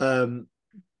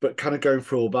 But kind of going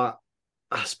through all that,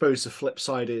 I suppose the flip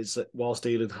side is that whilst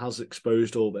Elon has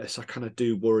exposed all this, I kind of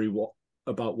do worry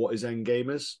about what his end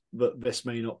game is, that this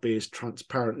may not be as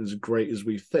transparent and as great as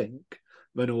we think.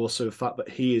 Then also the fact that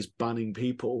he is banning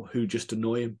people who just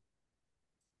annoy him.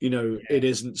 It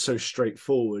isn't so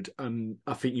straightforward, and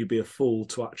I think you'd be a fool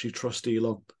to actually trust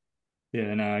Elon.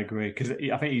 Yeah, no, I agree. Because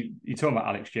I think you're talking about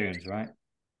Alex Jones, right?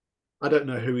 I don't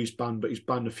know who he's banned, but he's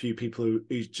banned a few people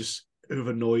who've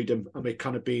annoyed him. I mean,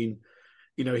 kind of been,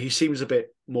 he seems a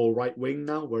bit more right wing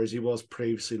now, whereas he was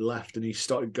previously left, and he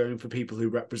started going for people who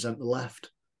represent the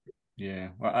left. Yeah,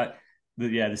 well,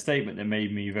 the statement that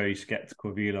made me very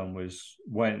skeptical of Elon was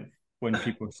when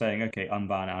people were saying, "Okay,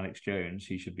 unban Alex Jones,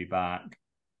 he should be back."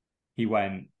 He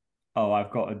went, "Oh,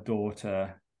 I've got a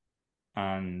daughter,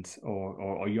 and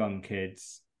or young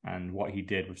kids, and what he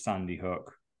did with Sandy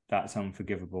Hook, that's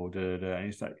unforgivable." And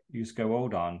he's like, you just go,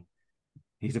 hold on.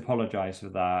 He's apologized for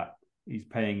that. He's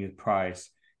paying his price.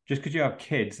 Just because you have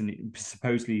kids, and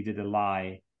supposedly he did a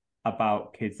lie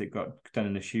about kids that got done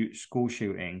in a school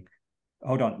shooting.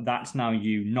 Hold on, that's now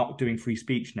you not doing free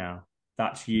speech now.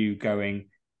 That's you going,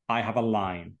 I have a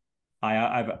line.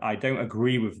 I don't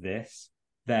agree with this.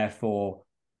 Therefore,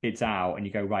 it's out. And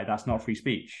you go, right, that's not free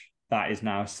speech. That is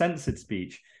now censored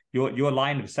speech. Your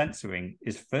line of censoring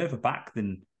is further back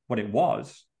than what it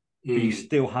was, but you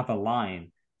still have a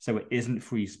line. So it isn't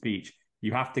free speech.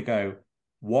 You have to go,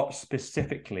 what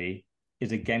specifically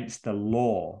is against the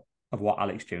law of what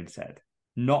Alex Jones said?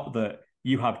 Not that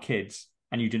you have kids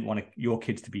and you didn't want your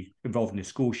kids to be involved in a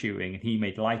school shooting and he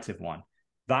made light of one.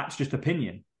 That's just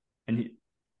opinion. And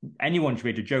anyone should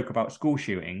be able to joke about school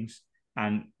shootings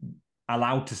and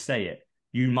allowed to say it.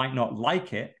 You might not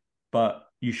like it, but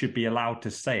you should be allowed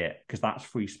to say it, because that's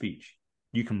free speech.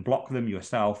 You can block them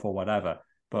yourself or whatever,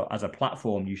 but as a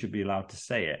platform, you should be allowed to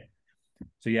say it.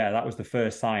 So yeah, that was the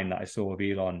first sign that I saw of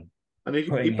Elon. And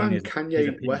he banned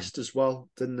Kanye West as well,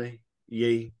 didn't he?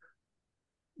 Ye.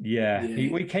 Yeah.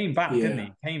 He came back, didn't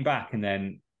he? Came back, and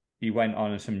then he went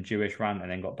on some Jewish rant and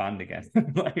then got banned again.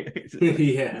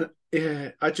 Yeah.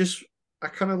 I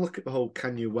kind of look at the whole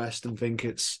Kanye West and think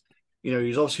it's,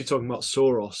 he's obviously talking about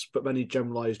Soros, but then he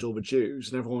generalized all the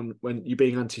Jews, and everyone, when you're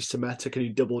being anti-Semitic, and he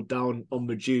doubled down on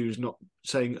the Jews, not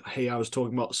saying, hey, I was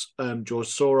talking about George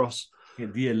Soros. Yeah,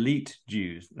 the elite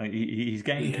Jews. Like he's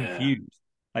getting confused.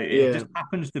 Like it just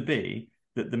happens to be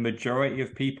that the majority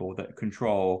of people that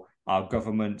control our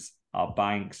governments, our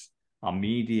banks, our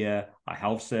media, our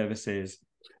health services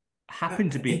happen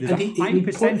to be, there's a high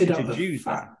percentage of Jews.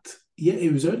 Yeah,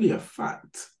 it was only a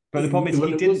fact. But the problem is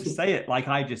he didn't say it like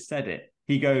I just said it.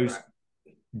 He goes,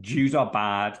 Jews are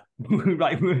bad. Dude,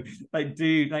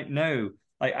 no.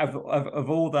 Like of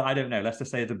all the, I don't know, let's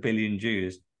just say it's 1 billion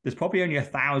Jews, there's probably only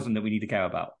 1,000 that we need to care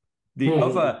about. The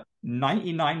other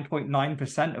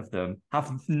 99.9% of them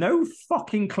have no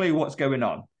fucking clue what's going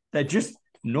on. They're just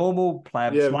normal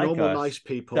plebs like us, nice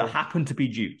people that happen to be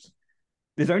Jews.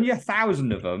 There's only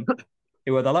 1,000 of them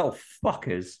who are the little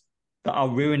fuckers that are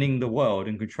ruining the world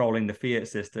and controlling the fiat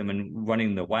system and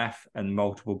running the WEF and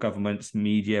multiple governments,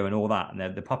 media, and all that. And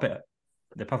they're the puppet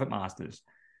masters.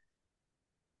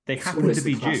 They happen to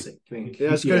be Jews. Yeah,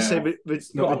 I was going to say,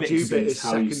 the Jew bit is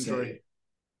secondary.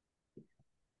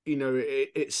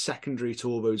 It's secondary to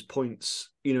all those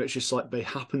points. It's just like they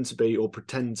happen to be or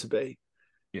pretend to be.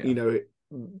 Yeah.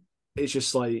 It's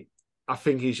just like, I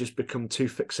think he's just become too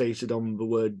fixated on the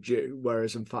word Jew,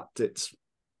 whereas in fact it's,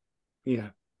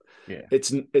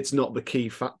 it's not the key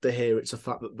factor here. It's a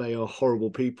fact that they are horrible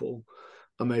people,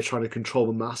 and they're trying to control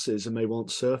the masses, and they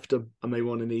want serfdom, and they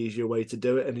want an easier way to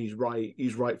do it. And he's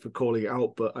right for calling it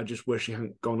out, but I just wish he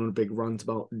hadn't gone on a big rant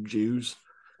about Jews.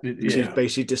 He's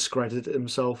basically discredited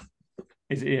himself.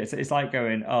 It's like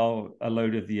going, oh, a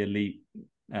load of the elite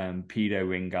pedo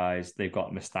ring guys, they've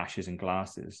got moustaches and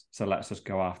glasses, so let's just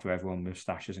go after everyone with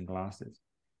moustaches and glasses.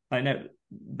 Like, no,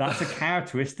 that's a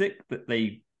characteristic that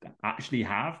they actually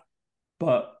have,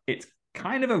 but it's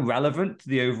kind of irrelevant to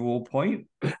the overall point.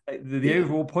 The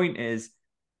overall point is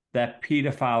they're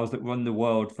pedophiles that run the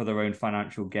world for their own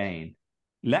financial gain.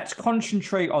 Let's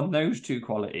concentrate on those two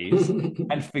qualities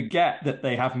and forget that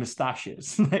they have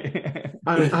mustaches.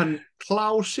 and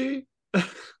Klausy.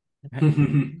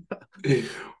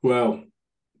 Well,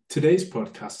 today's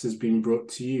podcast has been brought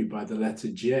to you by the letter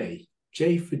J.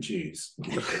 J for Jews.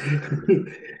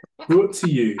 Brought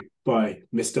to you by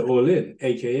Mr. All In,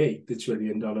 aka the $1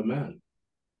 Trillion Man.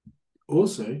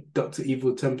 Also, Dr.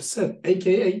 Evil 10%,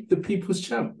 aka the People's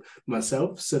Champ.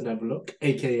 Myself, Sir Neverlook,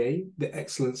 aka the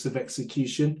Excellence of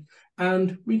Execution.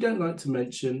 And we don't like to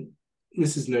mention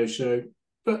Mrs. No Show,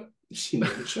 but she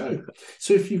never show.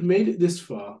 So if you've made it this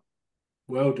far,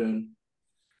 well done.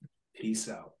 Peace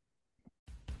out.